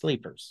got 2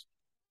 sleepers.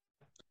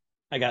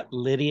 I got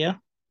Lydia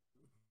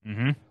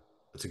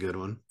That's a good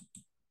one.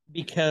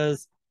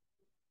 Because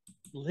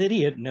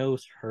Lydia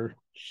knows her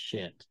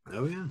shit.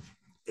 Oh yeah,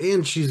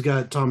 and she's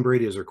got Tom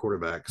Brady as her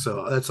quarterback,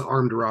 so that's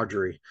armed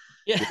Rodgery.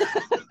 Yeah.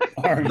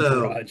 Armed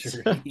So,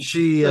 Rodgery.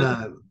 She,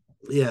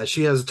 yeah,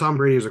 she has Tom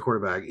Brady as a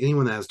quarterback.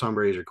 Anyone that has Tom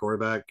Brady as your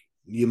quarterback,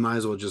 you might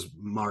as well just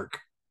mark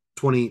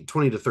 20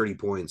 to 30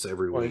 points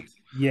every week.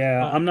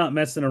 Yeah, I'm not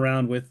messing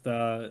around with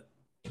the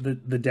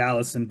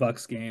Dallas and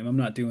Bucks game. I'm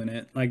not doing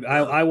it. Like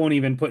I won't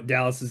even put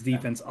Dallas's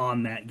defense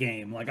on that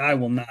game. Like I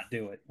will not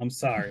do it. I'm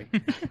sorry.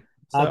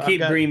 So I'll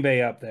keep Green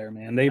Bay up there,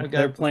 man.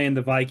 They're playing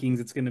the Vikings.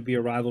 It's going to be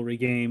a rivalry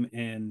game,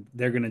 and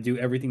they're going to do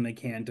everything they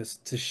can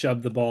to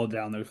shove the ball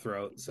down their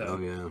throat. So Oh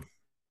yeah.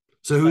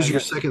 So who's your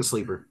second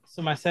sleeper?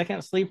 So my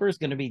second sleeper is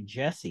going to be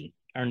Jesse,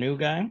 our new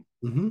guy.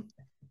 Mm-hmm.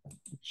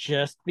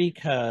 Just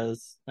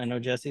because I know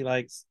Jesse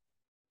likes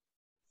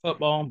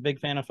football, big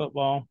fan of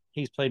football.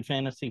 He's played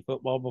fantasy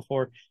football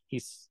before.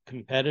 He's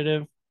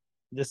competitive.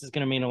 This is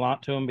going to mean a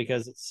lot to him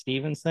because it's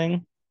Steven's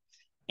thing.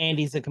 And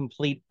he's a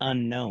complete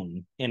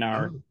unknown in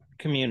our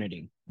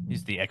community.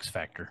 He's the X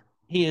factor.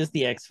 He is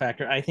the X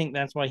factor. I think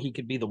that's why he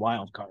could be the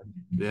wild card.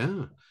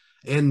 Yeah.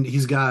 And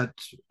he's got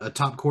a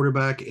top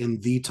quarterback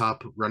and the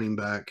top running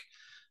back.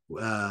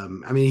 I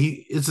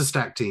mean, it's a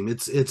stacked team.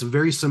 It's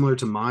very similar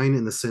to mine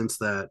in the sense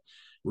that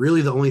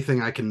really the only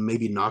thing I can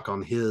maybe knock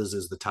on his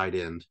is the tight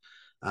end.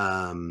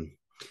 And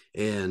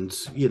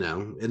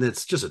and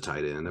it's just a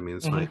tight end. I mean,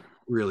 it's like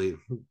really,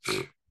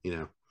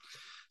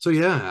 So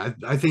yeah,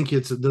 I think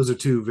those are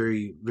two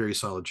very, very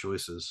solid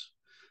choices.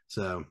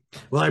 So,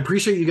 well, I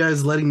appreciate you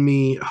guys letting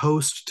me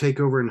take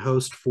over and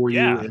host for you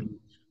and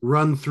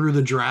run through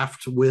the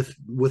draft with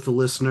the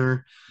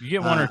listener. You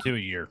get one or two a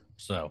year.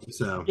 So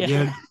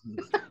yeah.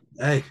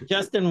 Hey,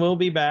 Justin will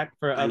be back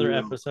for other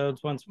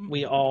episodes once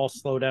we all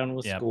slow down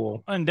with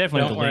school. And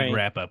definitely the league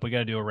wrap up. We got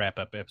to do a wrap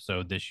up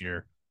episode this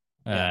year.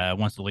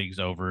 Once the league's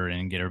over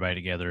and get everybody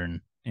together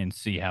and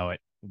see how it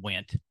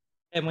went.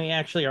 And we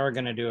actually are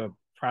going to do a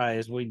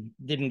prize. We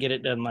didn't get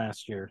it done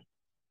last year.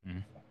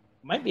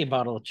 Might be a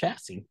bottle of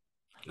chassis.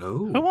 Oh,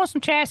 who wants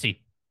some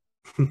chassis?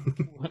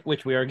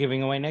 Which we are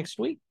giving away next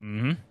week.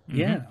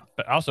 Yeah,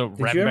 but also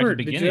did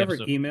you ever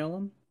email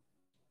them?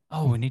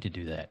 Oh, we need to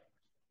do that.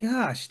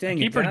 Gosh, dang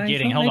it! Keep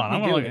forgetting. Hold on,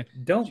 I'm gonna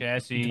don't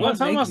chassis. Well,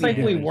 it's almost like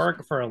we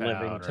work for a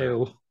living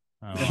too.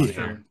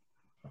 I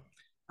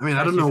mean,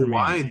 I don't know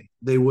why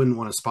they wouldn't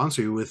want to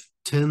sponsor you with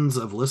tens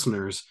of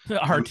listeners.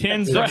 Our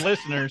tens of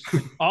listeners.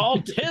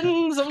 All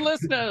tens of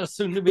listeners,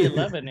 soon to be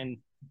 11 and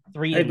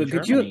 3 in but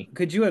Germany.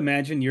 Could you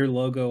imagine your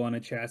logo on a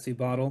chassis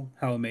bottle?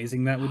 How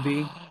amazing that would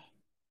be.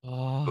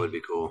 That would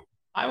be cool.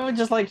 I would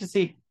just like to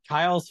see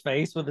Kyle's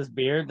face with his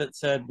beard that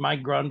said, "My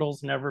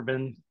grundle's never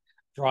been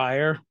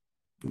drier."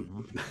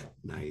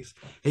 Nice.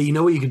 Hey, you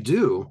know what you could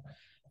do?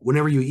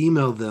 Whenever you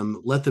email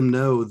them, let them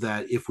know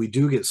that if we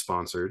do get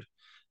sponsored,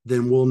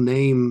 then we'll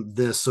name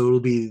this. So it'll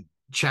be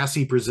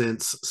Chassis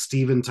Presents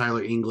Steven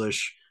Tyler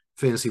English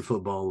Fantasy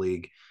Football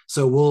League.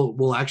 So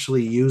we'll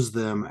actually use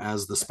them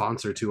as the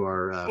sponsor to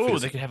our.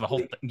 They could have a whole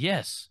thing.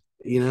 Yes.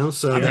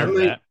 So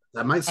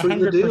that might sweeten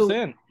the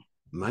deal.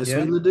 Might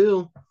sweeten the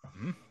deal.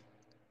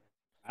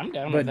 I'm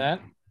down with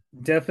that.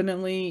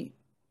 Definitely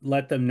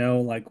let them know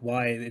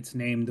why it's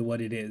named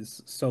what it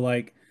is. So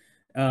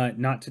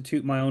not to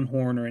toot my own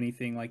horn or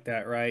anything like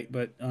that, right?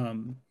 But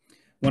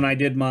when I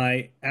did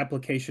my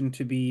application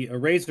to be a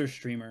Razer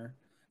streamer,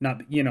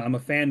 I'm a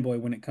fanboy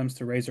when it comes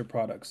to Razer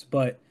products,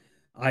 but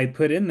I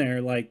put in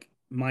there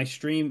my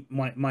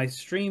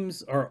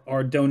streams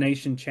are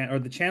donation channel, or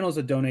the channel's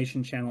a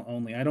donation channel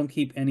only. I don't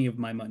keep any of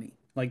my money.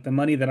 The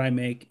money that I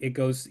make, it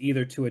goes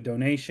either to a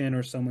donation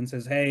or someone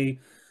says, "Hey,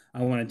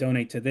 I want to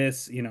donate to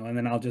this," and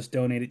then I'll just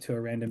donate it to a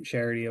random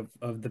charity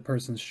of the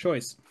person's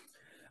choice.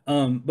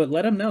 But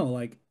let them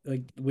know,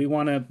 we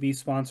want to be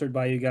sponsored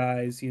by you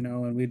guys,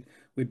 and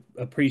we'd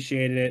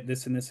appreciate it,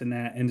 this and this and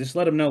that, and just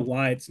let them know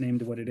why it's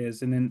named what it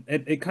is. And then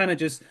it kind of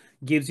just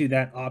gives you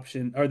that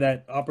option or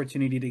that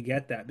opportunity to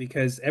get that,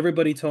 because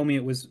everybody told me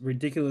it was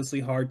ridiculously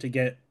hard to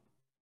get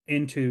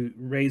into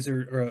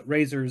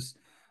Razer's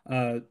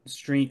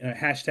stream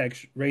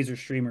hashtag Razer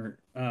streamer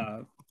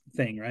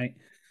thing, right?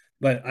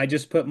 But I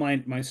just put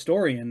my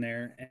story in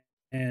there,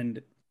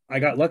 and I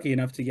got lucky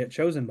enough to get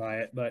chosen by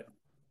it. But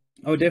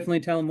I would definitely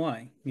tell them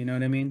why. You know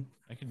what I mean?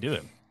 I could do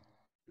it.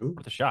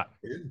 Worth a shot.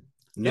 Yeah.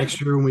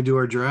 Next year when we do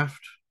our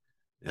draft,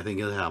 I think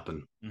it'll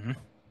happen.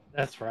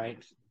 That's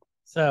right.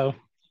 So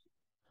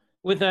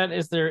with that,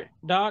 is there,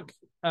 Doc,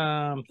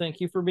 thank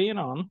you for being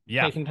on.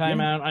 Yeah. Taking time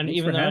out. And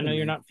even though I know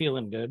you're not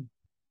feeling good.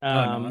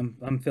 No,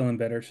 I'm feeling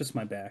better. It's just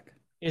my back.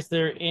 Is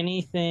there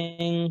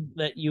anything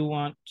that you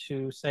want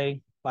to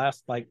say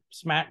last,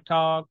 smack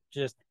talk,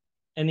 just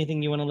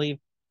anything you want to leave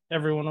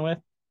everyone with?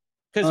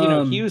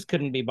 Because Hughes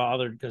couldn't be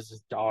bothered because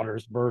his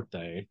daughter's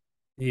birthday.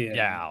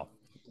 Yeah.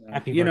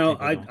 Happy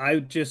birthday, I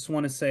just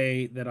want to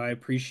say that I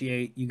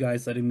appreciate you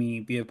guys letting me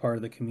be a part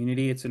of the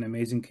community. It's an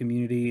amazing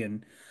community,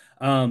 and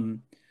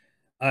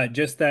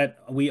just that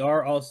we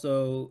are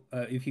also,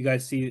 if you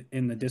guys see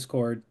in the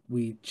Discord,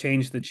 we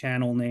changed the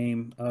channel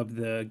name of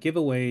the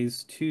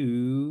giveaways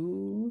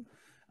to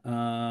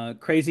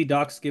Crazy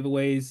Docs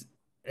giveaways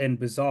and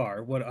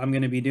Bizarre. What I'm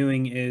going to be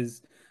doing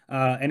is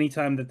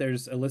anytime that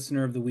there's a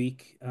listener of the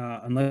week,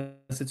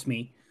 unless it's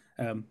me,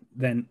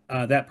 then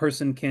that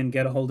person can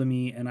get a hold of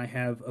me, and I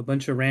have a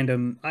bunch of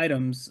random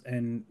items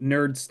and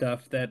nerd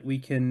stuff that we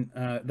can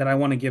that I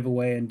want to give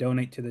away and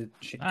donate to the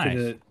Nice.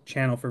 to the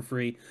channel for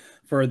free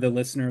for the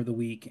listener of the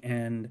week.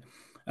 And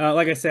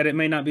like I said, it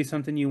may not be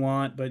something you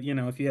want, but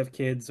if you have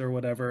kids or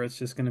whatever, it's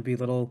just going to be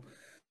little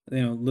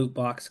loot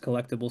box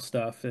collectible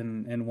stuff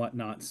and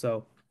whatnot.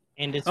 So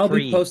And it's I'll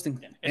free. be posting,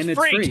 It's and it's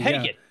free. free. Take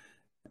Yeah. it.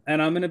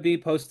 And I'm gonna be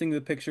posting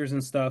the pictures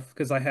and stuff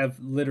because I have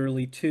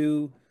literally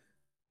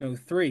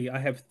three. I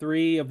have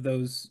three of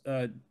those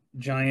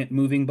giant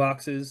moving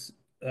boxes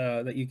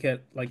that you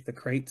get, like the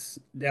crates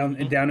down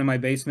in my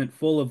basement,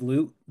 full of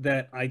loot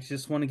that I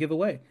just want to give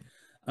away.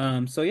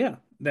 So yeah,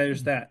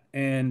 there's that,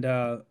 and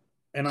I'll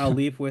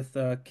leave with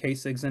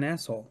K-Sig's an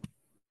asshole.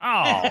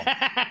 Oh,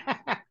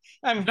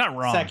 I'm not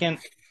wrong. Second.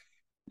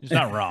 It's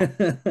not wrong.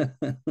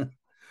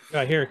 Do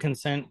I hear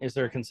consent? Is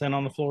there consent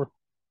on the floor?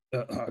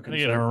 I'm gonna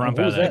get a rump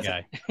out of that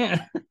guy.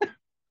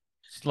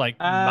 It's like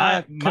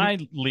my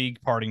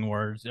league parting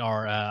words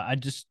are I'm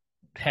just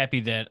happy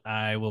that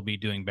I will be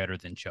doing better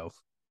than Chof.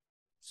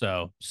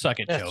 So suck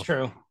it, Chof. That's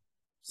true.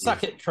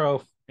 Suck it,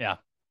 Trof. Yeah.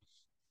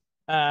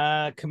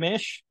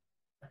 Commish?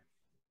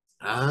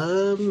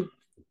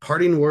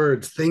 Parting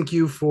words. Thank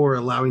you for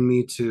allowing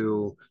me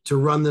to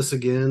run this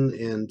again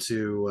and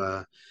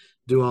to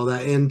do all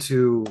that and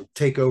to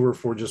take over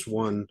for just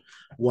one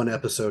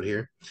episode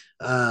here.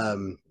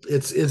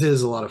 It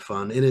is a lot of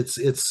fun, and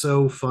it's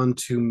so fun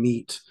to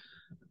meet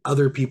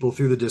other people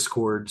through the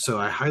Discord. So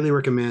I highly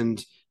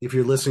recommend, if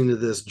you're listening to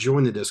this,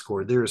 join the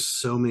Discord. There are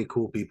so many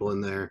cool people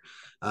in there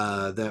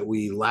that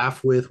we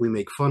laugh with. We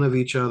make fun of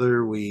each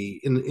other. We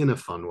in a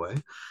fun way.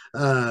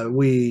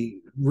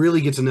 We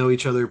really get to know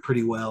each other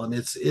pretty well, and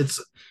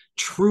it's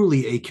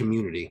truly a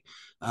community.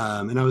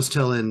 And I was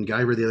telling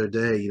Guyver the other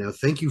day,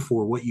 thank you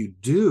for what you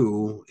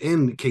do,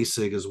 and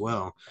K-Sig as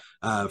well,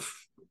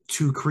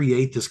 to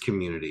create this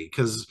community.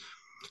 Because,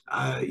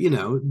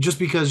 just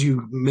because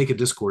you make a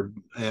Discord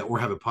or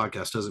have a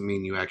podcast doesn't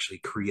mean you actually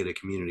create a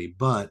community.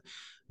 But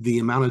the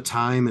amount of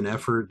time and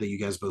effort that you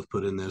guys both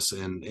put in this,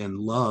 and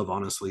love,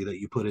 honestly, that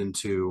you put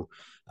into,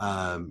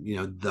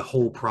 the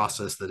whole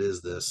process that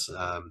is this,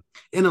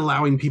 and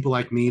allowing people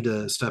like me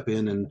to step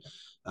in and,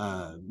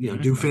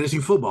 do fantasy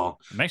football.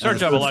 It makes our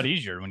job a lot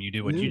easier when you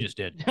do what you just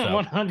did. So.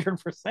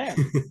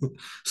 100%.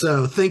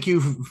 So thank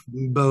you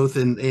both.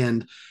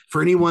 And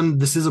for anyone,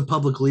 this is a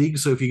public league.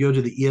 So if you go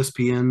to the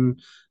ESPN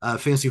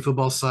fantasy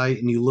football site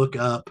and you look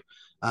up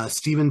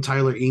Steven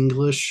Tyler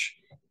English,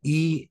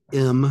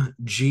 EMGNFFL,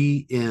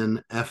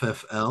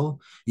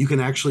 you can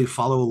actually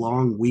follow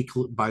along week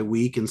by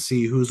week and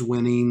see who's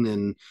winning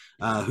and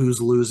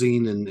who's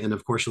losing. And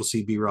of course, you'll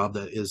see B-Rob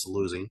that is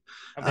losing.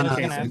 I was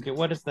going to ask you,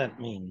 what does that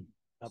mean?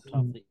 Up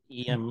top, the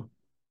EM.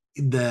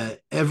 The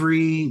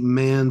Every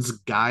Man's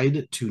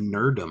Guide to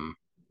Nerdom.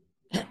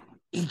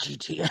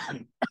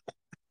 EGTN.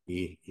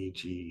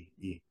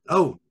 E-G-E.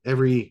 Oh,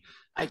 every.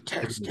 I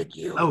texted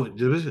you. Oh,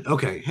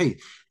 okay. Hey,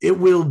 it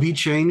will be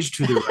changed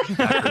to the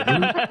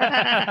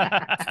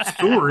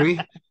story.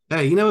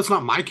 Hey, it's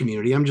not my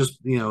community. I'm just,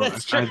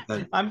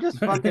 I'm just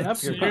fucking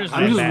up your.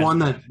 I'm just one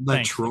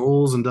that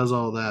trolls and does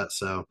all that.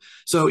 So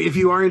if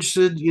you are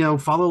interested,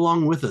 follow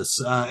along with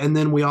us. And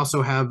then we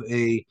also have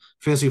a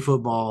fantasy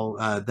football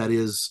that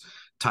is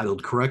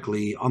titled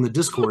correctly on the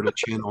Discord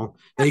channel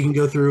that you can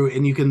go through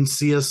and you can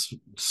see us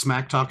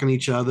smack talking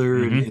each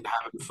other and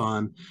having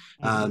fun.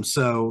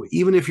 So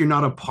even if you're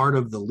not a part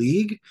of the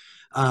league,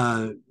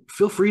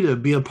 feel free to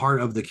be a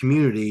part of the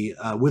community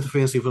with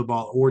fantasy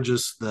football or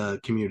just the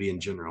community in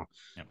general.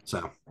 Yep.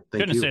 So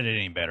couldn't have said it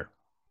any better.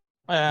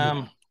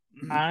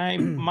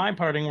 My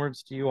parting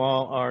words to you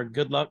all are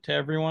good luck to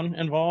everyone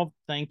involved.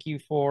 Thank you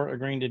for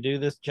agreeing to do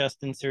this.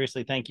 Justin,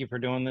 seriously, thank you for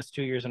doing this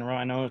 2 years in a row.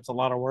 I know it's a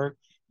lot of work.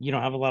 You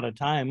don't have a lot of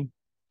time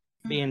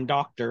being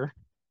doctor,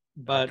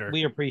 but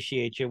we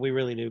appreciate you. We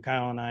really do.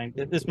 Kyle and I,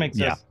 this makes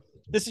us,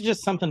 this is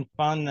just something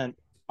fun that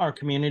our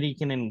community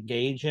can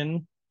engage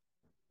in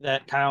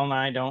that Kyle and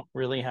I don't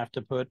really have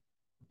to put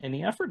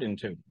any effort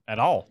into. At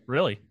all,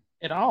 really.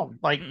 At all.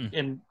 Like,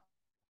 and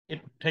it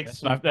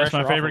takes that's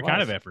my favorite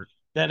kind of effort.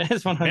 That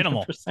is 100%.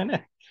 Minimal.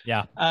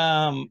 Yeah.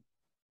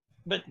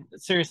 But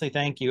seriously,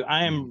 thank you.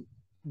 I am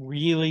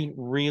really,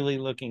 really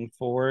looking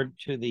forward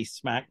to the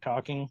smack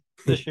talking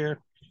this year.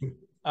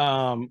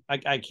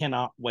 I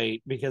cannot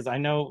wait because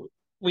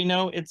we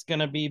know it's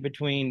going to be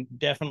between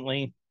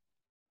definitely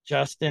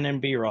Justin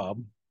and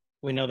B-Rob.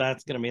 We know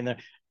that's going to be in there.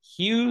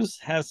 Hughes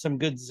has some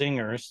good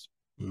zingers.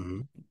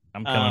 Mm-hmm.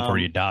 I'm coming for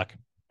you, Doc.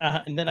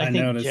 And then I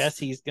think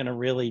Jesse's going to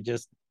really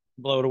just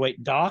blow it away.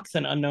 Doc's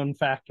an unknown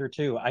factor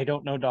too. I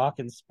don't know Doc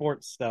in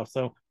sports stuff,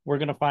 so we're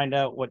going to find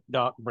out what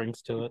Doc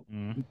brings to it.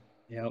 Mm-hmm.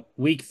 Yeah,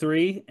 week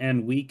 3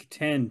 and week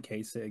 10,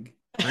 K-Sig.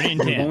 3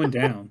 and 10. You're going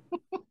down.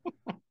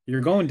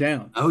 You're going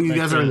down. Oh, you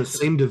guys are in the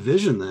same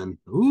division then.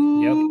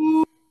 Ooh. Yep.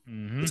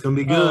 Mm-hmm. It's going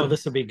to be good. Oh,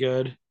 this will be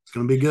good. It's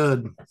gonna be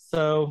good.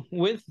 So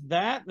with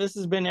that, this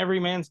has been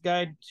Every Man's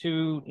Guide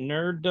to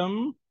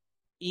Nerddom,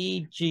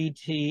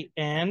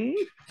 EGTN.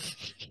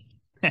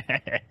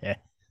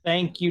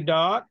 Thank you,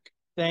 Doc.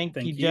 Thank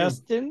you,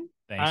 Justin.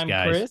 Thanks, I'm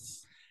guys.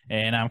 Chris.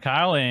 And I'm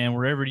Kyle, and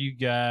wherever you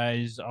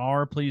guys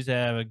are, please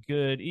have a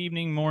good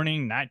evening,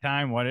 morning,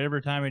 nighttime,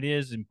 whatever time it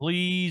is, and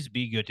please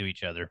be good to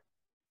each other.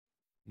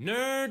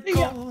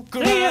 Nerdcore,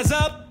 rise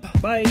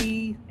up.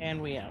 Bye.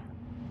 And we out.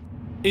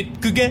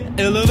 It could get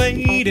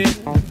elevated.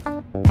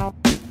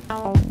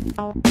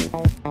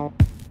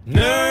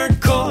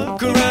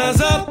 Nerdcore,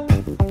 rise up.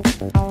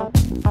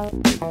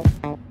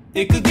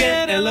 It could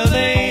get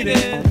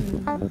elevated.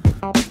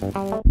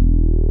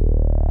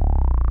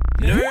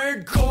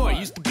 Nerdcore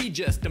used to be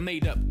just a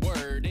made-up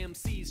word.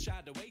 MCs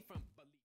shied away.